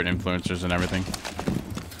your favorite influencers and everything.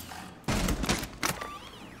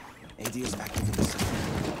 AD is active in the center.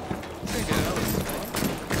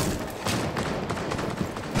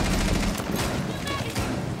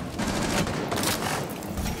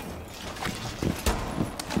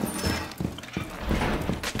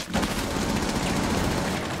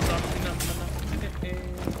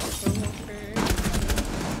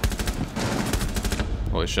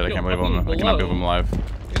 Holy shit, I can't believe I cannot believe I'm alive.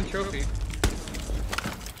 In trophy.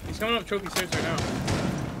 He's coming up trophy stairs right now.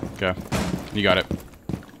 Okay. You got it.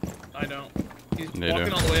 I don't. He's They walking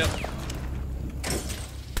do. all the way up.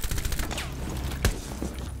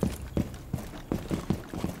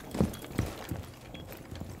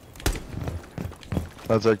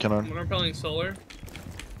 That's it, Kenan. When I'm repelling solar.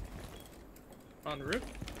 On the roof.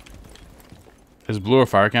 Is blue or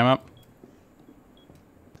fire cam up?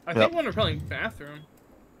 I think when repelling bathroom.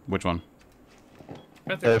 Which one?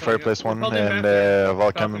 Fireplace one and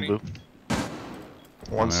wall cam in blue.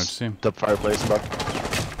 One's the fireplace back.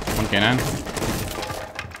 One canine?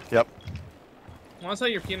 Yep. One's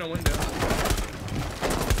out your piano window.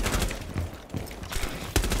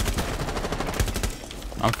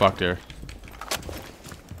 I'm fucked here.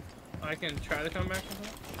 I can try to come back with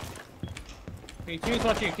that. Hey, team's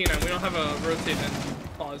watching your Keenan. We don't have a rotate and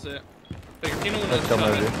closet. So your Keenan window is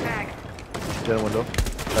coming. Gen window.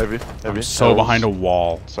 Heavy. I'm so behind a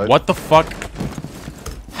wall. What the fuck?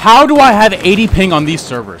 How do I have 80 ping on these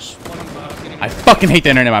servers? I fucking hate the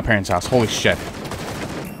internet at my parents' house. Holy shit.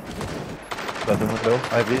 Nothing window.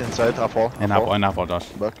 Ivy inside. Apple. And apple, Josh.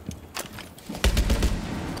 Back.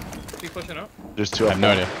 Is he pushing up? There's 2 I have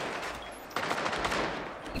no idea.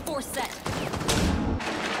 4 set.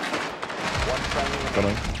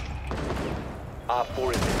 Coming. Op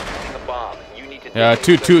 4 is defusing the bomb. You need to Yeah,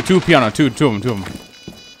 two piano, two of them.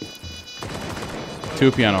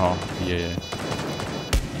 2 piano hall. Yeah.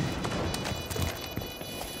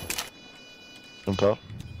 On top.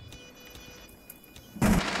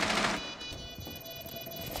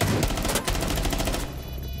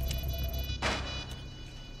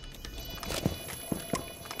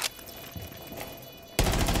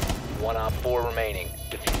 One Op 4 remaining.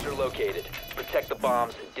 Diffuser located. Protect the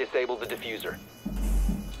bombs. Disable the diffuser.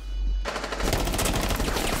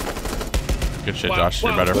 Good shit, Josh.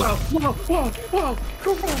 You're better.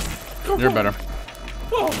 You're better.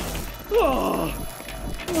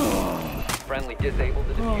 Friendly disabled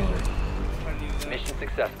the diffuser. Mission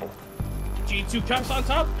successful. G2 caps on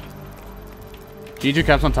top. G2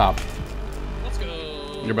 caps on top. Let's go.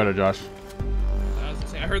 You're better, Josh. I was gonna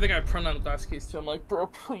say, I heard the guy prone on the glass case too. I'm like, bro,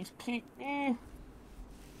 please peek me.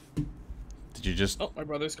 Did you just... Oh, my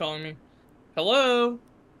brother's calling me. Hello?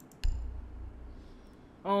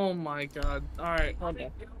 Oh my god. Alright, hold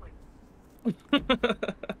on.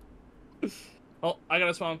 Oh, I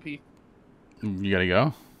gotta spawn pee. You gotta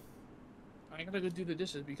go? I gotta go do the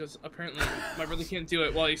dishes because apparently my brother can't do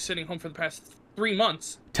it while he's sitting home for the past 3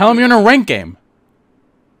 months. Tell him you're in a rank game.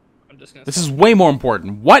 I'm just gonna This is way more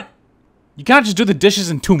important. What? You can't just do the dishes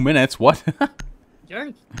in 2 minutes. What?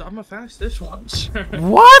 Yeah, I'm a fast dishwasher.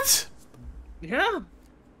 What? Yeah.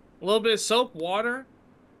 A little bit of soap, water.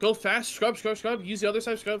 Go fast, scrub, scrub, scrub. Use the other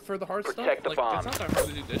side, scrub for the hard stuff. Protect the like, bomb. it's not that hard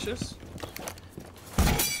to do dishes.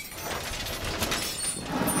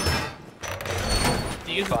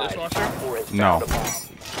 Do you use the dishwasher? No.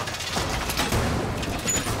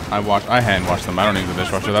 I hand wash them. I don't need the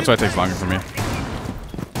dishwasher. That's why it takes longer for me.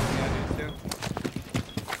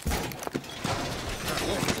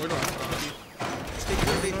 Stay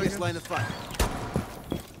clear of this line of fire.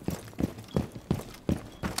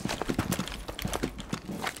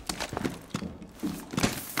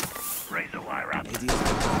 Raise the wire up.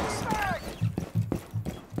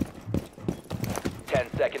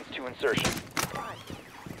 10 seconds to insertion.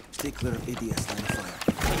 Stay clear of ADS line of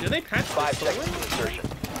fire. Wait, did they patch 5 seconds to insertion.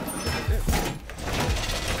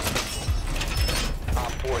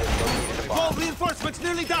 Op 4 has located a bomb. Reinforcements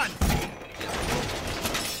nearly done.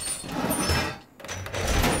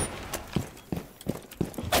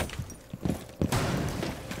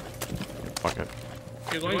 Fuck it.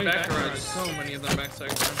 You're going back garage. So many of them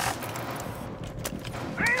backside.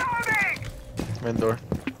 Main door.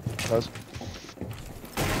 Close.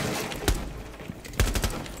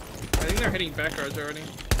 I think they're hitting back guards already.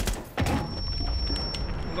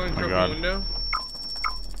 I'm going through the window.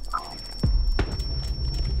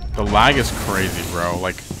 The lag is crazy, bro.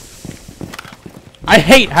 Like, I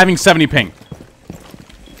hate having 70 ping.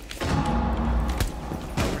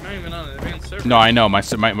 We're not even on an advanced server. No, I know. My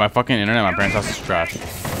fucking internet at my parents' house is trash.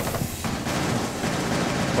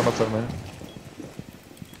 One outside, man.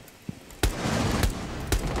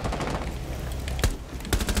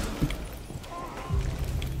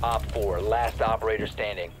 Op 4, last operator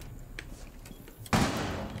standing.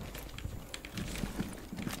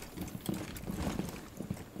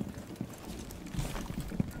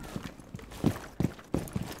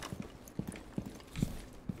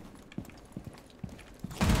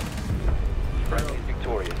 Friendly is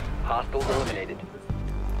victorious. Hostiles eliminated.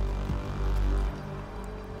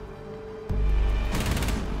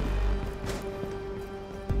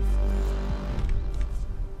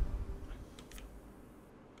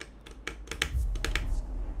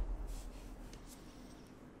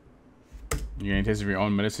 You gonna taste of your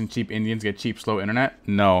own medicine? Cheap Indians get cheap, slow internet?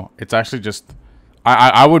 No, it's actually just...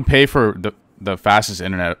 I would pay for the fastest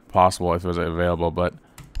internet possible if it was available, but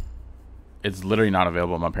it's literally not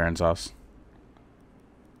available at my parents' house.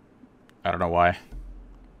 I don't know why.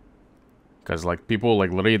 Because, like, people,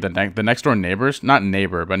 like, literally the next door neighbors, not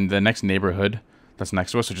neighbor, but the next neighborhood that's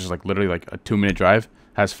next to us, which is, like, literally, like, a 2-minute drive,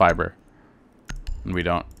 has fiber. And we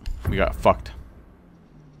don't. We got fucked.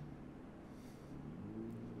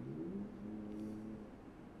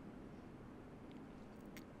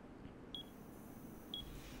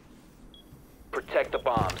 Protect the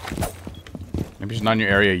bombs. Maybe it's not in your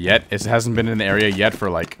area yet. It hasn't been in the area yet for,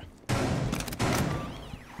 like,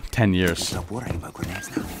 10 years. Stop worrying about grenades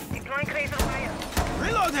now. Deploying razor wire.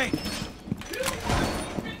 Reloading!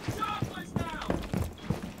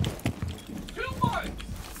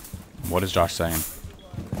 What is Josh saying?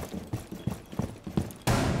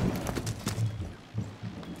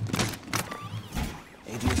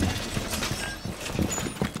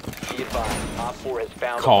 Be advised, Op 4 has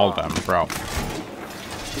found Call a bomb. them, bro.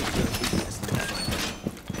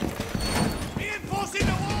 Reinforcing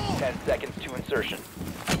the wall! 10 seconds to insertion.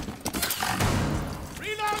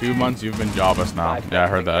 2 months you've been jobless now. Yeah, I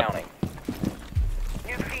heard that. Counting.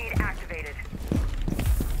 New feed activated.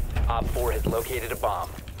 Op 4 has located a bomb.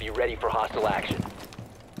 Be ready for hostile action.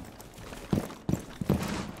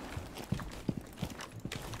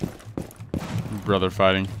 Brother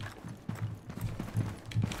fighting.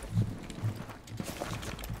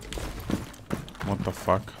 What the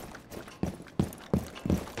fuck?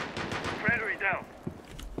 Battery down.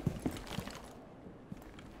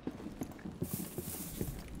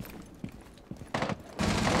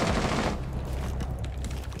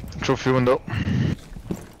 Trophy window.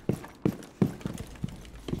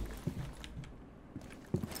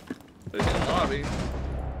 He's in lobby.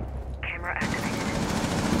 Camera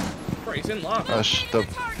activated. Bro, he's in lobby. Ash, the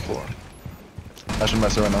floor. Ash and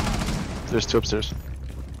Mesa right now. There's 2 upstairs.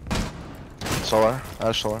 solar.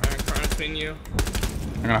 Solar. Alright, Crown between you.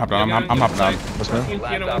 I'm gonna hop down. I'm hopping down. What's that?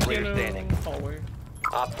 Piano, Last operator piano, standing. hallway.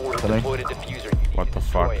 Op 4 has Really? deployed a diffuser. You need What to the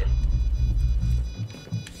destroy fuck? it.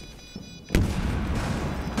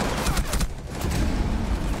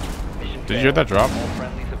 Mission Did you hear that failed. drop? All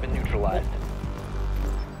friendlies have been neutralized.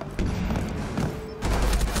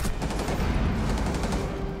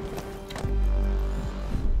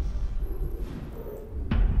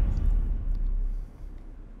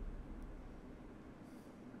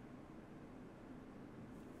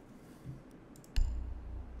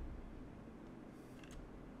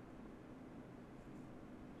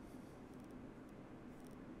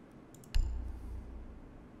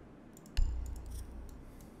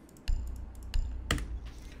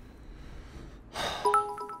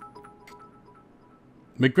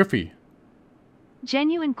 McGriffey.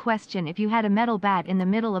 Genuine question: if you had a metal bat in the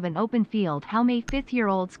middle of an open field, how many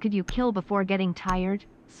 5th-year-olds could you kill before getting tired?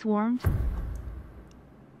 Swarmed?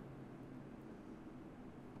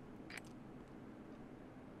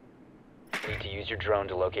 Need to use your drone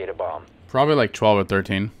to locate a bomb. Probably like 12 or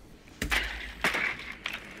 13.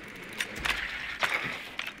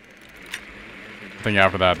 I think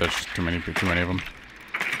after that, there's just too many of them.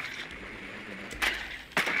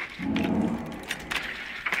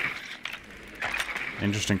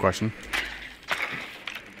 Interesting question.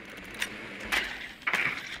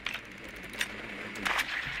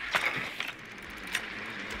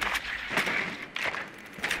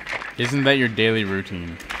 Isn't that your daily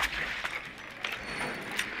routine?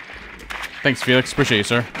 Thanks, Felix. Appreciate you,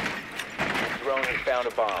 sir. Drone has found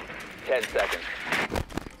a bomb. 10 seconds.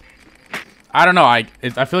 I don't know. I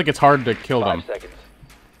feel like it's hard to kill 5 them. seconds.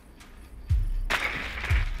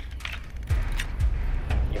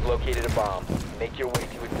 You've located a bomb. Make your way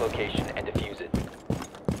to its location and defuse it.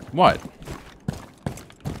 What?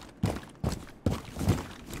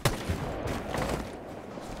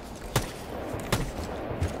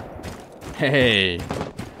 Hey.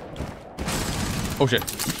 Oh shit.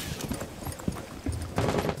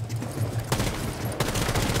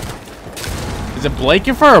 Is it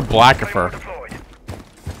Blakeifer or Blackifer?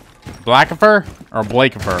 Blackifer or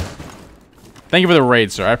Blakeifer? Thank you for the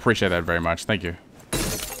raid, sir. I appreciate that very much. Thank you.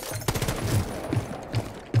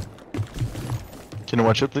 Can you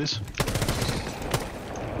watch it, please?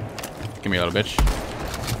 Give me a little bitch.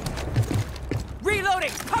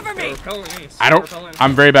 Reloading! Cover me! I don't.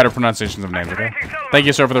 I'm very bad at pronunciations of names. Okay. Thank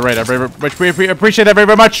you, sir, for the raid. I very much appreciate that very,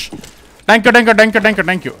 very much. Thank you, thank you, thank you, thank you,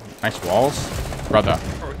 thank you. Nice walls, brother.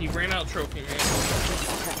 Oh, he ran out trophy, man.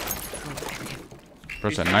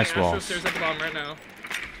 Person, nice walls. Stairs at the bottom right now.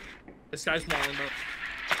 This guy's walling, though.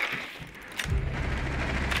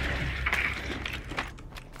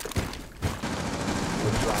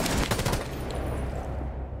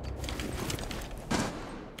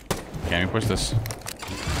 Can we push this?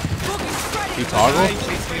 You toggle?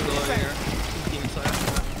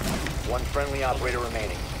 One friendly operator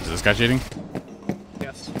remaining. Is this guy cheating?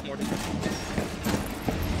 Yes, Morty.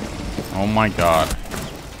 Oh my god.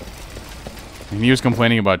 And he was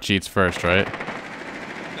complaining about cheats first, right?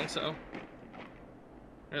 I think so.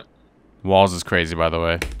 Yep. Walls is crazy, by the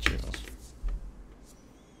way. Jesus.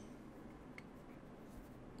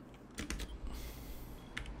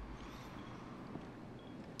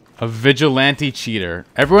 A vigilante cheater.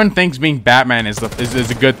 Everyone thinks being Batman is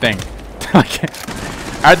a good thing.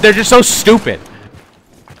 They're just so stupid.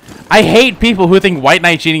 I hate people who think White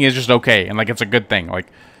Knight cheating is just okay and like it's a good thing. Like.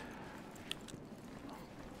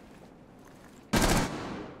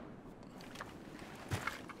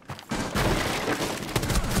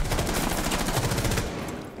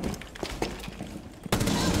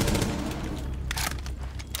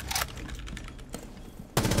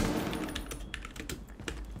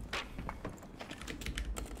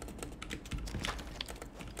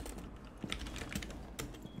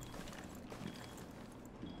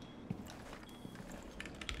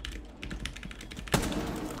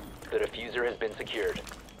 The diffuser has been secured.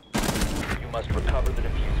 You must recover the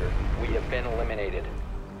diffuser. We have been eliminated.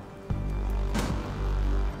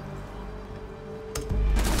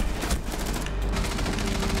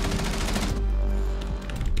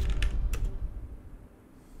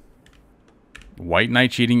 White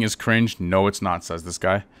Knight cheating is cringe. No, it's not, says this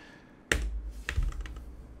guy.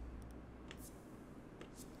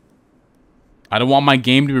 I don't want my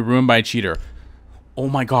game to be ruined by a cheater. Oh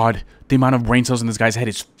my god, the amount of brain cells in this guy's head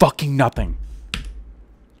is fucking nothing.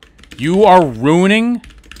 You are ruining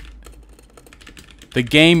the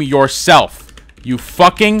game yourself. You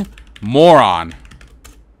fucking moron.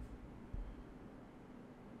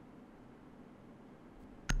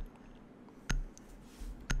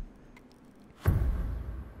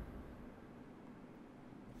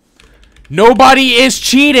 Nobody is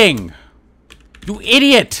cheating! You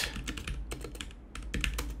idiot!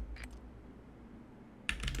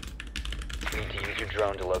 Need to use your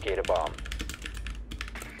drone to locate a bomb.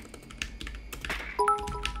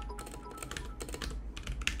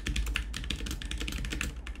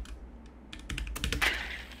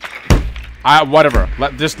 Whatever.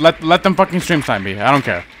 Let them fucking stream time be. I don't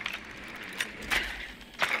care.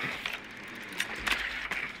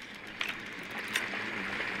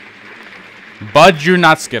 Bud, you're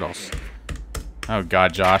not Skittlz. Oh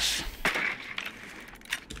god, Josh.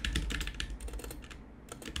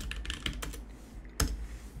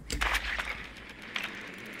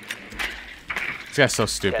 This guy's so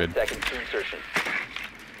stupid. 10 seconds to insertion.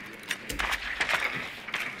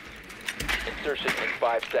 Insertion in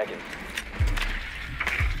 5 seconds.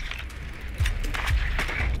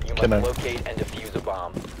 You must locate and defuse a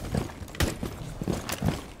bomb.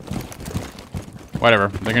 Whatever.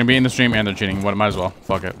 They're gonna be in the stream and they're cheating. What? Might as well.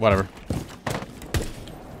 Fuck it. Whatever.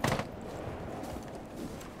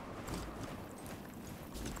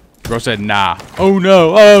 Bro said nah. Oh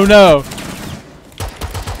no. Oh no.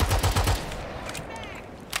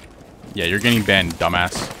 Yeah, you're getting banned,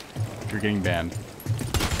 dumbass. You're getting banned.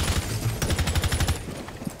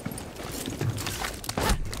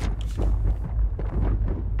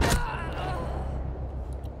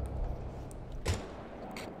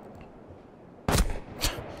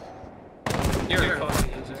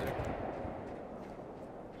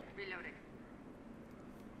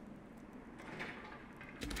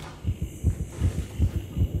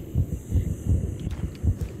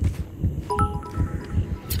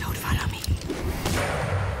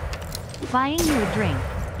 Buying you a drink,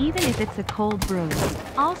 even if it's a cold brew.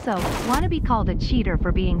 Also, want to be called a cheater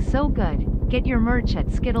for being so good? Get your merch at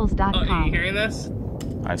Skittlz.com. Oh, are you hearing this?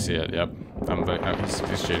 I see it, yep.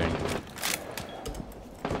 He's cheating.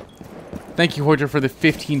 Thank you, Hoyter, for the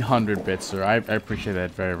 1,500 bits, sir. I appreciate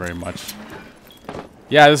that very, very much.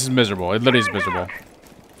 Yeah, this is miserable. It literally is miserable.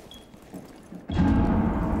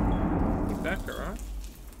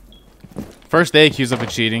 First, they accuse us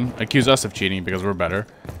of cheating because we're better.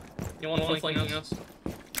 You want to flank us?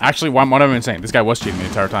 Actually, what have I been saying? This guy was cheating the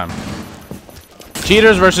entire time.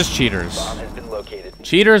 Cheaters versus cheaters. Bomb has been located.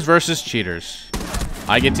 Cheaters versus cheaters.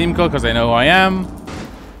 I get team kill because they know who I am.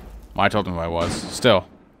 Well, I told them who I was. Still.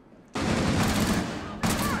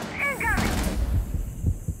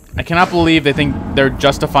 I cannot believe they think they're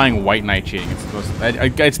justifying White Knight cheating.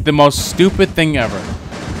 It's the most stupid thing ever.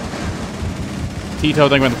 Tito,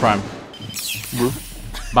 thank you for the prime.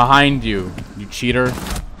 Behind you, you cheater.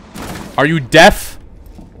 Are you deaf?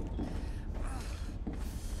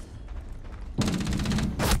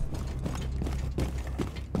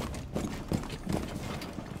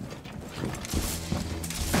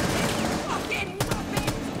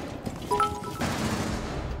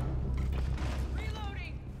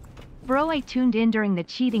 Bro, I tuned in during the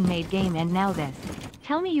cheating made game and now this.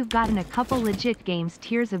 Tell me you've gotten a couple legit games.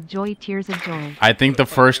 Tears of joy, tears of joy. I think the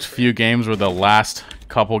first few games were the last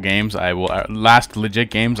couple games last legit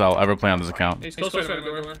games I'll ever play on this account.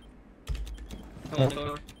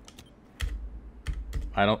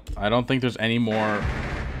 I don't think there's any more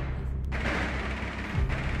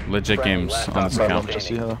legit games on this account.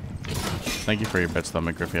 Thank you for your bits though,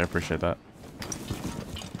 McGriffy. I appreciate that.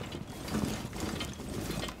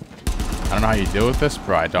 I don't know how you deal with this,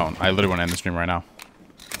 bro. I don't. I literally want to end the stream right now.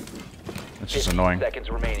 It's just annoying. Seconds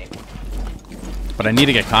remaining. But I need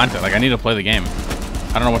to get content. Like I need to play the game.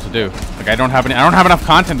 I don't know what to do. Like I don't have enough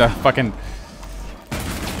content to fucking.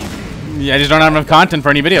 Yeah, I just don't have enough content for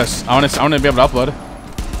any videos. I want to be able to upload.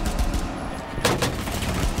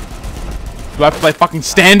 Do I have to play fucking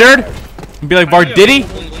standard and be like Bar Diddy?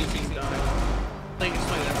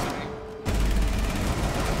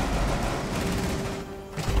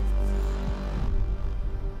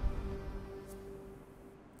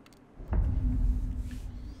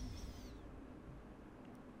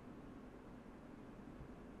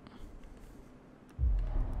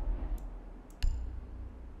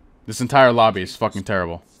 This entire lobby is fucking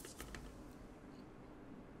terrible.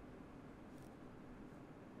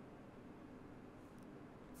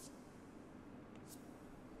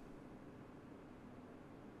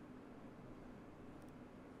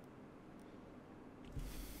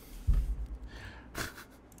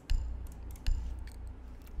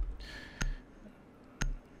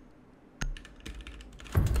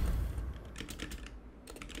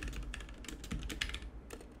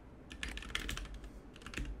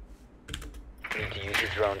 Need to use your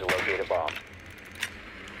drone to locate a bomb.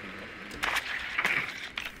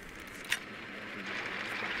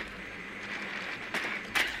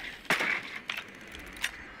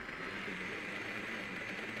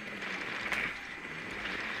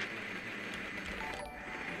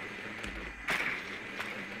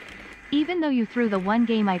 Even though you threw the one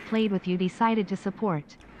game I played with, you decided to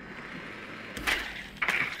support.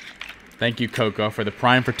 Thank you, Coco, for the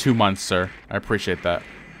Prime for 2 months, sir. I appreciate that.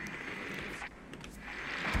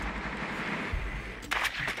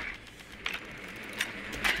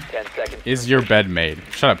 Is your bed made?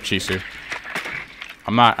 Shut up, Chisu.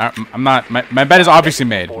 I'm not. My bed is obviously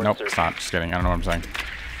made. Nope, it's not. Just kidding. I don't know what I'm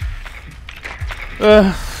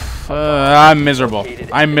saying. I'm miserable.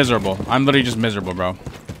 I'm miserable. I'm literally just miserable, bro.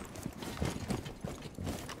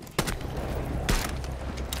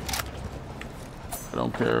 I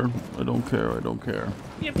don't care. I don't care. I don't care.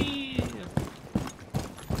 Yippee!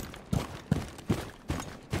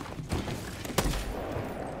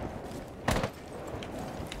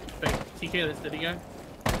 Wait, TK, this did again?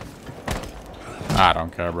 I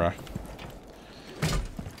don't care, bro.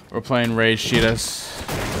 We're playing Rage Cheetahs.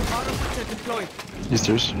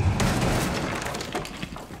 Easters.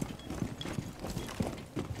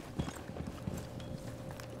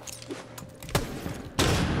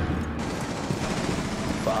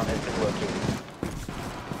 Bomb has been located.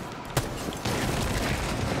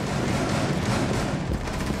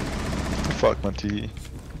 Fuck my TV.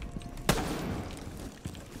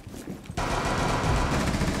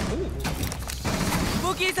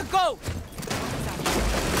 Boogie is a go!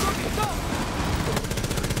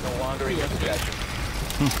 No longer in your possession.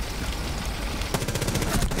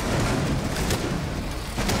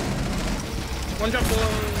 One drop below.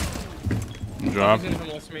 Drop.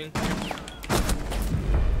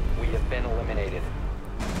 We have been eliminated.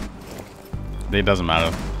 It doesn't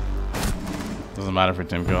matter. Doesn't matter for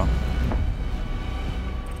team kill.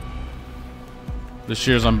 The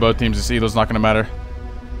shears on both teams. This Elo's not gonna matter.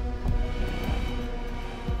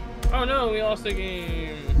 Oh no, we lost the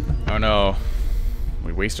game. Oh no.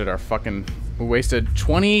 We wasted our fucking... We wasted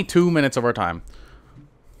 22 minutes of our time.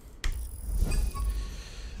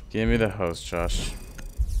 Give me the host, Josh.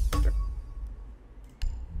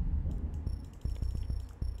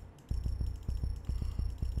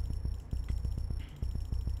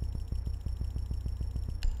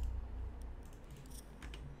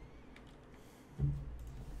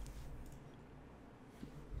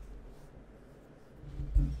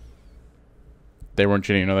 They weren't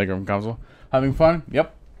cheating another game console. Having fun?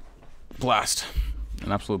 Yep. Blast.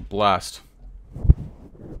 An absolute blast.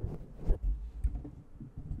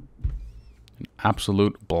 An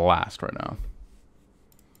absolute blast right now.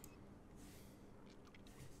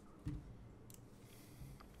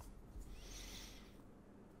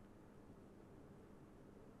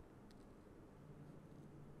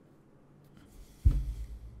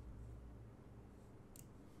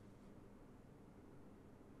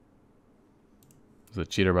 He's a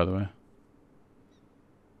cheater, by the way.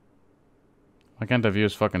 Why can't I view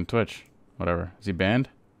his fucking Twitch? Whatever. Is he banned?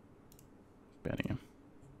 Banning him.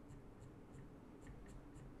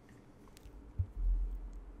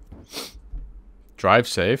 Drive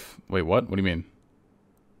safe? Wait, what? What do you mean?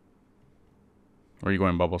 Where are you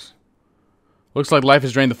going, Bubbles? Looks like life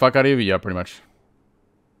has drained the fuck out of you. Yeah, pretty much.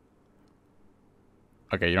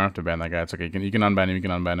 Okay, you don't have to ban that guy. It's okay. You can unban him. You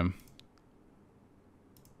can unban him.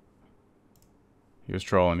 He was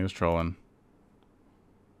trolling. He was trolling.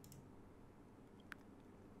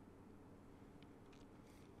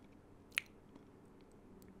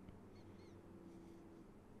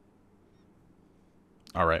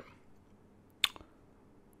 All right.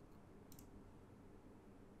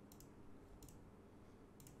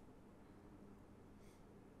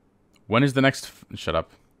 When is the next... Shut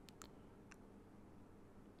up.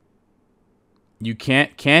 You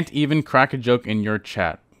can't even crack a joke in your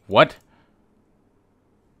chat. What?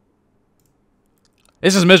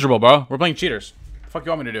 This is miserable, bro. We're playing cheaters. What the fuck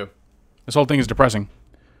you want me to do? This whole thing is depressing.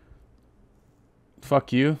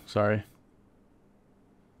 Fuck you. Sorry.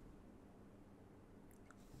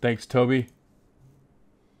 Thanks, Toby.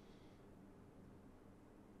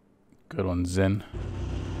 Good one, Zen.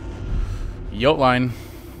 Yote line.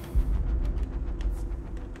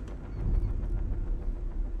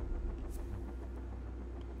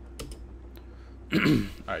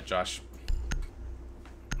 Alright, Josh.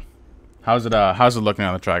 How's it looking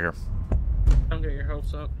on the tracker? Don't get your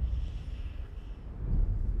hopes up.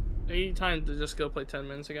 Are you time to just go play 10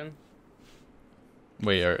 minutes again?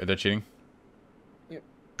 Wait, are they cheating? Yep.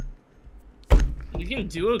 You can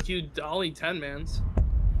duo queue Dolly 10-mans.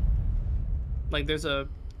 Like there's a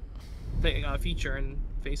thing, feature in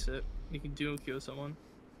Face It. You can duo queue with someone.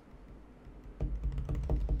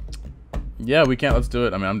 Yeah, we can't. Let's do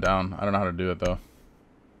it. I mean, I'm down. I don't know how to do it though.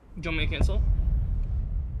 Do you want me to cancel?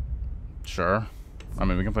 Sure. I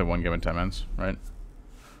mean, we can play one game in 10 minutes, right?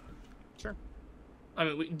 Sure. I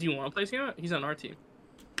mean, do you want to play this game? He's on our team.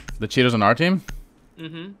 The cheaters on our team?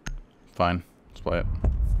 Mm-hmm. Fine. Let's play it.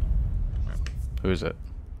 Who is it?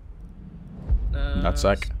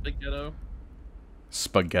 Nutsack. Spaghetto.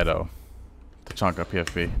 Spaghetto. Tachanka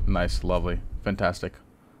PFP. Nice. Lovely. Fantastic.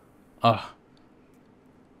 Ah.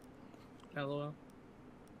 LOL.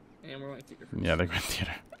 And we're going theater. Yeah, they're going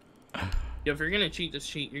theater. Yo, if you're gonna cheat, just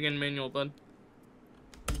cheat. You're getting manual, bud.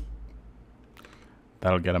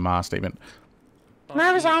 That'll get a ma statement.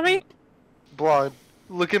 Remember zombie? Blood.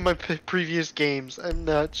 Look at my previous games. I'm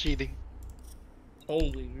not cheating.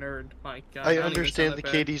 Holy nerd. My god. I don't even understand sound the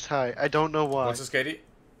that bad. KD's high. I don't know why. What's this KD?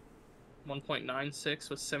 1.96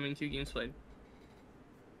 with 72 games played.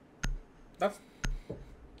 That's...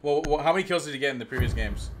 Well, how many kills did he get in the previous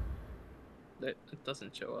games? It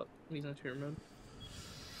doesn't show up. He's on tier mode.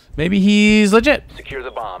 Maybe he's legit. Secure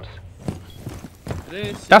the bombs.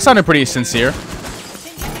 That sounded pretty sincere.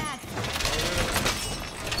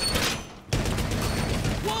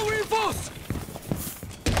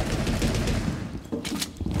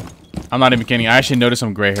 I'm not even kidding. I actually noticed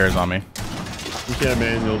some gray hairs on me. You can't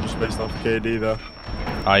manual just based off KD though.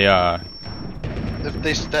 If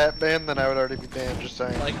they stat ban, then I would already be banned. Just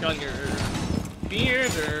saying. Like on your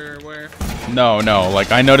beard or where? No.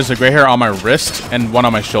 Like I noticed a gray hair on my wrist and one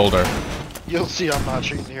on my shoulder. You'll see I'm not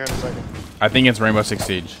cheating here in a second. I think it's Rainbow Six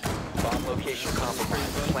Siege. Bomb location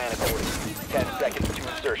compromised. Plan accordingly. 10 seconds to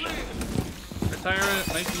insertion.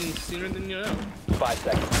 Retirement might be sooner than you know. 5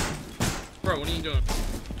 seconds. Bro, what are you doing?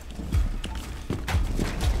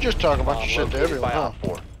 Just talking about your shit to everyone, huh?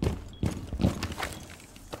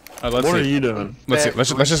 Let's what see. are you doing? Let's see. Let's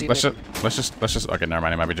just. Okay, never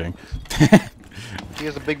mind. It might be Jing. He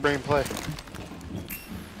has a big brain play.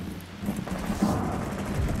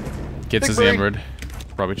 Gets his brain. Ambered.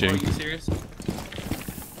 Probably cheating. Are you serious?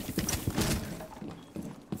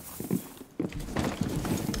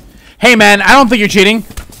 Hey man, I don't think you're cheating.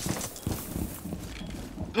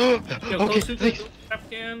 Okay,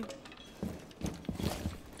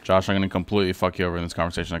 Josh, I'm gonna completely fuck you over in this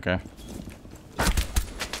conversation, okay?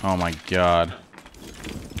 Oh my god.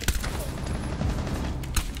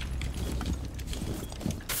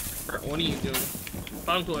 Bro, what are you doing?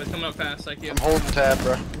 Bomb tool is coming up fast, like you. I'm holding tab,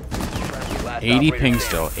 bro. 80 ping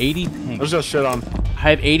still. 80 ping. There's just shit on. I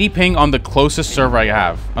had 80 ping on the closest server I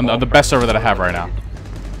have. On the best server that I have right now.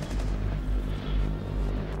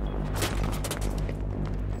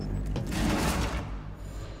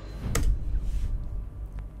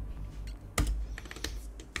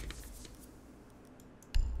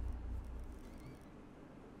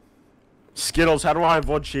 Skittlz, how do I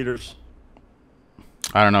avoid cheaters?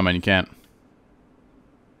 I don't know, man. You can't.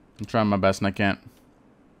 I'm trying my best and I can't.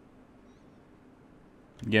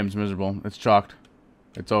 The game's miserable. It's chalked.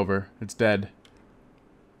 It's over. It's dead.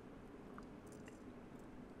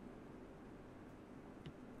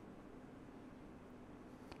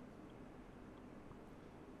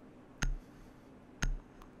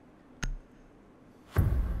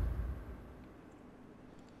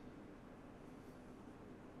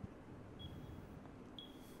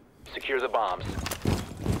 Secure the bombs.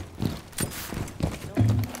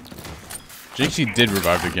 Jinxie did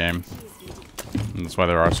revive the game. And that's why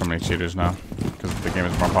there are so many cheaters now. Because the game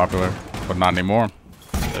is more popular. But not anymore.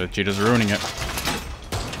 The cheaters are ruining it.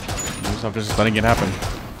 Stop just letting it happen.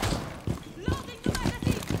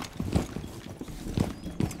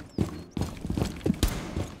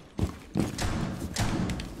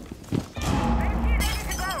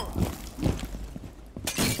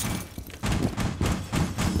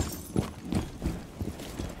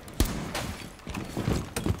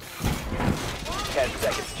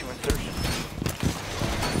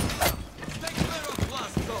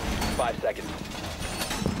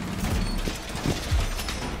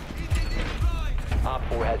 Op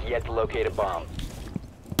 4 has yet to locate a bomb.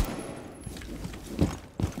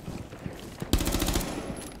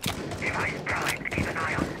 Device primed. Keep an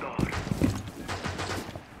eye on stores.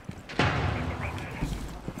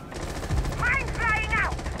 Mine flying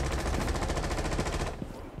out!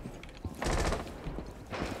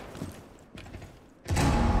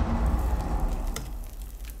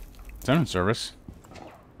 Is that in service?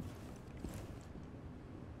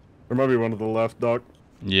 There might be one to the left, Doc.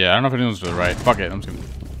 Yeah, I don't know if anyone's to the right. Fuck it, I'm just gonna...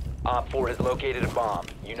 Op 4 has located a bomb.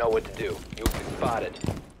 You know what to do. You'll be spotted.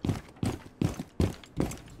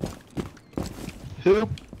 Who?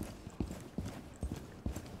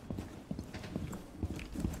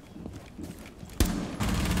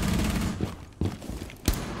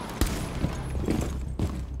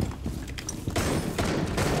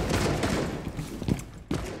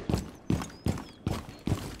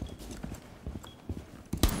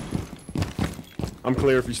 I'm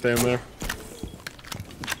clear if you stand there.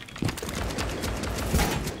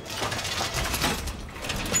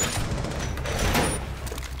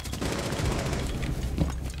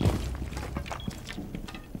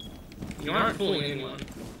 aren't fooling anyone.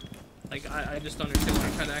 Like, I just don't understand why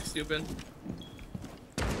I'm trying to act stupid.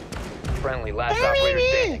 Friendly, last operator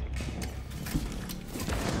standing.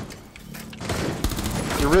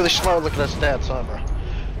 You're really smart looking at stats, huh, bro?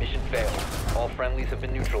 Mission failed. All friendlies have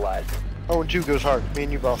been neutralized. Oh, and 2 goes hard. Me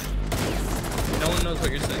and you both. No one knows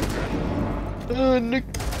what you're saying, bro. Nick.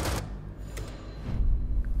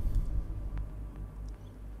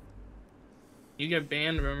 You get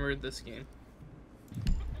banned, remember this game.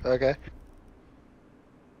 Okay.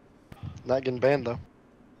 Not getting banned, though.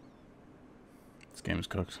 This game is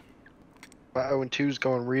cooked. My 0-2's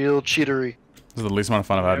going real cheatery. This is the least amount of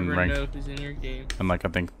fun I've had in ranked. Know who's in your game. In like, I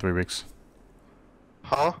think 3 weeks.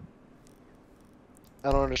 Huh?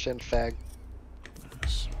 I don't understand fag.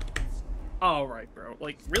 Alright, bro.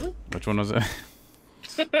 Like, really? Which one was it?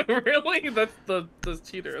 Really? That's the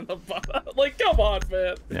cheater in the bottom. Like, come on,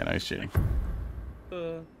 man. Yeah, no, he's cheating.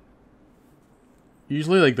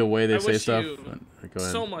 Usually, like, the way they say stuff. You go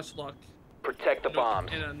ahead. so much luck. Protect the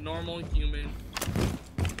bombs. In a normal human.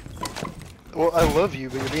 Well, I love you,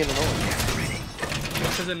 but you're being annoying.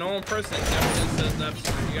 Because a normal person never says that.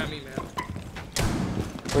 You got me, man.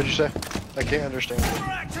 What'd you say? I can't understand.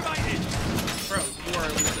 Bro, you are a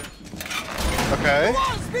loser. Okay.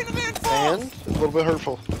 And a little bit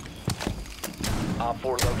hurtful. Op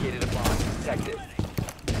 4 located a bomb. Protect it.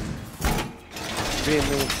 Being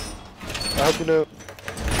mean. I hope you know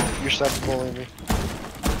you're cyberbullying me.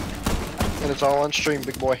 And it's all on stream,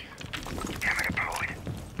 big boy.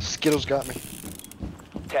 Skittlz got me.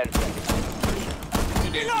 10 seconds.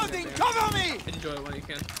 Reloading! Cover me! Enjoy it while you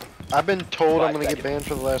can. I've been told I'm gonna get banned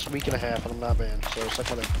for the last week and a half, and I'm not banned, so it's like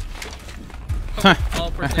whatever.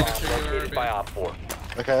 All percentage located by Op 4.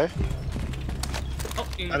 Okay. Oh,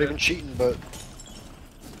 not even cheating, but.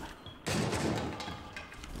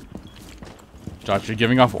 Josh, you're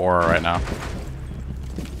giving off aura right now.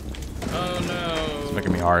 Oh no. It's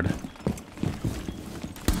making me hard.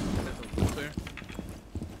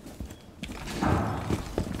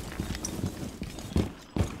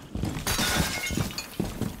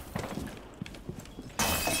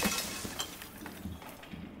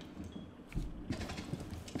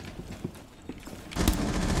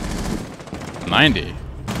 90.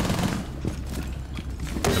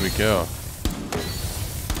 There we go.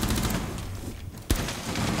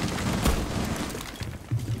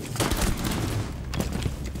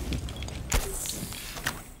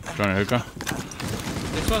 Johnny hookah.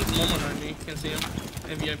 This one's Momo on me. You can see him.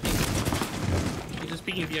 And VIP. He's just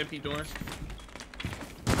peeking VIP door.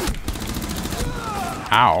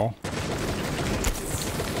 How?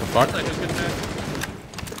 The fuck?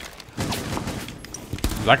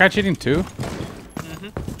 Is that guy cheating too?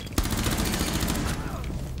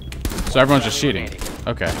 So everyone's just cheating.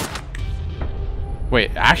 Okay.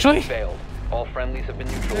 Wait, actually? Failed. All friendlies have been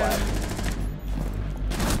neutralized.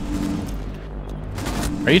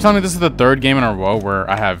 Are you telling me this is the 3rd game in a row where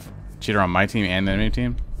I have cheater on my team and the enemy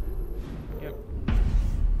team? Yep.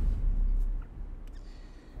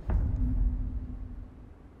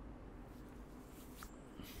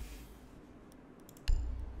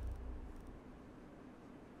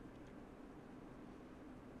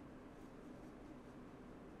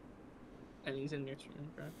 And he's in your stream,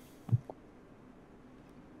 right?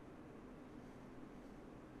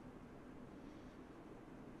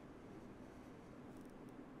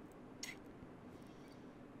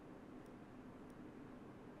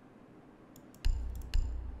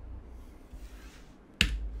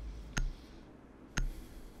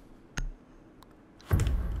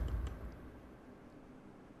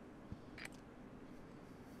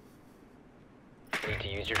 Need to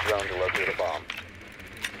use your drone to locate a bomb.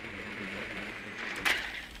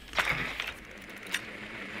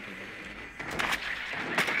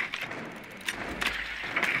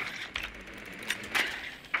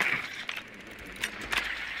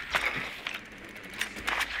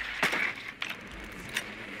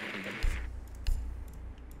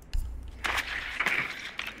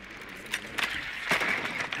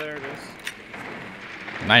 There it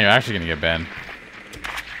is. Now you're actually gonna get banned.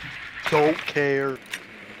 Don't care.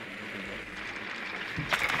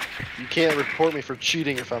 You can't report me for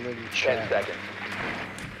cheating if I'm in chat. 10 seconds.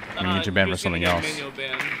 I mean, you get your banned for something else.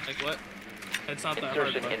 Ban. Like what? It's not that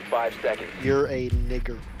Insertion hard. in 5 seconds. You're a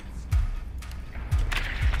nigger.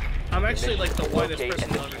 I'm actually like the whitest Locate person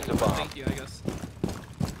and on defuse it. a bomb. Thank you, I guess.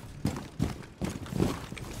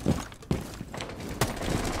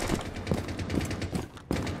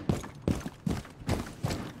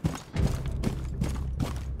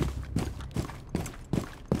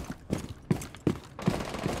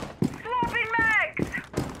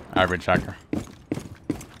 Average hacker.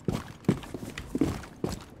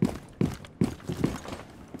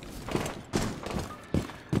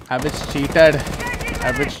 Average cheated.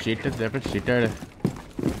 Average cheated. Average cheated.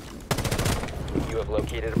 You have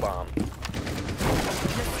located a bomb. Let's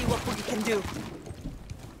see what Boogie can do.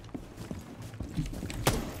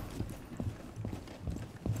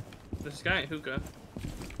 This guy at hookah.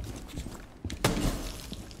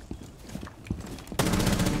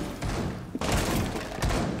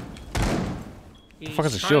 What the fuck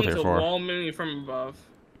is a shield here for? Wall me from above.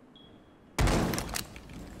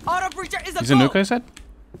 Auto breacher is a He's a nuke, I said?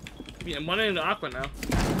 Yeah, I'm running into Aqua now.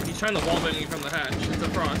 He's trying to wall bang me from the hatch. It's a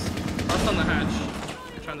frost. Frost on the hatch.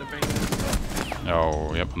 He's trying to bang me.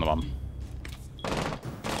 Oh, yep, on the bomb.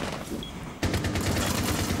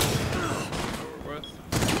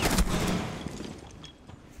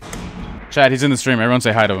 Chad, he's in the stream. Everyone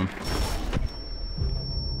say hi to him.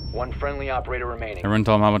 One friendly operator remaining. Everyone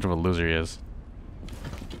tell him how much of a loser he is.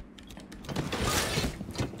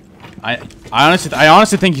 I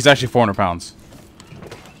honestly think he's actually 400 pounds.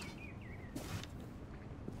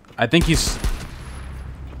 I think he's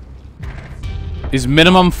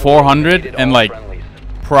minimum 400 and like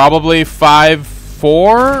probably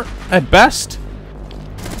 5'4" at best.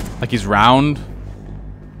 Like he's round.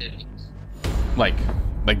 Like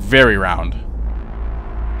very round.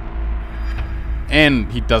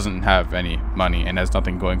 And he doesn't have any money and has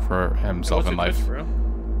nothing going for himself in life.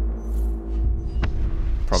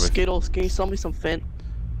 Probably Skittlz, can you sell me some Fint?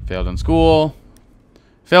 failed in school,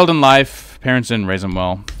 failed in life. Parents didn't raise him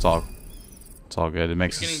well. It's all good. It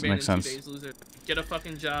makes sense. 2 days, loser. Get a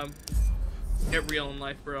fucking job. Get real in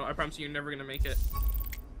life, bro. I promise you, you're never gonna make it.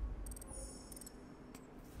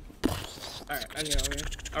 Alright, I know.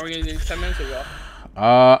 Are we gonna do 10 minutes or go?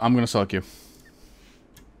 I'm gonna select you.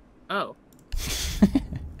 Oh.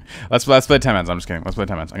 let's play 10 minutes. I'm just kidding. Let's play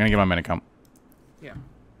 10 minutes. I'm gonna get my minute count. Yeah.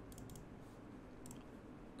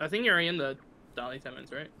 I think you're in the Dolly 10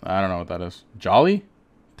 minutes, right? I don't know what that is. Jolly?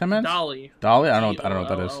 10 minutes? Dolly. Dolly? I don't know what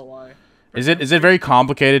that is. Is it very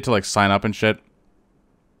complicated to like sign up and shit?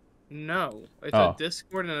 No. It's a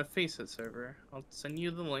Discord and a Faceit server. I'll send you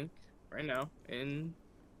the link right now in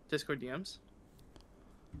Discord DMs.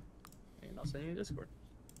 And I'll send you a Discord.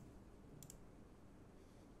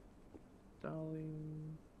 Dolly.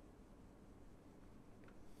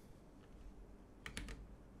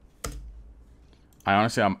 I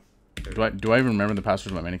honestly, do I even remember the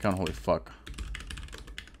password to my main account? Holy fuck.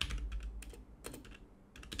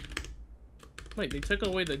 Wait, they took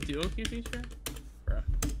away the duo queue feature? Bruh.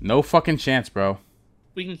 No fucking chance, bro.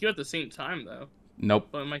 We can queue at the same time, though. Nope.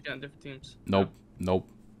 But we might get on different teams. Nope. Nope.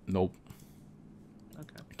 Nope.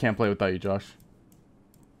 Okay. I can't play without you, Josh.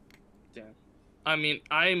 Damn. I mean,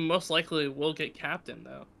 I most likely will get captain,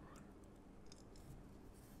 though.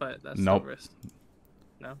 But that's nope. the risk.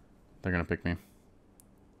 No? They're gonna pick me.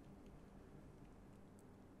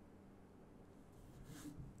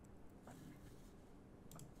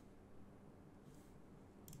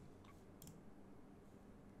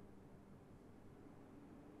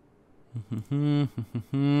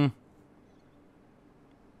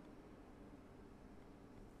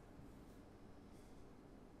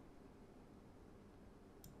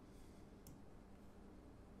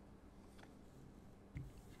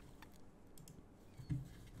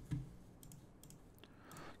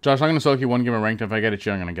 Josh, I'm gonna soak you one game of ranked. If I get it,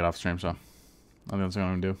 I'm gonna get off stream. So, I think that's what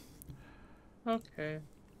I'm gonna do. Okay.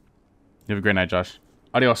 You have a great night, Josh.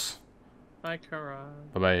 Adios. Bye, Kara.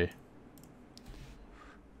 Bye bye.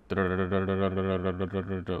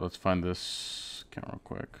 Let's find this camera real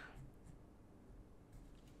quick.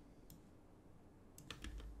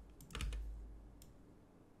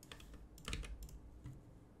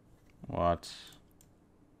 What?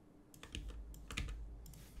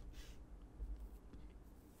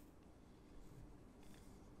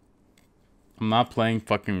 I'm not playing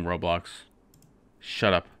fucking Roblox.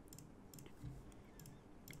 Shut up.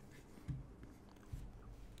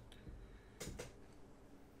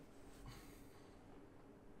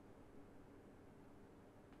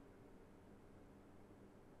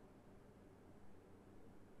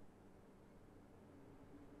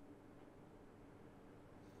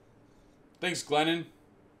 Thanks, Glennon.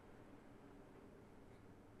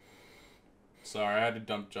 Sorry, I had to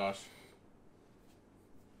dump Josh.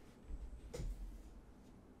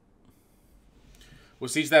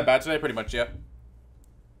 Was Siege that bad today? Pretty much, yeah.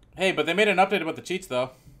 Hey, but they made an update about the cheats, though.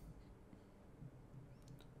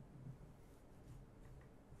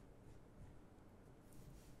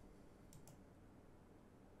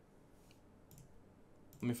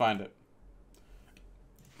 Let me find it.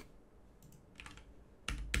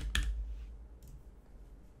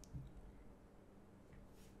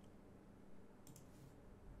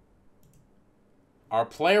 Our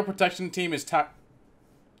player protection team is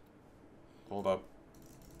Hold up.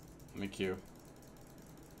 Let me queue.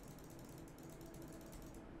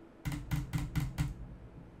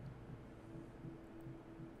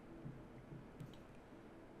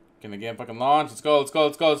 Can the game fucking launch? Let's go, let's go,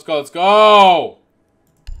 let's go, let's go, let's go!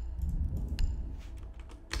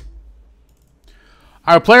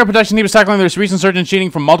 Our player protection team is tackling this recent surge in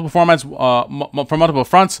cheating from multiple formats, from multiple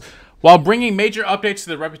fronts, while bringing major updates to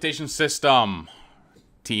the reputation system.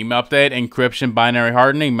 Team update, encryption, binary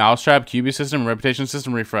hardening, mousetrap, QB system, reputation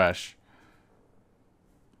system refresh.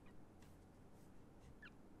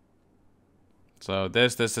 So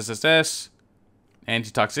this.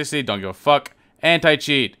 Anti-toxicity, don't give a fuck.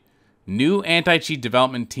 Anti-cheat. New anti-cheat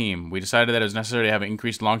development team. We decided that it was necessary to have an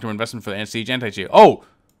increased long-term investment for the Siege anti-cheat. Oh!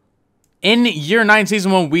 In year 9,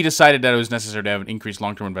 season 1, we decided that it was necessary to have an increased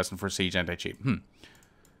long-term investment for Siege anti-cheat.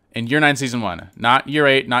 In year 9, season 1. Not year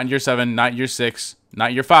 8, not year 7, not year 6,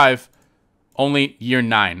 not year 5. Only year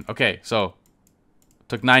 9. Okay, so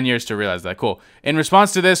took 9 years to realize that. Cool. In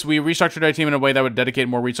response to this, we restructured our team in a way that would dedicate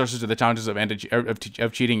more resources to the challenges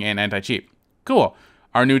of cheating and anti-cheat. Cool.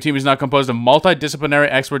 Our new team is now composed of multidisciplinary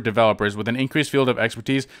expert developers with an increased field of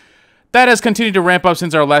expertise that has continued to ramp up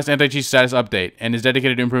since our last anti-cheat status update and is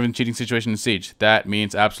dedicated to improving the cheating situation in Siege. That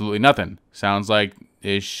means absolutely nothing. Sounds like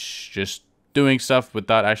it's just doing stuff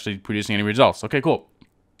without actually producing any results. Okay, cool.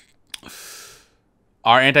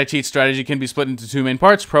 Our anti-cheat strategy can be split into 2 main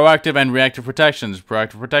parts, proactive and reactive protections.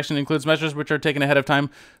 Proactive protection includes measures which are taken ahead of time,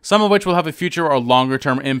 some of which will have a future or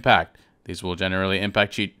longer-term impact. These will generally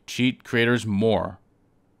impact cheat creators more,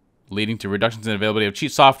 leading to reductions in availability of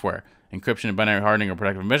cheat software, encryption and binary hardening or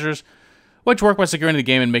protective measures, which work by securing the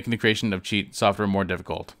game and making the creation of cheat software more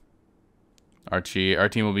difficult. Our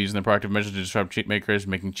team will be using the proactive measures to disrupt cheat makers,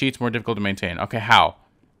 making cheats more difficult to maintain. Okay, how?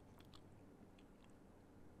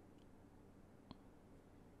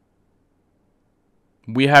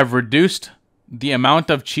 We have reduced the amount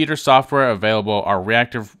of cheater software available. Our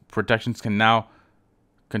reactive protections can now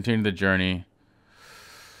continue the journey.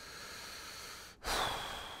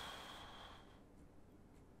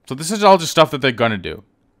 So this is all just stuff that they're gonna do.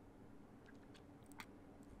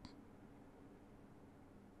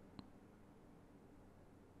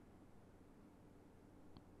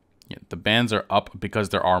 Yeah, the bans are up because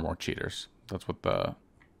there are more cheaters. That's what the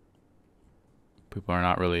people are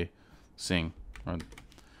not really seeing. Oh,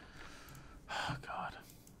 God.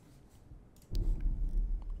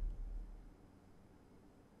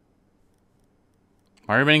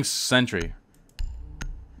 Why are you being Sentry?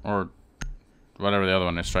 Or whatever the other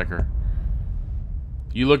one is, Striker.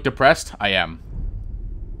 You look depressed? I am.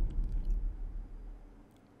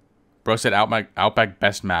 Bro said Outback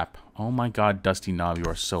best map. Oh my God, Dusty Knob, you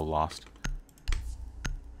are so lost.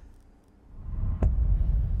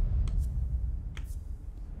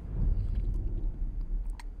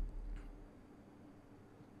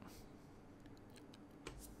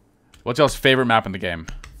 What's y'all's favorite map in the game?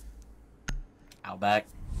 Outback.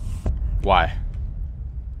 Why?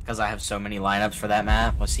 Because I have so many lineups for that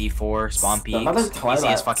map with C4, spawn peaks,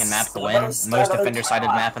 easiest fucking map to win, most defender-sided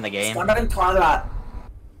map in the game.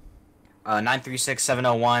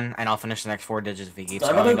 936701, and I'll finish the next 4 digits if he keeps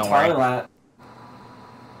going, don't worry.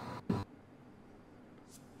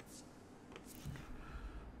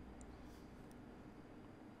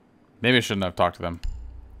 Maybe I shouldn't have talked to them.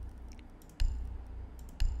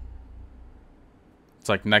 It's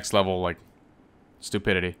like next level, like,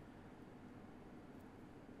 stupidity.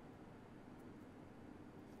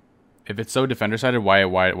 If it's so defender-sided, why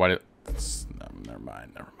never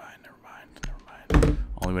mind.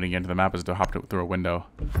 Only way to get into the map is to hop through a window.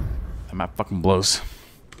 That map fucking blows.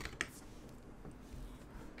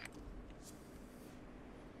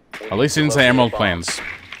 At least it didn't say Emerald Plains.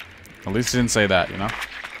 At least it didn't say that, you know?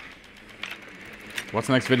 What's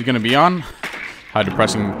the next video gonna be on? How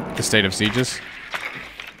depressing the state of Siege is.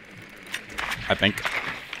 I think.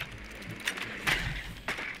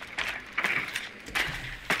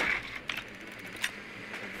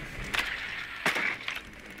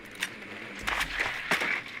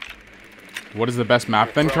 What is the best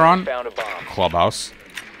map then, Karan? Clubhouse.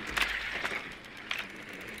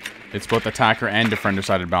 It's both attacker and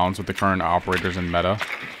defender-sided balance with the current operators in meta.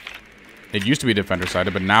 It used to be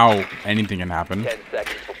defender-sided, but now anything can happen. 10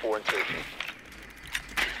 seconds before insertion.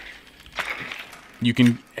 You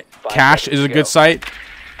can... Cash is a good site.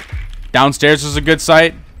 Downstairs is a good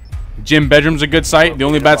site. Gym bedroom's a good site. The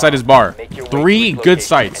only bad site is bar. 3 good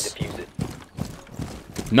sites.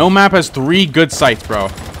 No map has 3 good sites, bro.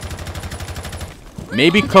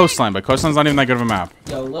 Maybe Coastline, but Coastline's not even that good of a map.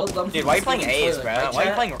 Dude, why are you playing A's, bro? Why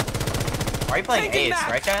are you playing A's,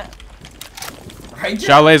 right, chat?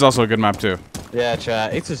 Chalet is also a good map, too. Yeah,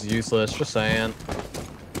 chat. It's just useless. Just saying.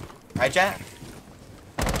 Right, chat?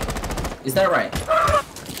 Is that right?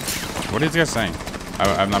 What are these guys saying?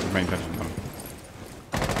 I'm not paying attention to them.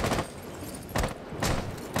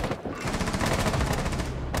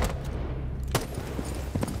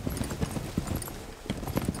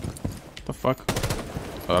 What the fuck?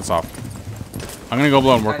 Oh, that's off. I'm gonna go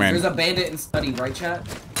blow and work, man. There's a bandit in study, right, chat?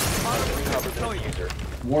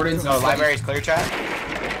 Warden's no, library's clear, chat.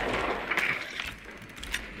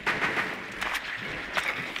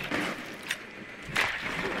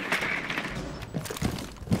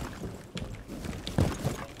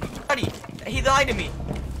 He lied to me.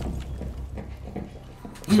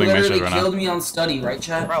 He literally killed me on study, right,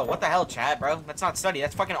 chat? Bro, what the hell, chat, bro? That's not study.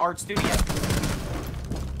 That's fucking art studio.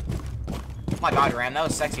 Oh my god, Ram, that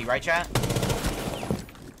was sexy, right, chat?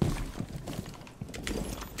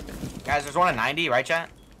 Guys, there's one at 90, right, chat?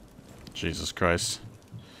 Jesus Christ.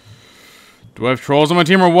 Do I have trolls on my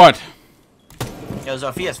team or what? Yo,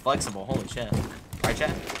 Zophia's flexible. Holy shit. Right,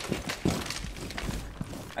 chat?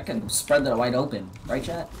 I can spread that wide open, right,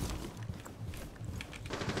 chat?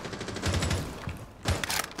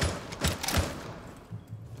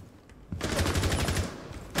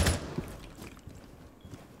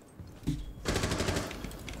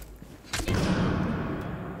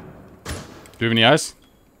 Do you have any eyes?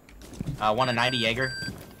 One at 90 Jaeger.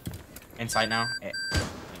 Inside now.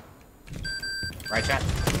 Right, chat?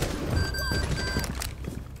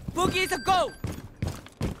 Boogie's a go!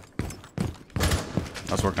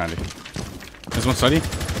 Let's work 90. This one study? I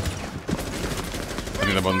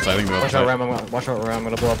think they're both inside. I think they're both Watch out, Ram. Watch out, Ram. I'm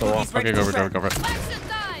gonna blow up the wall. Okay, go for it, go for it.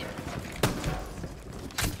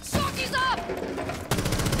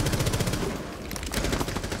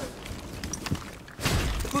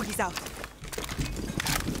 Boogie's out.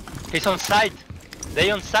 He's on site.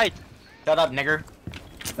 They on site. Shut up, nigger.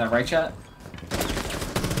 Is that right, chat?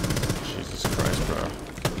 Jesus Christ, bro.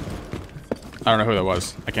 I don't know who that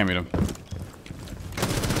was. I can't meet him.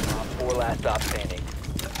 4 last stop standing.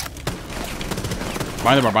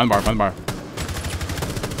 Behind the bar, behind the bar, behind the bar.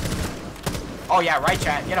 Oh yeah, right,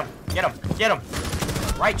 chat. Get him. Get him. Get him.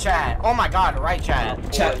 Right, chat. Oh my god, right, chat.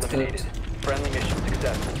 Chat eliminated. Friendly mission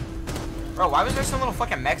successful. Bro, why was there some little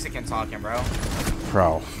fucking Mexican talking, bro?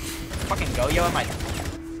 Bro. Fucking go-yo in my...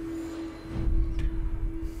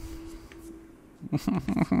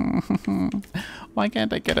 Why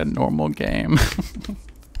can't I get a normal game?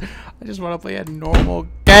 I just want to play a normal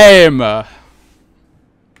game.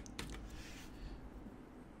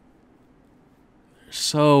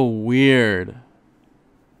 So weird.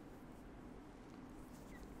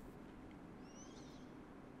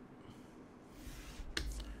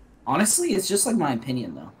 Honestly, it's just like my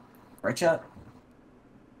opinion, though. Right, chat?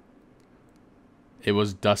 It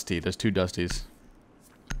was Dusty. There's 2 Dusties.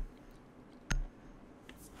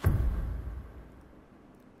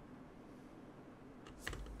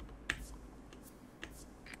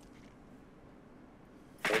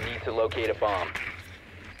 We need to locate a bomb.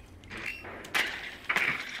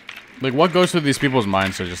 Like, what goes through these people's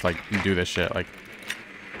minds to just, like, do this shit? Like,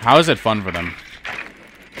 how is it fun for them?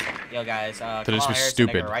 Yo, guys, To just be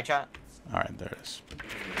stupid. Right, chat? Alright, there it is.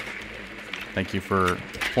 Thank you for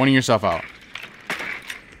pointing yourself out.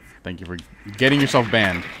 Thank you for getting yourself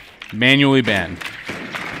banned. Manually banned.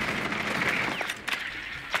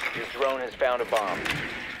 Your drone has found a bomb.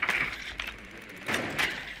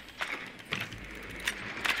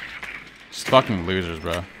 Just fucking losers,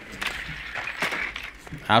 bro.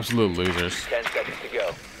 Absolute losers. 10 seconds to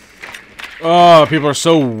go. Oh, people are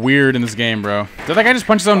so weird in this game, bro. Did that guy just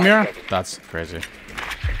punch his own mirror? That's crazy.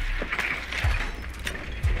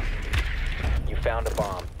 You found a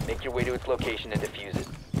bomb. Make your way to its location and defuse it.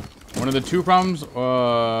 One of the 2 problems,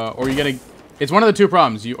 or you get a... It's one of the 2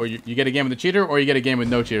 problems. You get a game with a cheater, or you get a game with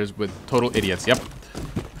no cheaters with total idiots. Yep.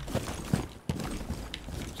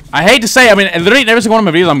 I hate to say, I mean, literally every single one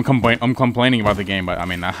of my videos I'm complaining about the game, but I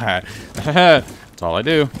mean, that's all I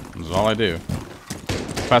do. That's all I do.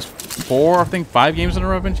 Past 4, I think 5 games in a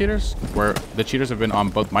row have been cheaters, where the cheaters have been on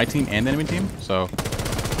both my team and the enemy team, so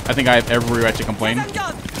I think I have every right to complain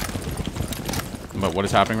about what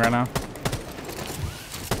is happening right now.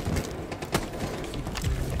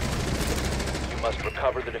 You must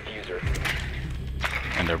recover the diffuser.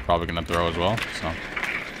 And they're probably gonna throw as well, so.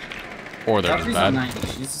 Or they're just bad. 90.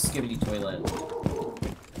 She's a skibbity toilet.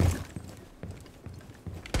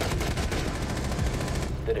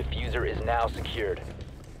 The diffuser is now secured.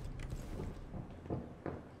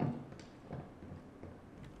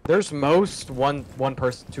 There's most one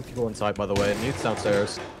person, 2 people inside, by the way. Mute's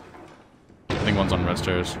downstairs. I think one's on red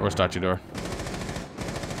stairs or statue door.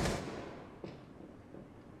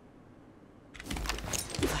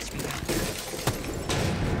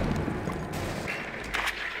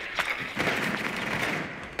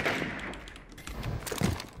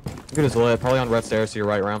 Circuit is lit, probably on red stairs to your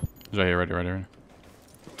right, Ram. He's right here, right here, right here.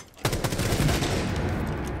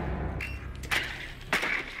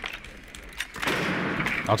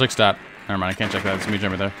 I'll check stat. Never mind, I can't check that. It's me,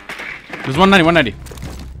 Jimmy, there. There's 190, 190.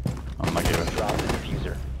 Oh my god. Drop the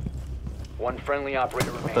diffuser. One friendly operator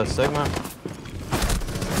remaining. The Sigma.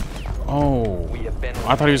 Oh.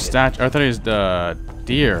 I thought he was statue. I thought he was the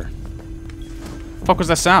deer. Fuck was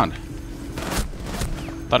that sound?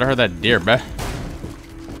 Thought I heard that deer, bruh.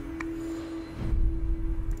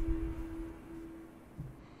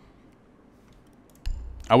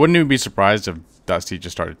 I wouldn't even be surprised if Dusty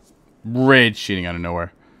just started rage cheating out of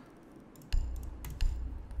nowhere.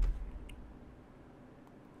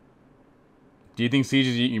 Do you think Siege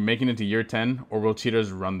is you making it to year 10, or will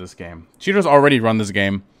cheaters run this game? Cheaters already run this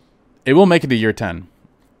game. It will make it to year 10,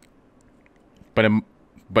 but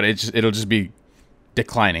it'll just be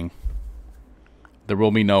declining. There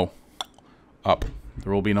will be no up.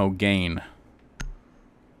 There will be no gain.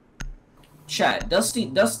 Chat, Dusty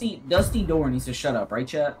Door needs to shut up, right,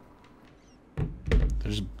 chat?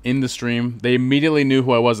 They're just in the stream. They immediately knew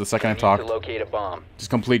who I was the second I talked. To locate a bomb. Just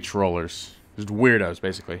complete trollers. Just weirdos,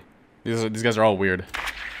 basically. These guys are all weird.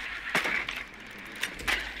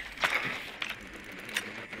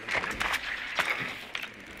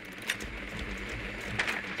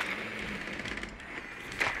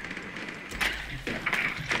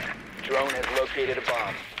 Drone has located a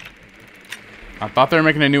bomb. I thought they were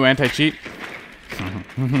making a new anti-cheat.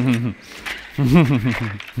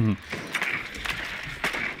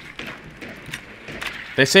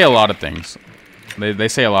 They say a lot of things. They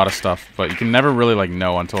say a lot of stuff, but you can never really like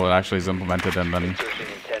know until it actually is implemented, and then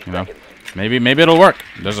you know maybe it'll work.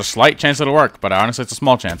 There's a slight chance it'll work, but honestly it's a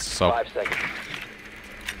small chance. So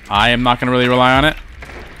I am not gonna really rely on it,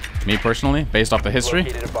 me personally, based off the history,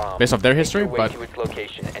 based off their history. But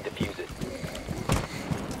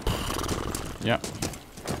yeah.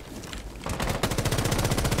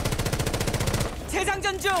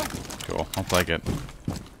 Cool, I'll take it.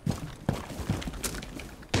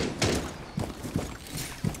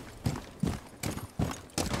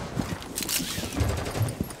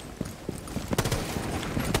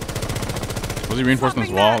 Was he reinforcing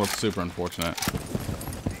this wall? That's super unfortunate.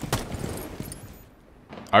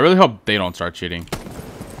 I really hope they don't start cheating.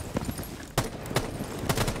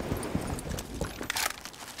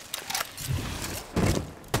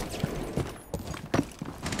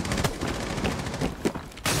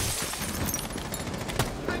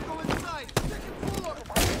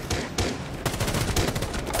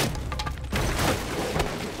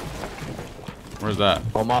 Where's that?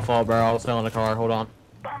 Oh, my fault, bro. I was still in the car. Hold on.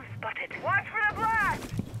 Bomb spotted. Watch for the blast!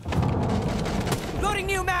 Loading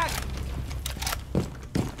new mag!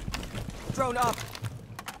 Drone up.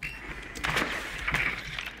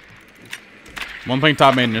 One ping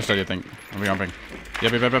top main in your study, I think. I'm jumping.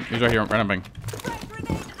 Yep. He's right here. Right on ping.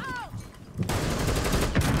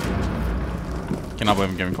 Cannot believe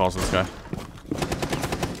I'm giving calls to this guy.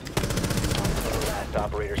 Last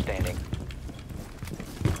operator standing.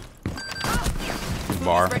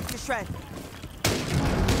 Bar.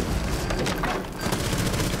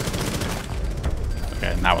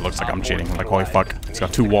 Okay, now it looks like I'm cheating. Like, holy fuck. It's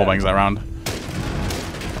got 2 wall bangs that round.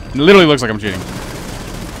 It literally looks like I'm cheating.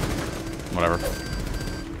 Whatever.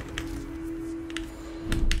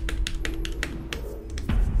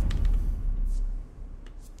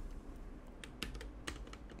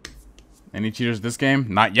 Any cheaters this game?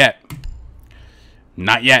 Not yet.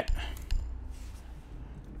 Not yet.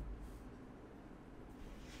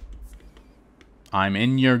 I'm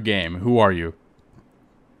in your game. Who are you?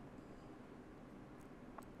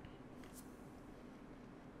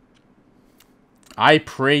 I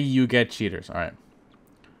pray you get cheaters. Alright.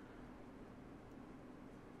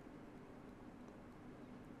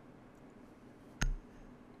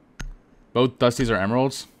 Both Dusties are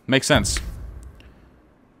emeralds? Makes sense.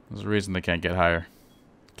 There's a reason they can't get higher.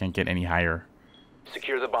 Can't get any higher.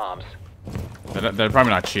 Secure the bombs. They're probably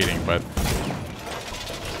not cheating, but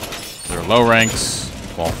they're low ranks.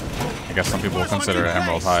 Well, I guess some people will consider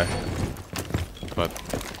emerald high, but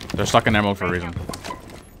they're stuck in emerald for a reason.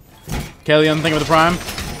 Kelly, anything with the prime?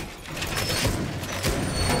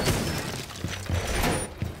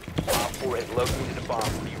 Op 4 has located a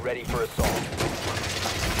bomb. Be ready for assault.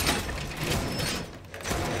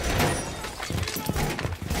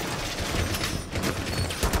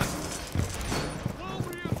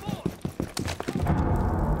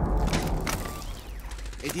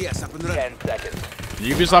 ADS up and 10 seconds.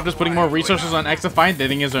 Ubisoft is putting more resources on X-Defiant. They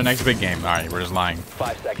think it's their next big game. Alright, we're just lying.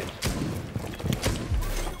 5 seconds.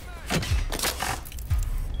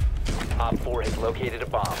 Op 4 has located a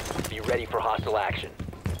bomb. Be ready for hostile action.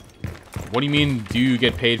 What do you mean, do you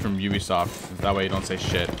get paid from Ubisoft? That way you don't say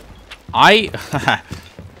shit. I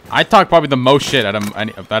talk probably the most shit out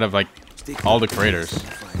of like all the creators.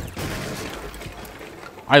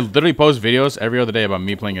 I literally post videos every other day about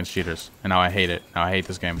me playing against cheaters. And now I hate it. Now I hate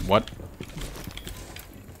this game. What?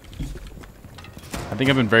 I think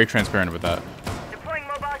I've been very transparent with that. Deploying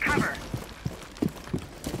mobile cover.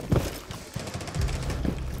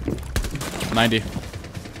 90.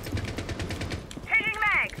 Changing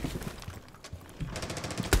mags.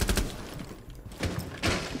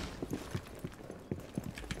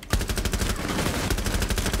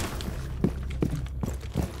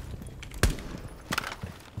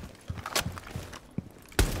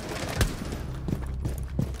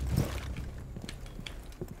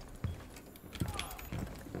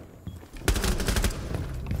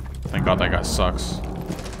 Thank God that guy sucks.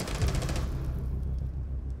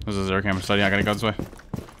 This is air camera study. I gotta go this way.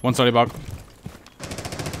 One study bug.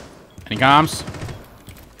 Any comms?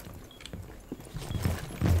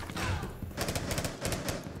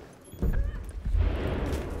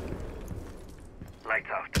 Lights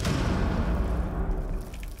out.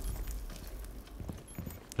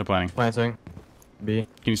 They're planning. Planting. B.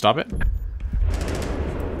 Can you stop it?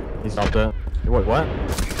 He stopped it. Wait, what?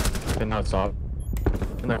 Did not stop.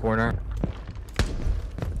 In the corner.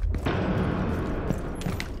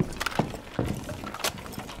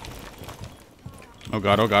 Oh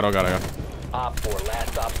god, oh god, oh god, oh god. Op 4,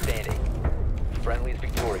 last stop standing. Friendly's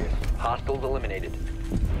victorious. Hostiles eliminated.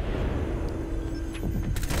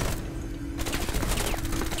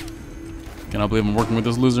 Cannot believe I'm working with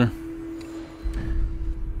this loser.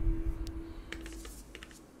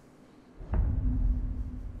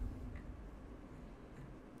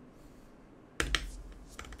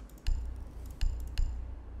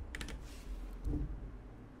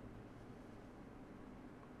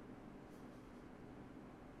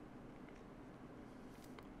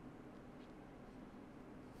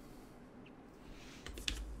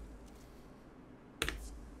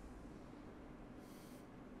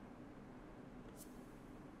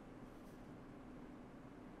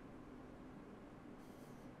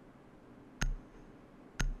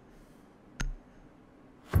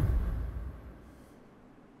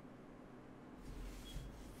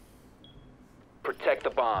 Protect the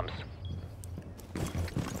bombs.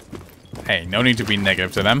 Hey, no need to be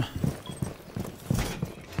negative to them.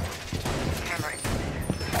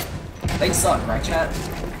 They suck, right, chat?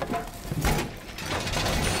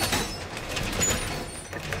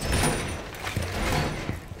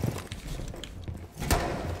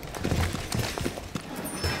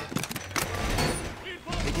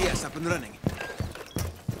 ADS up and running.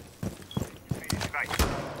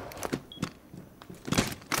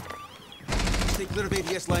 Stay clear of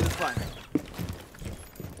ADS line of fire.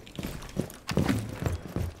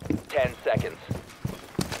 10 seconds.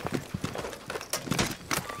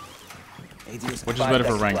 Which is better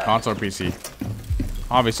for rank, console or PC?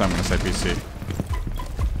 Obviously, I'm gonna say PC.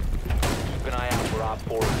 Keep an eye out for Op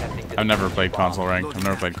 4 attempting to I've never played console rank. I've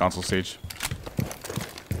never played console siege.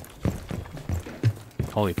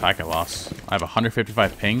 Holy packet loss. I have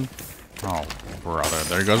 155 ping. Oh, brother.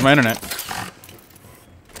 There goes my internet.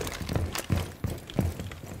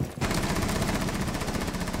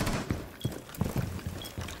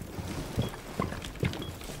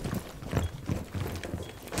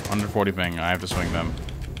 Under 40 ping. I have to swing them.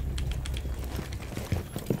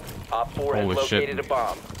 Op 4 has Holy located shit. a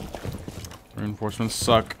bomb. Reinforcements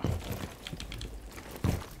suck. Oh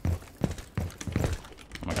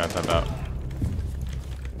my god, tap out.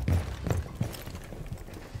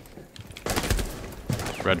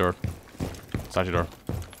 Red door. Sachi door.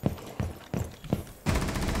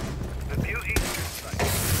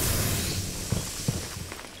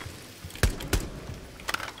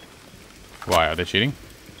 Why? Are they cheating?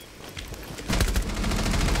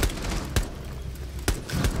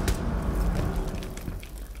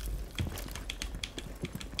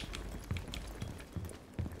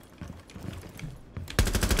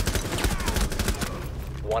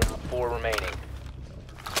 One Op 4 remaining.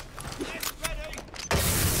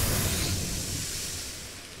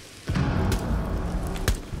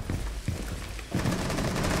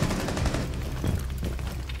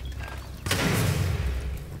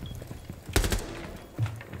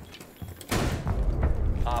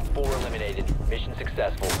 Op 4 eliminated. Mission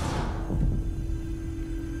successful.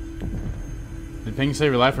 Did ping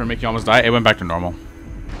save your life or make you almost die? It went back to normal.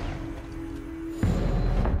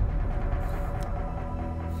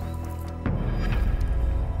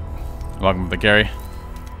 Welcome to the carry.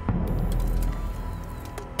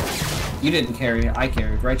 You didn't carry, I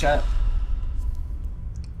carried, right, chat?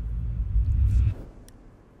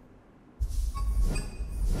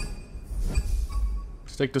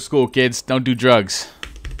 Stick to school, kids. Don't do drugs.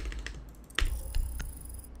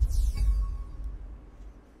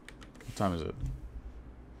 What time is it?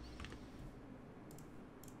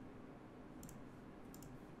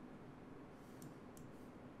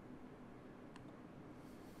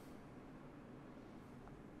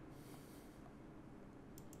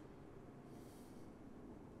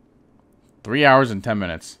 Three hours and 10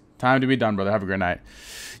 minutes. Time to be done, brother. Have a great night.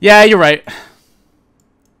 Yeah, you're right.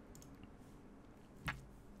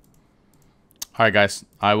 Alright, guys.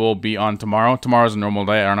 I will be on tomorrow. Tomorrow's a normal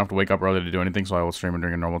day. I don't have to wake up early to do anything, so I will stream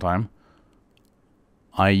during a normal time.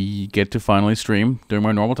 I get to finally stream during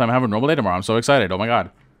my normal time. I have a normal day tomorrow. I'm so excited. Oh my god.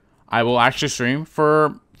 I will actually stream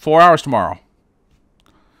for 4 hours tomorrow.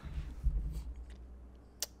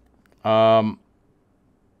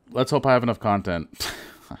 Let's hope I have enough content.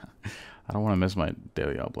 I don't want to miss my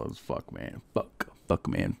daily uploads. Fuck, man. Fuck. Fuck,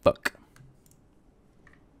 man. Fuck.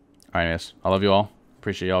 Alright, guys. I love you all.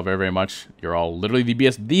 Appreciate y'all very, very much. You're all literally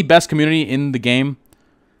the best community in the game.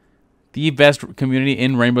 The best community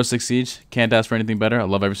in Rainbow Six Siege. Can't ask for anything better. I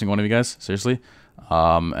love every single one of you guys. Seriously.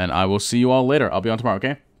 And I will see you all later. I'll be on tomorrow,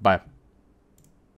 okay? Bye.